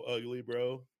 It's so ugly,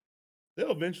 bro.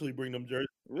 They'll eventually bring them jerseys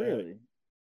back. Really?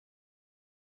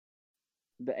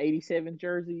 The 87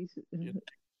 jerseys? Yeah.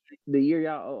 The year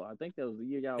y'all, I think that was the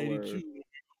year y'all 82. Were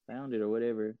founded or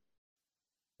whatever.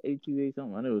 82,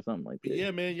 something. I know it was something like that.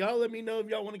 Yeah, man. Y'all let me know if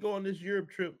y'all want to go on this Europe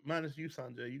trip. Minus you,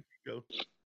 Sanjay. You can go.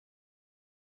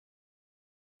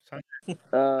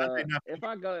 If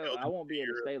I go, I won't be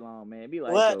able to stay long, man. It'd be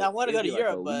like I want to go to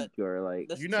Europe, but or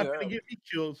like you're not gonna get me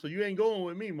killed, so you ain't going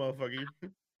with me, motherfucker.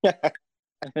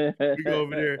 You go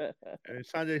over there and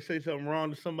Sanjay say something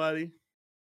wrong to somebody.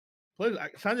 Plus,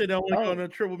 Sanjay don't want to go on a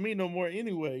trip with me no more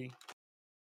anyway.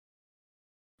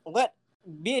 What?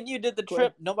 Me and you did the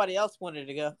trip. Nobody else wanted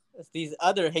to go. It's these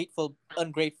other hateful,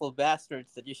 ungrateful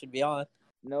bastards that you should be on.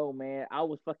 No, man. I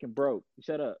was fucking broke.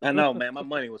 Shut up. I know, man. My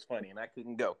money was funny and I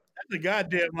couldn't go. That's a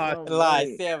goddamn lie.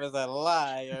 Lie. Sam is a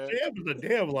liar. Sam is a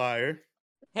damn liar.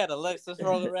 had a Lexus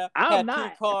rolling around. I'm had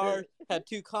not. 2 cars. Had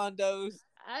 2 condos.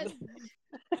 I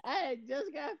had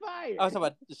just got fired. I was talking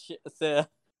about the shit. So,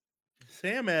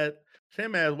 Sam had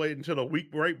waited until a week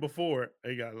right before.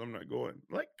 Hey guys, I'm not going.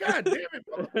 Like, God damn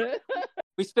it!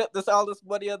 we spent all this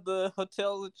money on the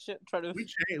hotels and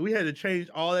shit. We had to change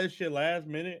all that shit last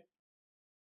minute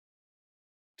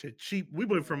to cheap. We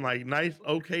went from like nice,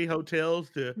 okay hotels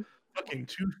to fucking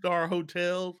 2-star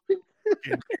hotels.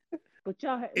 But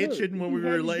y'all itching when we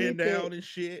were laying down and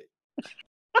shit.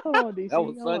 Hold on,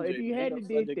 DC. If you hadn't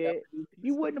did that,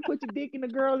 you wouldn't have put your dick in the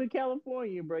girl in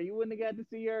California, bro. You wouldn't have got to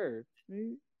see her.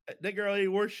 That girl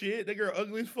ain't worth shit. That girl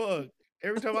ugly as fuck.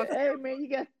 Every time I hey man, you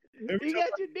got your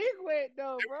dick wet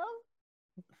though, bro.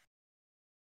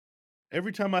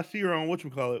 Every time I see her on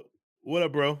whatchamacallit, what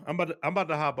up, bro? I'm about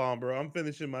to hop on, bro. I'm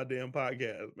finishing my damn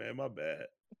podcast, man. My bad.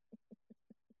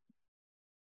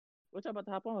 What y'all about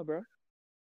to hop on, bro?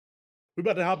 We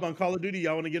about to hop on Call of Duty.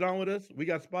 Y'all want to get on with us? We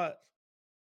got spots.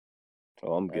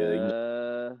 Oh, I'm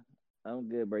good. I'm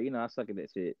good, bro. You know I suck at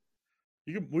that shit.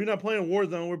 We're not playing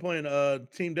Warzone. We're playing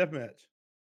Team Deathmatch.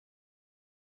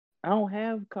 I don't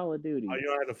have Call of Duty. Oh, you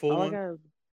don't have the full one?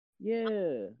 Yeah.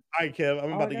 All right, Kev.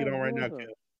 I'm about to get on right now, Kev.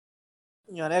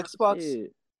 You on Xbox? Yeah.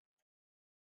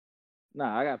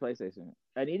 Nah, I got PlayStation.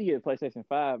 I need to get a PlayStation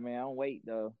 5, man. I'm wait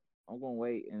though. I'm gonna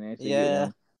wait and then get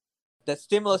one. That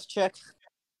stimulus check.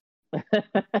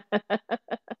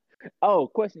 Oh,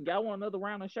 question. Y'all want another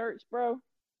round of shirts, bro?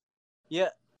 Yeah.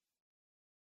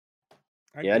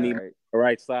 I need the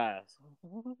right size.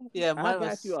 Yeah, I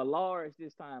got you a large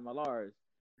this time. A large.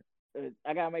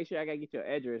 I gotta make sure I gotta get your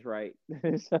address right.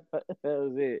 So, that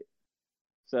was it.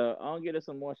 So I'm gonna get us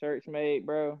some more shirts made,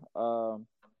 bro.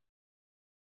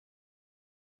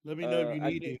 Let me know if you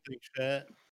need anything, chat.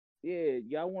 Yeah,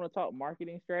 y'all want to talk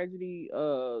marketing strategy?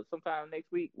 Sometime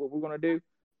next week. What we're gonna do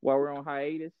while we're on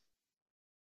hiatus?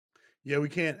 Yeah, we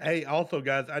can. Hey, also,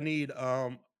 guys, I need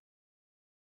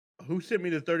who sent me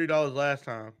the $30 last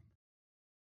time?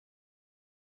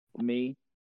 Me.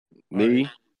 Me.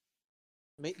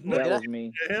 No, that was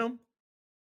me. Him.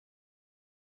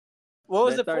 What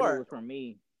was it for? It was from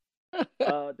me.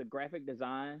 The graphic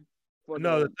design for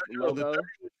the logo.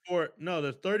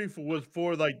 The 30 was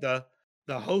for like the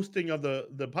hosting of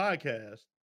the podcast.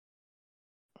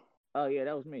 Oh yeah,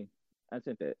 that was me. I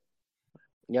sent that.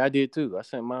 Yeah, I did too. I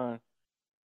sent mine.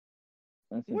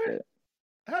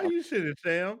 How you sent it,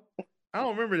 Sam? I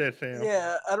don't remember that, Sam.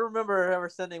 Yeah, I don't remember ever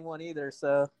sending one either,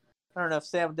 so I don't know if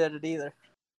Sam did it either.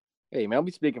 Hey man, I'll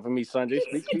be speaking for me, Sanjay.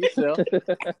 Speak for yourself.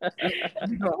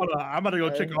 Hold on, I'm about to go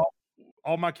check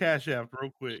all my Cash Apps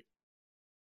real quick.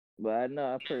 But I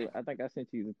know I think I sent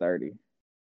you the 30.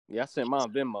 Yeah, I sent mine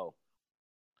Venmo.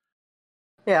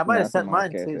 Yeah, I might have sent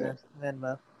mine too,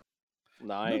 Venmo.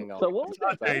 No, I ain't gonna. So what was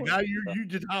that? Sanjay, now you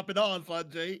just hopping on,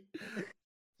 Sanjay.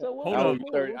 So hold on.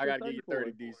 30. I gotta give you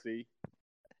 30, DC.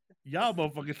 Y'all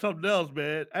motherfucking something else,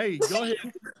 man. Hey, go ahead.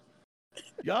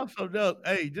 Y'all something else.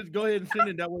 Hey, just go ahead and send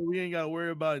it. That way we ain't got to worry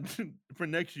about it for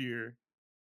next year.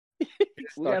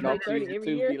 We got to make 30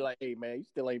 every year. Be like, hey man, you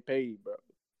still ain't paid, bro.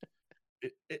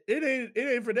 It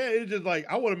ain't for that. It's just like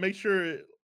I want to make sure.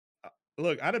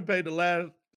 Look, I didn't pay the last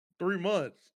 3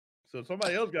 months, so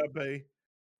somebody else got to pay.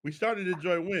 We started to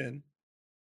enjoy when.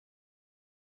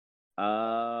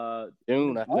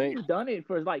 June, I think. We've done it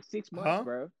for like 6 months,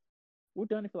 bro. We've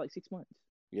done it for like 6 months.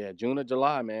 Yeah, June or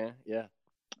July, man. Yeah.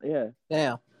 Yeah.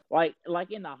 Damn. Like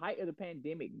in the height of the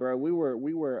pandemic, bro. We were.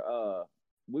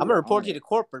 I'm gonna report you to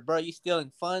corporate, bro. You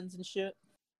stealing funds and shit.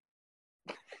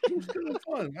 Who's stealing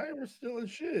funds? I ain't stealing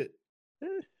shit.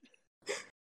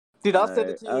 Dude, I'll send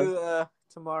it to you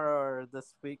tomorrow or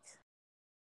this week.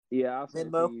 Yeah, I'll send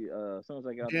it to you as soon as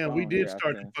I get off the phone. We did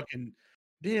start in fucking.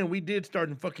 Damn, we did start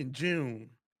in fucking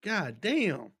June. God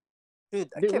damn. Dude,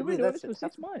 we've been doing this for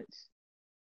 6 months.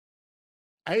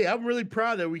 Hey, I'm really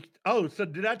proud that we. Oh, so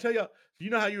did I tell you? You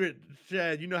know how you were,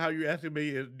 Chad? You know how you were asking me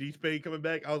is D Spade coming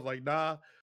back? I was like, nah,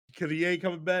 because he ain't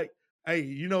coming back. Hey,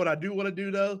 you know what I do want to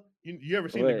do though? You ever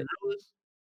seen the Gorillas?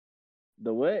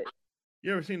 The what?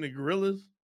 You ever seen the Gorillas?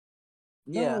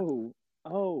 No.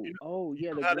 Yeah. Oh,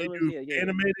 yeah. The Gorillas. Yeah.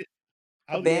 Animated.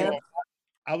 I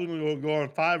was gonna go on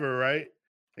Fiverr, right,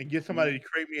 and get somebody to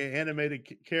create me an animated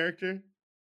character.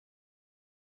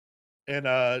 And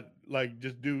like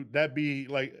just do that be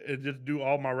like and just do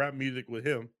all my rap music with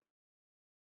him.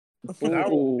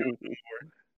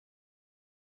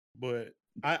 But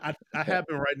I have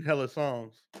been writing hella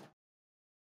songs.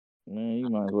 Man, you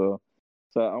might as well.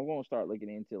 So I'm gonna start looking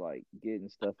into like getting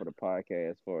stuff for the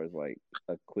podcast as far as like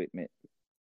equipment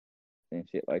and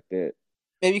shit like that.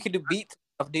 Maybe you could do beat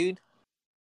stuff, dude.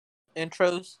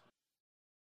 Intros.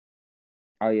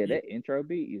 Oh yeah, that intro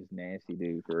beat is nasty,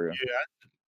 dude. For real.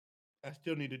 Yeah, I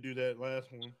still need to do that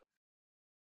last one.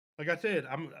 Like I said,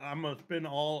 I'm gonna spend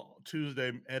all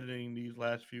Tuesday editing these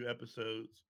last few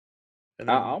episodes. And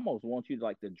then, I almost want you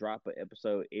to drop an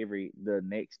episode the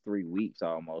next 3 weeks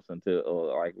almost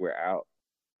until like we're out.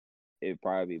 It'd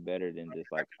probably be better than just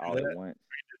all at once.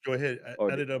 Go ahead,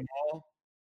 edit them all.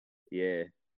 Yeah.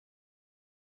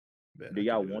 Do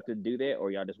y'all want to do that, or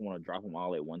y'all just want to drop them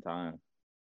all at one time?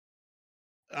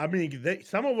 I mean,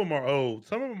 some of them are old.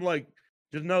 Some of them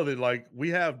just know that we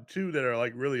have 2 that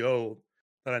are really old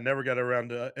that I never got around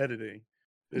to editing.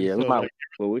 And yeah,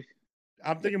 so,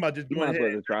 I'm thinking about just going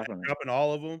ahead and dropping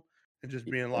all of them and just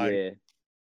being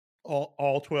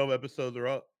all 12 episodes are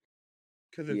up.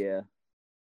 Because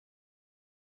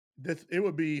it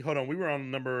would be. Hold on, we were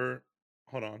on number.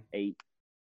 Hold on, 8.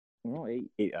 We're on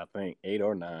 8. 8, I think 8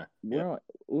 or 9. We're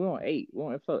on 8. We're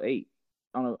on episode 8.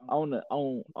 On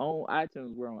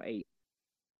iTunes, we're on 8.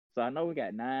 So I know we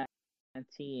got 9,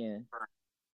 10,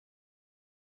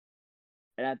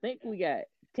 and I think we got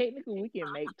technically we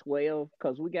can make 12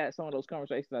 because we got some of those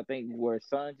conversations. I think where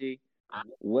Sanji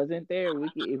wasn't there.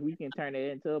 If we can turn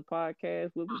it into a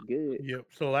podcast, we'll be good. Yep.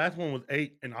 So the last one was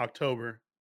 8 in October.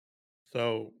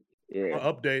 So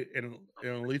I'll update and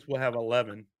at least we'll have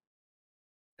 11.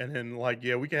 And then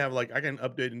we can have I can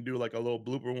update and do a little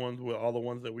blooper ones with all the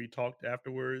ones that we talked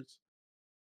afterwards,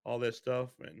 all that stuff.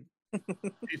 And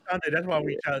Sunday, that's why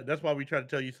we try to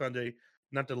tell you Sunday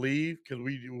not to leave because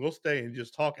we'll stay and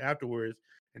just talk afterwards.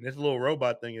 And this little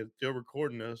robot thing is still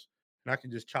recording us, and I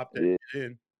can just chop that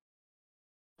in.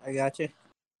 I got you.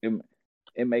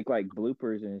 It make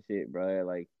bloopers and shit,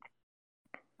 bro.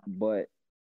 But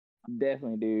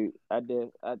definitely, dude. I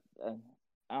don't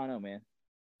know, man.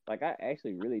 I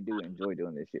actually really do enjoy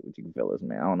doing this shit with you fellas,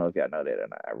 man. I don't know if y'all know that or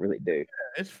not. I really do. Yeah,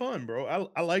 it's fun, bro.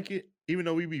 I like it, even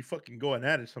though we be fucking going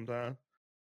at it sometimes.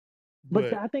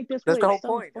 But I think that's the whole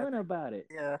point. Fun about it.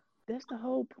 Yeah, that's the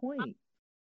whole point.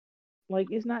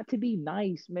 It's not to be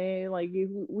nice, man. If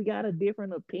we got a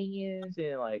different opinions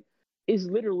and it's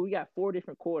literally we got 4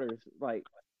 different quarters,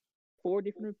 4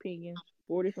 different opinions,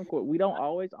 4 different quarters. We don't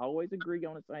always agree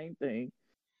on the same thing,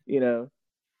 you know.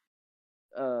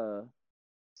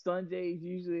 Sanjay's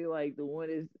usually the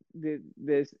one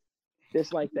that's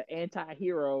the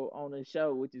anti-hero on the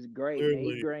show, which is great. Man.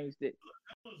 He brings it.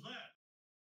 What was that?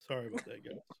 Sorry about that,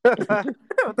 guys.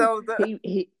 What was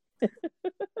that?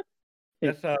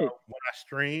 That's when I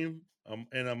stream,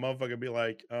 and a motherfucker be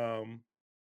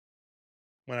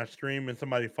when I stream and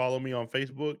somebody follow me on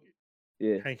Facebook,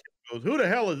 Hank goes, "Who the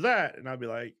hell is that?" And I'll be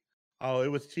like, "Oh,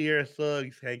 it was Tierra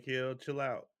Suggs. Hank Hill, chill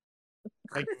out.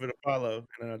 Thank you for the follow."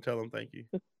 And then I tell him thank you.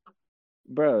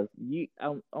 Bro,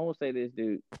 I'm gonna say this,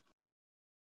 dude.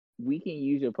 We can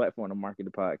use your platform to market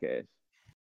the podcast.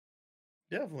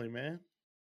 Definitely, man.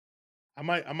 I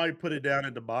might put it down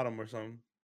at the bottom or something.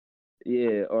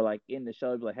 Yeah, or in the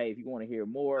show, be hey, if you want to hear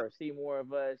more or see more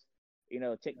of us,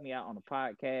 check me out on the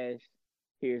podcast.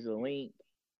 Here's the link.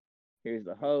 Here's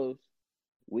the host.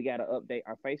 We got to update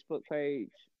our Facebook page,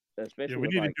 especially. Yeah, we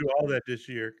need to do all that this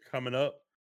year coming up.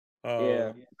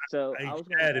 So hey,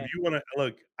 Chad, if you want to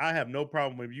look, I have no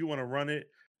problem. If you want to run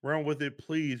with it.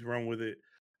 Please run with it.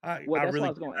 That's what I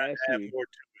was going to ask you. More to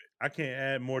it. I can't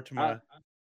add more to my.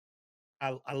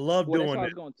 I love doing it. That's what I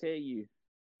was going to tell you.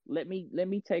 Let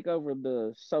me take over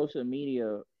the social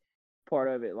media part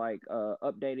of it,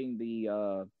 updating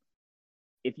the.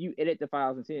 If you edit the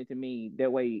files and send it to me,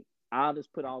 that way I'll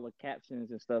just put all the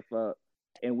captions and stuff up,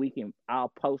 and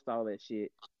I'll post all that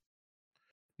shit.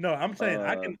 No, I'm saying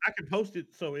I can post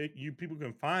it so you people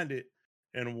can find it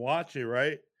and watch it,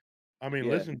 right? I mean,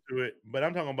 listen to it, but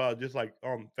I'm talking about just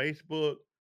on Facebook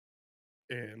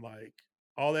and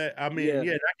all that. I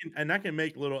mean, I can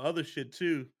make little other shit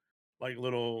too,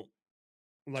 little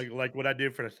what I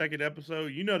did for the second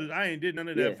episode. You know that I ain't did none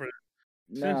of that for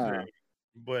Censoring.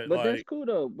 But that's cool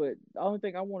though. But the only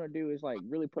thing I want to do is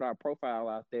really put our profile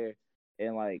out there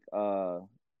and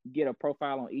get a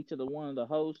profile on each of one of the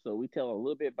hosts, so we tell a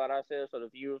little bit about ourselves, so the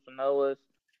viewers will know us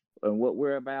and what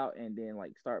we're about, and then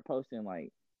start posting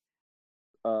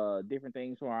different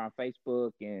things from our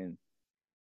Facebook and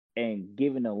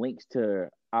giving the links to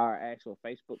our actual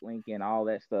Facebook link and all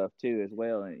that stuff too as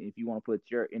well. And if you want to put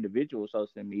your individual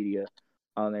social media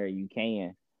on there, you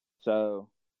can. So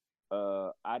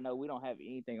I know we don't have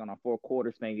anything on our 4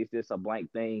 quarters thing. It's just a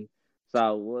blank thing. So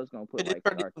I was gonna put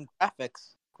our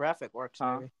graphics. Graphic works.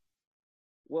 Maybe.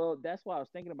 Well, that's what I was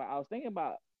thinking about.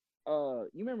 You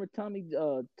remember Tommy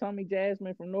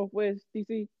Jasmine from Northwest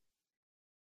DC?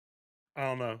 I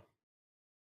don't know.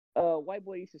 White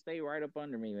boy used to stay right up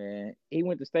under me, man. He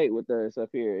went to state with us up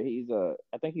here. He's I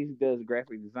think he does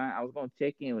graphic design. I was gonna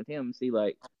check in with him and see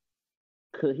like,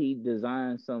 could he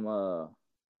design us a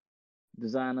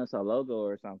logo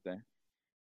or something.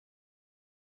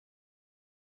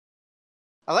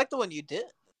 I like the one you did.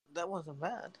 That wasn't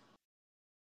bad.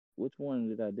 Which one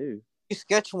did I do? You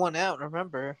sketched one out.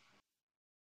 Remember?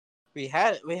 We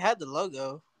had the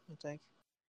logo. I think.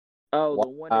 Oh, the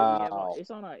one that we have.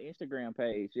 It's on our Instagram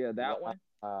page. Yeah, that one.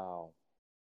 Wow.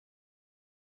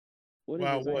 What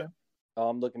is it?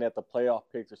 I'm looking at the playoff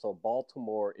picture. So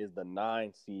Baltimore is the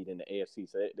 9 seed in the AFC.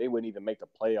 So they wouldn't even make the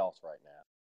playoffs right now.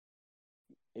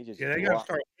 They got to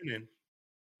start winning.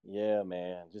 Yeah,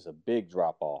 man. Just a big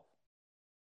drop off.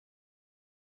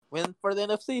 Win for the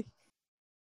NFC.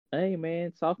 Hey,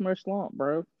 man. Sophomore slump,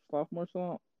 bro. Sophomore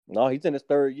slump. No, he's in his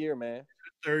third year, man.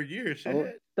 Third year, shit. Oh,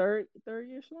 third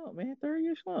year slump, man.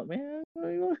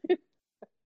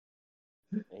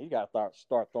 He got to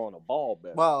start throwing the ball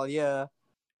better. Well, yeah.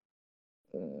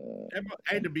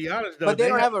 Hey, to be honest, though. But they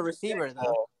don't have a receiver,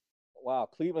 though. Wow,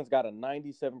 Cleveland's got a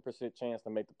 97% chance to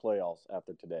make the playoffs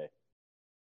after today.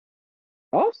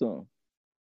 Awesome.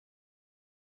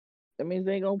 That means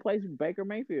they ain't gonna play Baker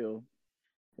Mayfield.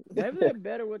 Maybe they're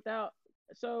better without.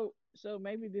 So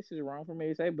maybe this is wrong for me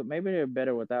to say, but maybe they're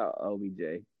better without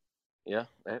OBJ. Yeah,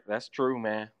 that's true,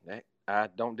 man. I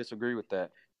don't disagree with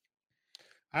that.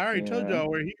 I already told y'all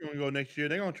where he's gonna go next year.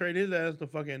 They're gonna trade his ass to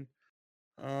fucking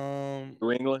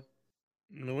New England.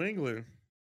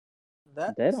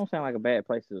 That don't sound like a bad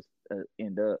place to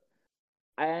end up.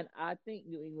 And I think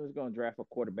New England's gonna draft a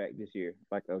quarterback this year,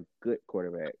 like a good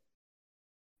quarterback.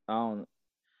 I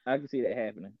can see that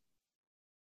happening.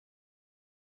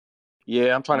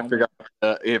 Yeah, I'm trying to figure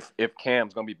out if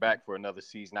Cam's gonna be back for another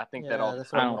season. I think I don't think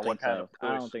so.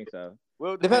 I don't think so.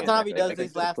 Well, depends on how he does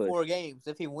these last 4 games.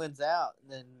 If he wins out,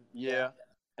 then yeah.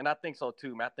 And I think so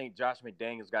too, man. I think Josh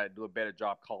McDaniels got to do a better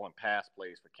job calling pass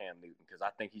plays for Cam Newton because I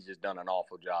think he's just done an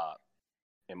awful job,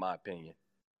 in my opinion.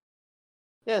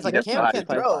 Yeah, it's like Cam can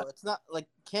throw. It's not like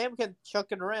Cam can chuck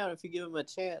it around if you give him a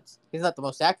chance. He's not the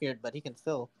most accurate, but he can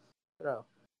still throw.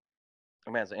 I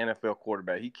mean, as an NFL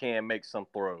quarterback, he can make some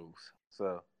throws.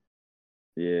 So,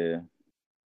 yeah.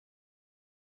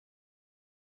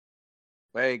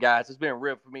 Hey guys, it's been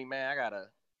real for me, man.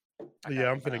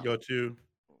 I'm gonna go too.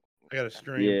 I got a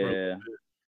stream. Yeah.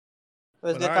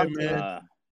 It's good talking to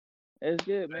you. It's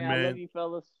good, man. I love you,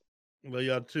 fellas. Love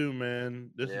y'all too,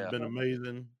 man. This has been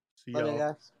amazing. See love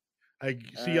y'all. Guys.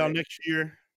 See y'all next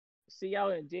year. See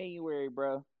y'all in January,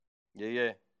 bro.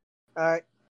 Yeah. All right.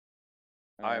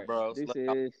 All right, bro. This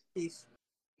is Peace.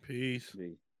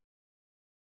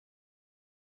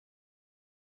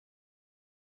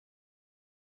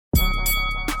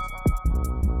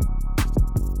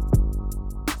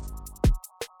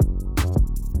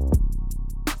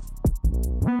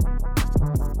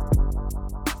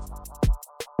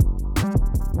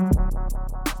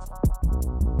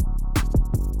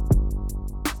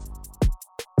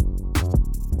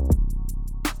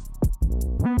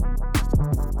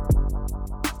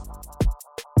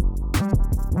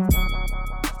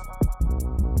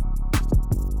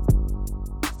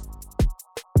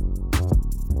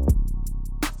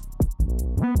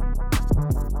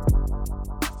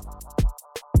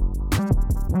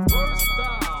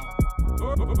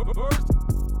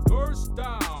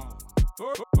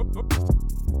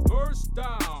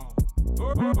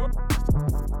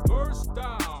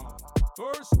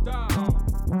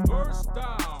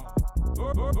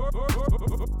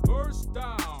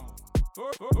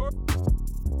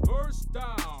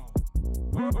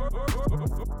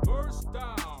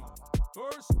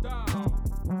 First down.